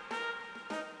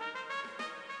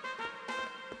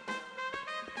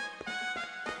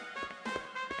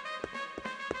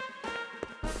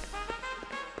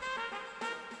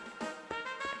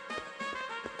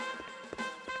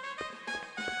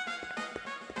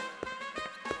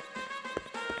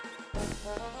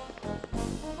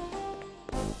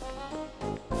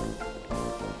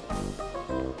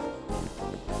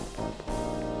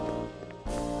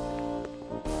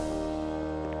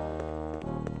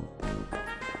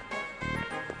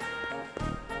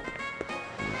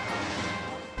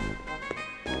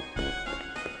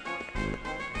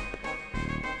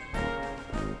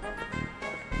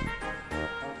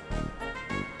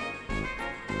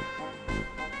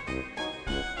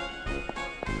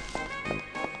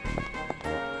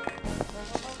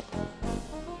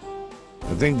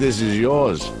 I think this is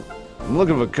yours. I'm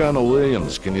looking for Colonel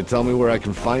Williams. Can you tell me where I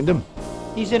can find him?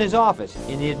 He's in his office,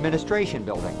 in the administration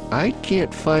building. I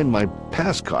can't find my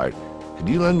pass card. Could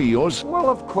you lend me yours? Well,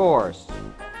 of course.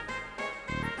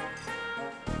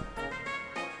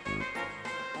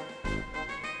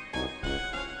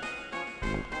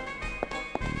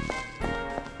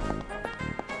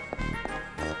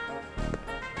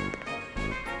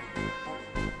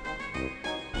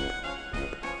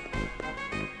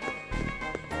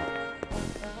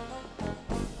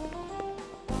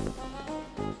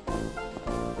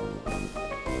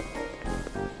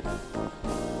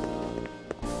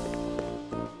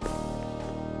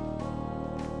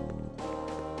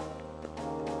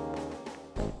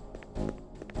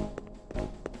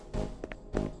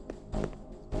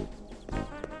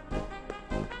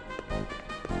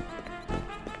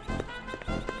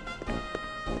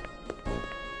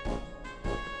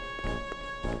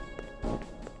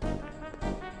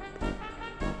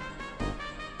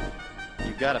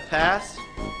 got a pass?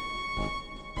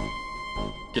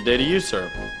 Good day to you,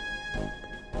 sir.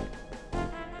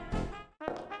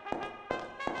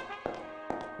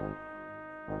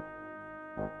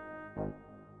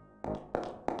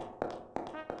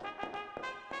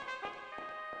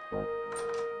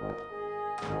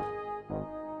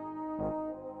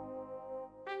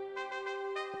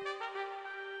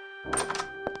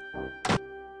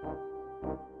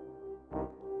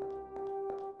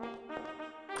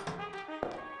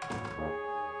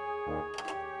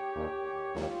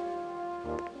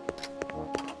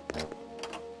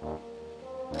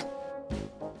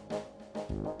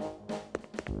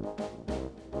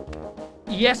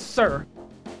 Yes, sir.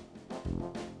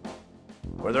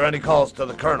 Were there any calls to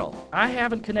the Colonel? I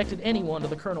haven't connected anyone to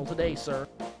the Colonel today, sir.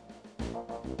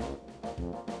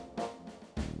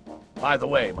 By the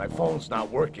way, my phone's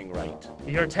not working right.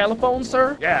 Your telephone,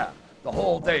 sir? Yeah, the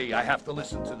whole day I have to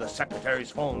listen to the Secretary's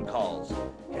phone calls.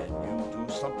 Can you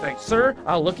do something? Sir,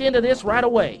 I'll look into this right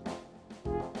away.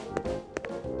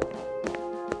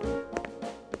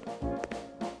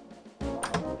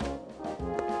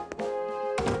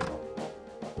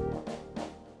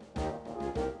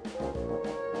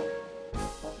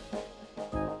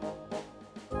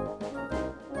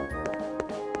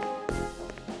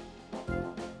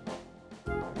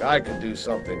 I could do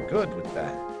something good with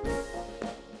that.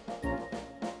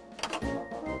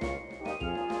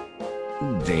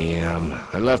 Damn,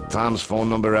 I left Tom's phone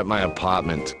number at my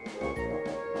apartment.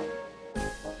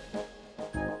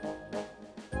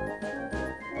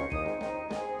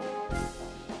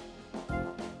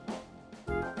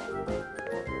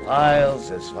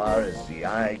 Files as far as the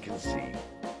eye can see.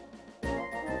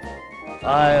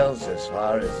 Files as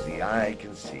far as the eye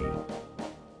can see.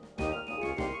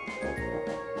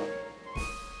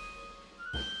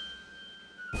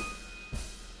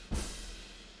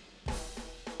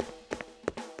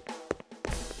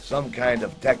 Some kind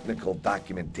of technical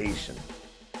documentation.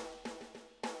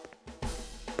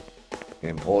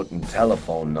 Important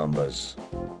telephone numbers.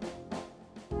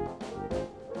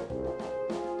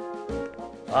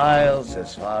 Files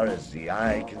as far as the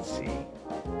eye can see.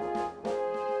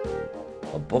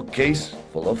 A bookcase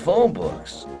full of phone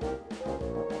books.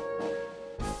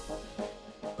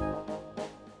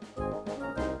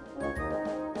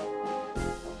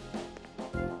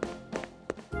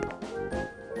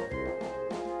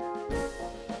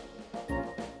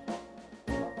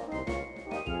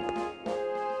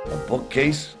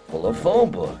 Bookcase full of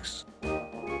phone books.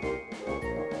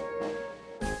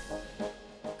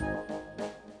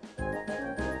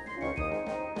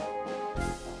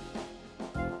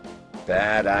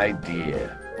 Bad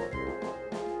idea.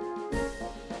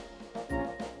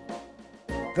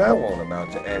 That won't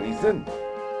amount to anything.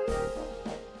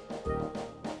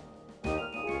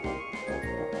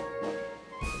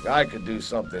 The guy could do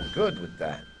something good with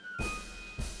that.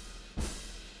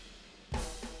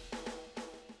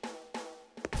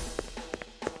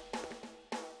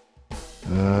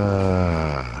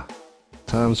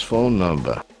 Tom's phone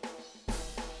number.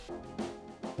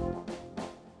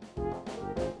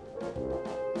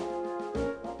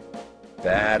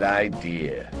 Bad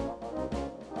idea.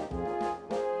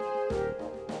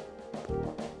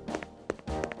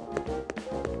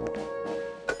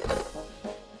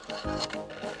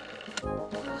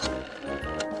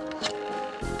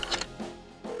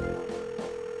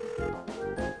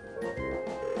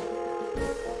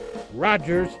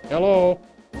 Rogers, hello.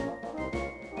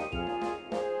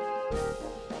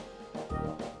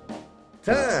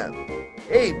 Tom!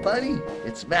 Hey, buddy,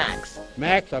 it's Max.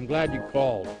 Max, I'm glad you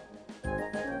called.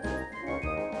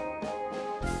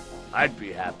 I'd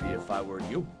be happy if I were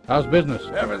you. How's business?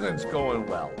 Everything's going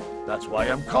well. That's why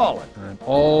I'm calling. I'm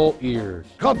all ears.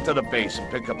 Come to the base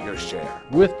and pick up your share.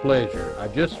 With pleasure. I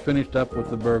just finished up with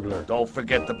the burglar. Don't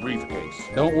forget the briefcase.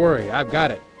 Don't worry, I've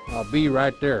got it. I'll be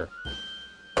right there.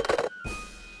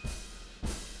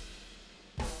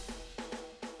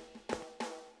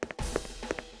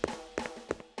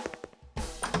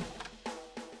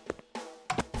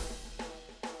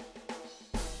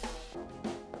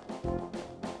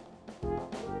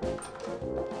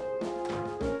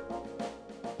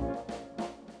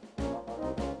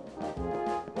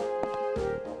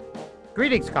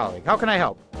 Greetings, colleague. How can I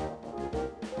help?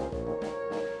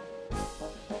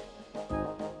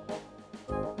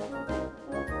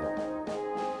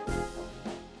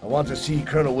 I want to see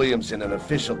Colonel Williams in an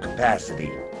official capacity.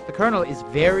 The Colonel is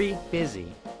very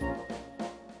busy.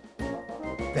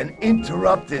 Then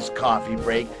interrupt this coffee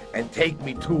break and take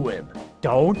me to him.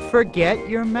 Don't forget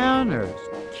your manners.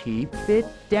 Keep it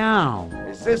down.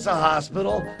 Is this a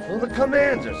hospital or the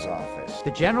commander's office?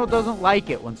 The General doesn't like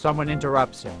it when someone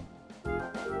interrupts him.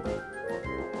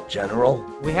 General?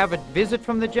 We have a visit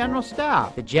from the General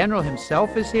Staff. The General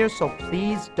himself is here, so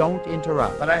please don't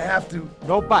interrupt. But I have to...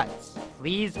 No buts.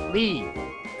 Please leave.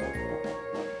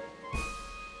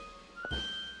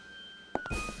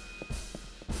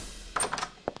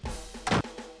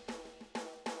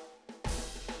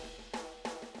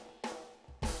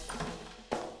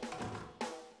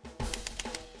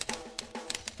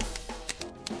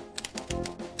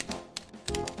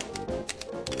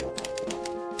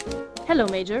 Hello,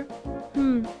 Major.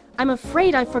 I'm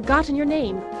afraid I've forgotten your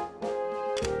name.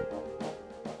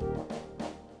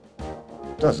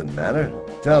 Doesn't matter.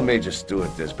 Tell Major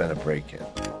Stewart there's been a break-in.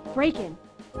 Break-in?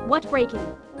 What break-in?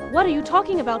 What are you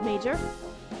talking about, Major?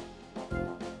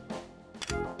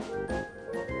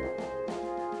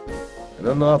 An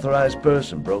unauthorized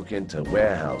person broke into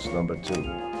warehouse number 2.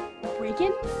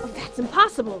 Break-in? Oh, that's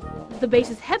impossible. The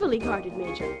base is heavily guarded,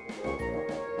 Major.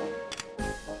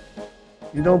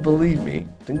 You don't believe me?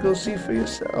 Then go see for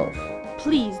yourself.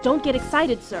 Please, don't get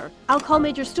excited, sir. I'll call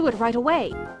Major Stewart right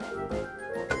away.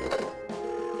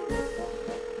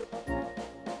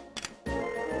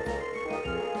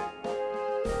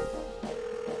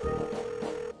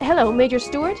 Hello, Major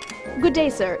Stewart. Good day,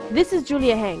 sir. This is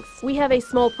Julia Hanks. We have a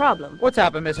small problem. What's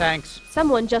happened, Miss Hanks?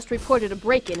 Someone just reported a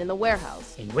break-in in the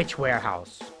warehouse. In which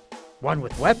warehouse? One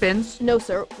with weapons? No,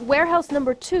 sir. Warehouse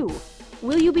number 2.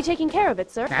 Will you be taking care of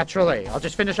it, sir? Naturally. I'll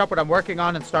just finish up what I'm working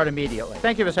on and start immediately.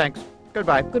 Thank you, Miss Hanks.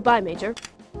 Goodbye. Goodbye, Major.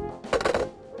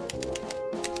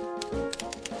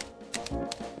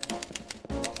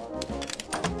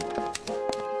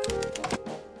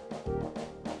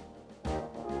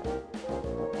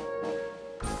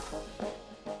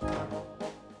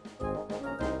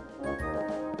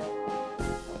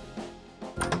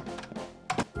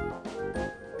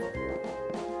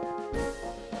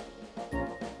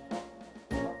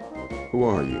 Who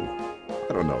are you?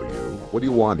 I don't know you. What do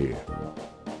you want here?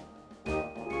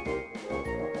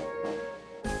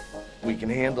 We can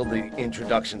handle the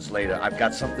introductions later. I've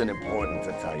got something important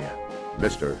to tell you.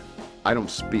 Mister, I don't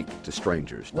speak to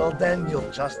strangers. Well, then you'll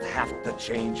just have to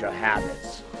change your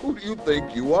habits. Who do you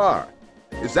think you are?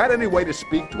 Is that any way to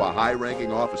speak to a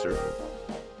high-ranking officer?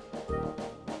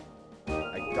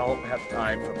 I don't have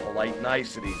time for polite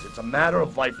niceties. It's a matter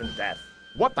of life and death.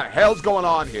 What the hell's going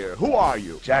on here? Who are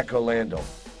you? Jack Orlando,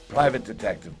 private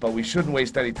detective, but we shouldn't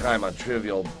waste any time on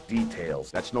trivial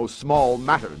details. That's no small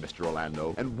matter, Mr.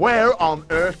 Orlando. And where on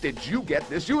earth did you get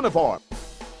this uniform?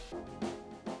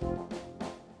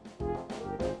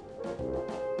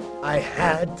 I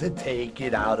had to take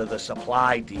it out of the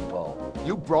supply depot.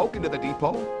 You broke into the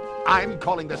depot? I'm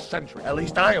calling the sentry. At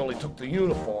least I only took the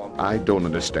uniform. I don't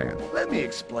understand. Let me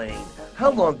explain.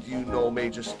 How long do you know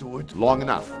Major Stewart? Long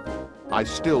enough. I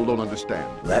still don't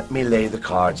understand. Let me lay the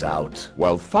cards out.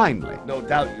 Well, finally. No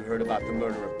doubt you heard about the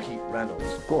murder of Pete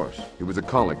Reynolds. Of course. He was a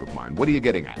colleague of mine. What are you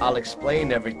getting at? I'll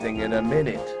explain everything in a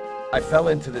minute. I fell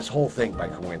into this whole thing by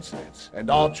coincidence, and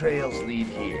all trails lead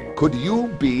here. Could you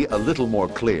be a little more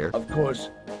clear? Of course,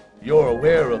 you're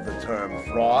aware of the term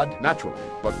fraud. Naturally.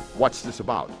 But what's this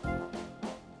about?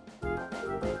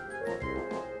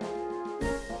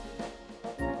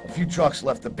 A few trucks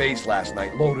left the base last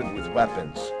night loaded with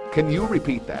weapons. Can you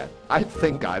repeat that? I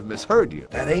think I've misheard you.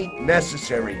 That ain't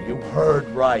necessary. You heard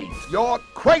right. You're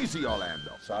crazy,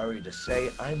 Orlando. Sorry to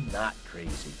say, I'm not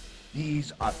crazy.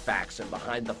 These are facts, and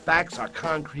behind the facts are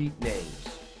concrete names.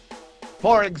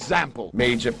 For example,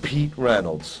 Major Pete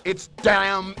Reynolds. It's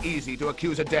damn easy to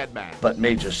accuse a dead man. But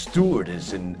Major Stewart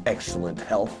is in excellent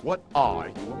health. What are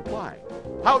you implying?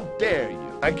 How dare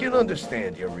you? I can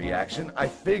understand your reaction. I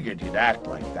figured you'd act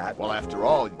like that. Well, after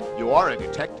all, you are a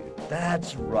detective.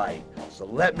 That's right. So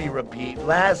let me repeat.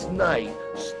 Last night,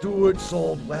 Stewart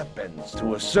sold weapons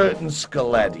to a certain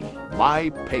Scaletti. My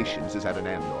patience is at an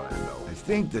end, Orlando. I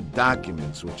think the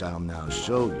documents which I'll now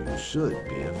show you should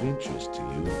be of interest to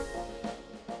you.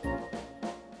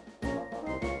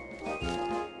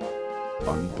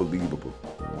 Unbelievable.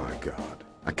 My God.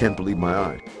 I can't believe my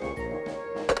eyes.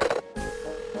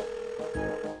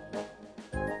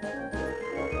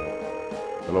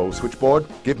 Hello, switchboard?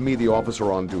 Give me the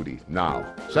officer on duty, now.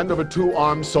 Send over 2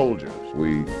 armed soldiers.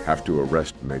 We have to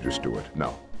arrest Major Stewart.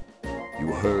 No.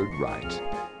 You heard right.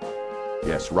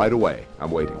 Yes, right away.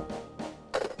 I'm waiting.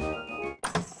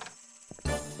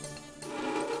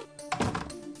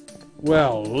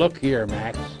 Well, look here,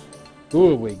 Max.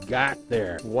 Who have we got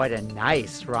there? What a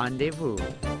nice rendezvous.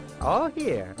 All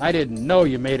here. I didn't know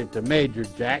you made it to Major,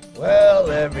 Jack. Well,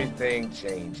 everything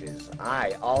changes.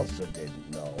 I also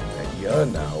didn't know that you're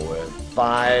now worth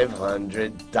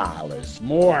 $500.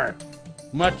 More.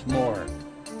 Much more.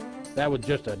 That was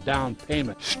just a down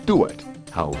payment. Stewart,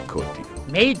 how could you?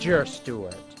 Major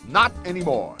Stewart. Not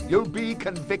anymore. You'll be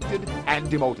convicted and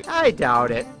demoted. I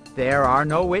doubt it. There are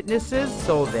no witnesses,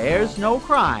 so there's no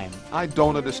crime. I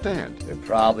don't understand. They're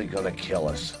probably gonna kill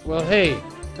us. Well, hey,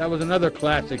 that was another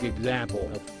classic example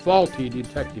of faulty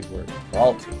detective work.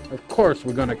 Faulty? Of course,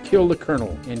 we're gonna kill the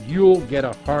colonel, and you'll get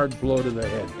a hard blow to the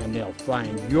head, and they'll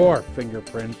find your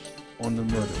fingerprints on the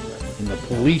murder weapon. And the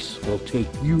police will take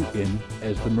you in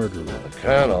as the murderer. The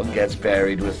colonel gets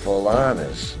buried with full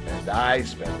honors, and I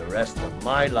spend the rest of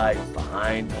my life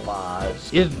behind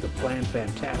bars. Isn't the plan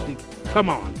fantastic? Come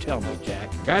on, tell me, Jack.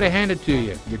 Gotta hand it to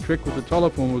you. Your trick with the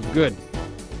telephone was good.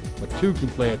 But two can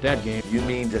play at that game. You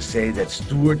mean to say that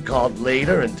Stewart called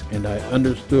later and I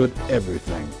understood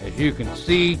everything. As you can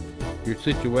see, your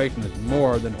situation is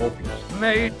more than hopeless.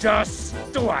 Major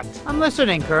Stewart! I'm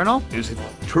listening, Colonel. Is it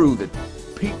true that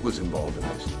Pete was involved in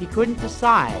this? He couldn't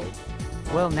decide.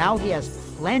 Well, now he has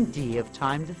plenty of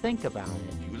time to think about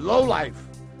it. You lowlife!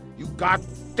 You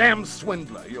goddamn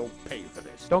swindler! You'll pay for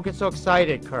this. Don't get so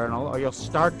excited, Colonel, or you'll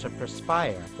start to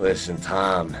perspire. Listen,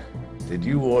 Tom. Did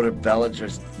you order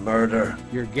Bellinger's murder?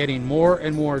 You're getting more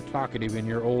and more talkative in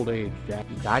your old age, Jack.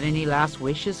 You got any last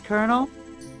wishes, Colonel?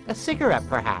 A cigarette,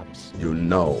 perhaps? You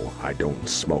know I don't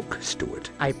smoke, Stewart.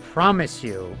 I promise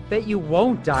you that you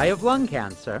won't die of lung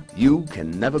cancer. You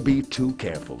can never be too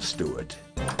careful, Stewart.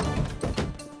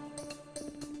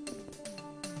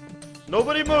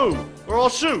 Nobody move, or I'll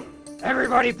shoot.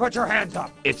 Everybody put your hands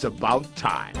up. It's about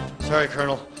time. Sorry,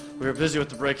 Colonel. We were busy with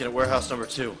the break-in at warehouse number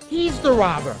 2. He's the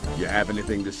robber. You have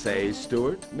anything to say,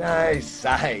 Stewart? Nice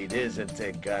sight, isn't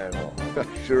it, Colonel?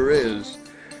 Sure is.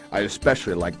 I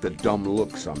especially like the dumb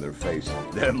looks on their faces.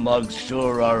 Their mugs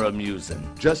sure are amusing.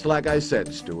 Just like I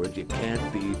said, Stewart, you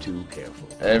can't be too careful.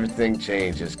 Everything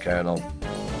changes, Colonel.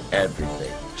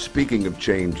 Everything. Speaking of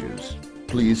changes,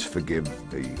 please forgive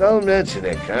the... Don't mention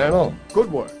it, Colonel.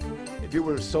 Good work. If you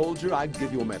were a soldier, I'd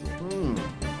give you a medal.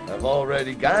 I've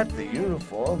already got the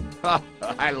uniform.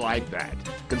 I like that.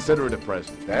 Consider it a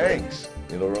present. Thanks.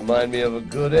 It'll remind me of a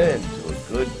good end to a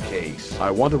good case.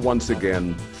 I want to once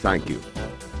again thank you.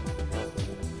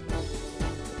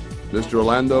 Mr.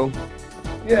 Orlando?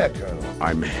 Yeah, Colonel.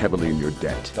 I'm heavily in your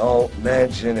debt. Don't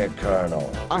mention it, Colonel.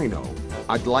 I know.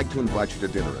 I'd like to invite you to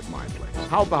dinner at my place.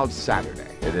 How about Saturday?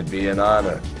 It'd be an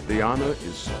honor. The honor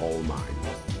is all mine.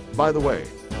 By the way,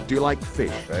 do you like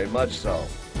fish? Very much so.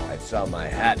 I'd sell my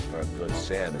hat for a good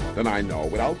salmon. Then I know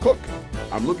what I'll cook.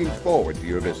 I'm looking forward to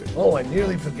your visit. Oh, I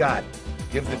nearly forgot.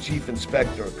 Give the chief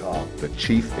inspector a call. The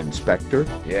chief inspector?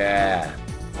 Yeah.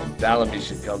 And tell him you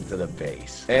should come to the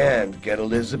base. And get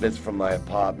Elizabeth from my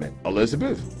apartment.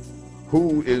 Elizabeth?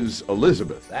 Who is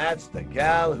Elizabeth? That's the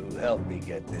gal who helped me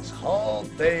get this whole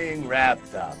thing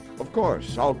wrapped up. Of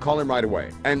course. I'll call him right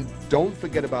away. And don't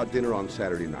forget about dinner on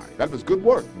Saturday night. That was good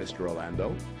work, Mr.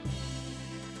 Orlando.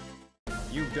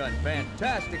 You've done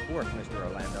fantastic work, Mr.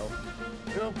 Orlando.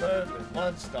 2 birds with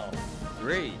 1 stone.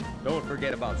 3. Don't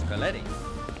forget about Scaletti.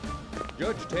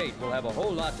 Judge Tate will have a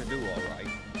whole lot to do, all right.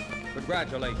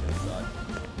 Congratulations, son.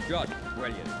 Just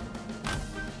brilliant.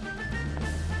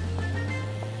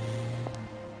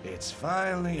 It's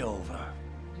finally over.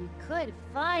 You could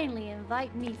finally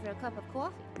invite me for a cup of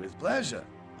coffee. With pleasure.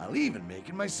 I'll even make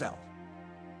it myself.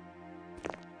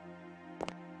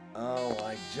 Oh,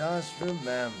 I just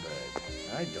remembered.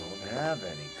 I don't have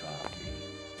any coffee.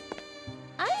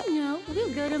 I know.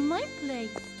 We'll go to my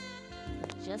place.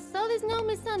 Just so there's no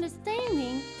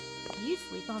misunderstanding, you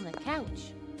sleep on the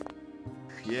couch.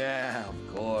 Yeah,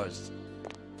 of course.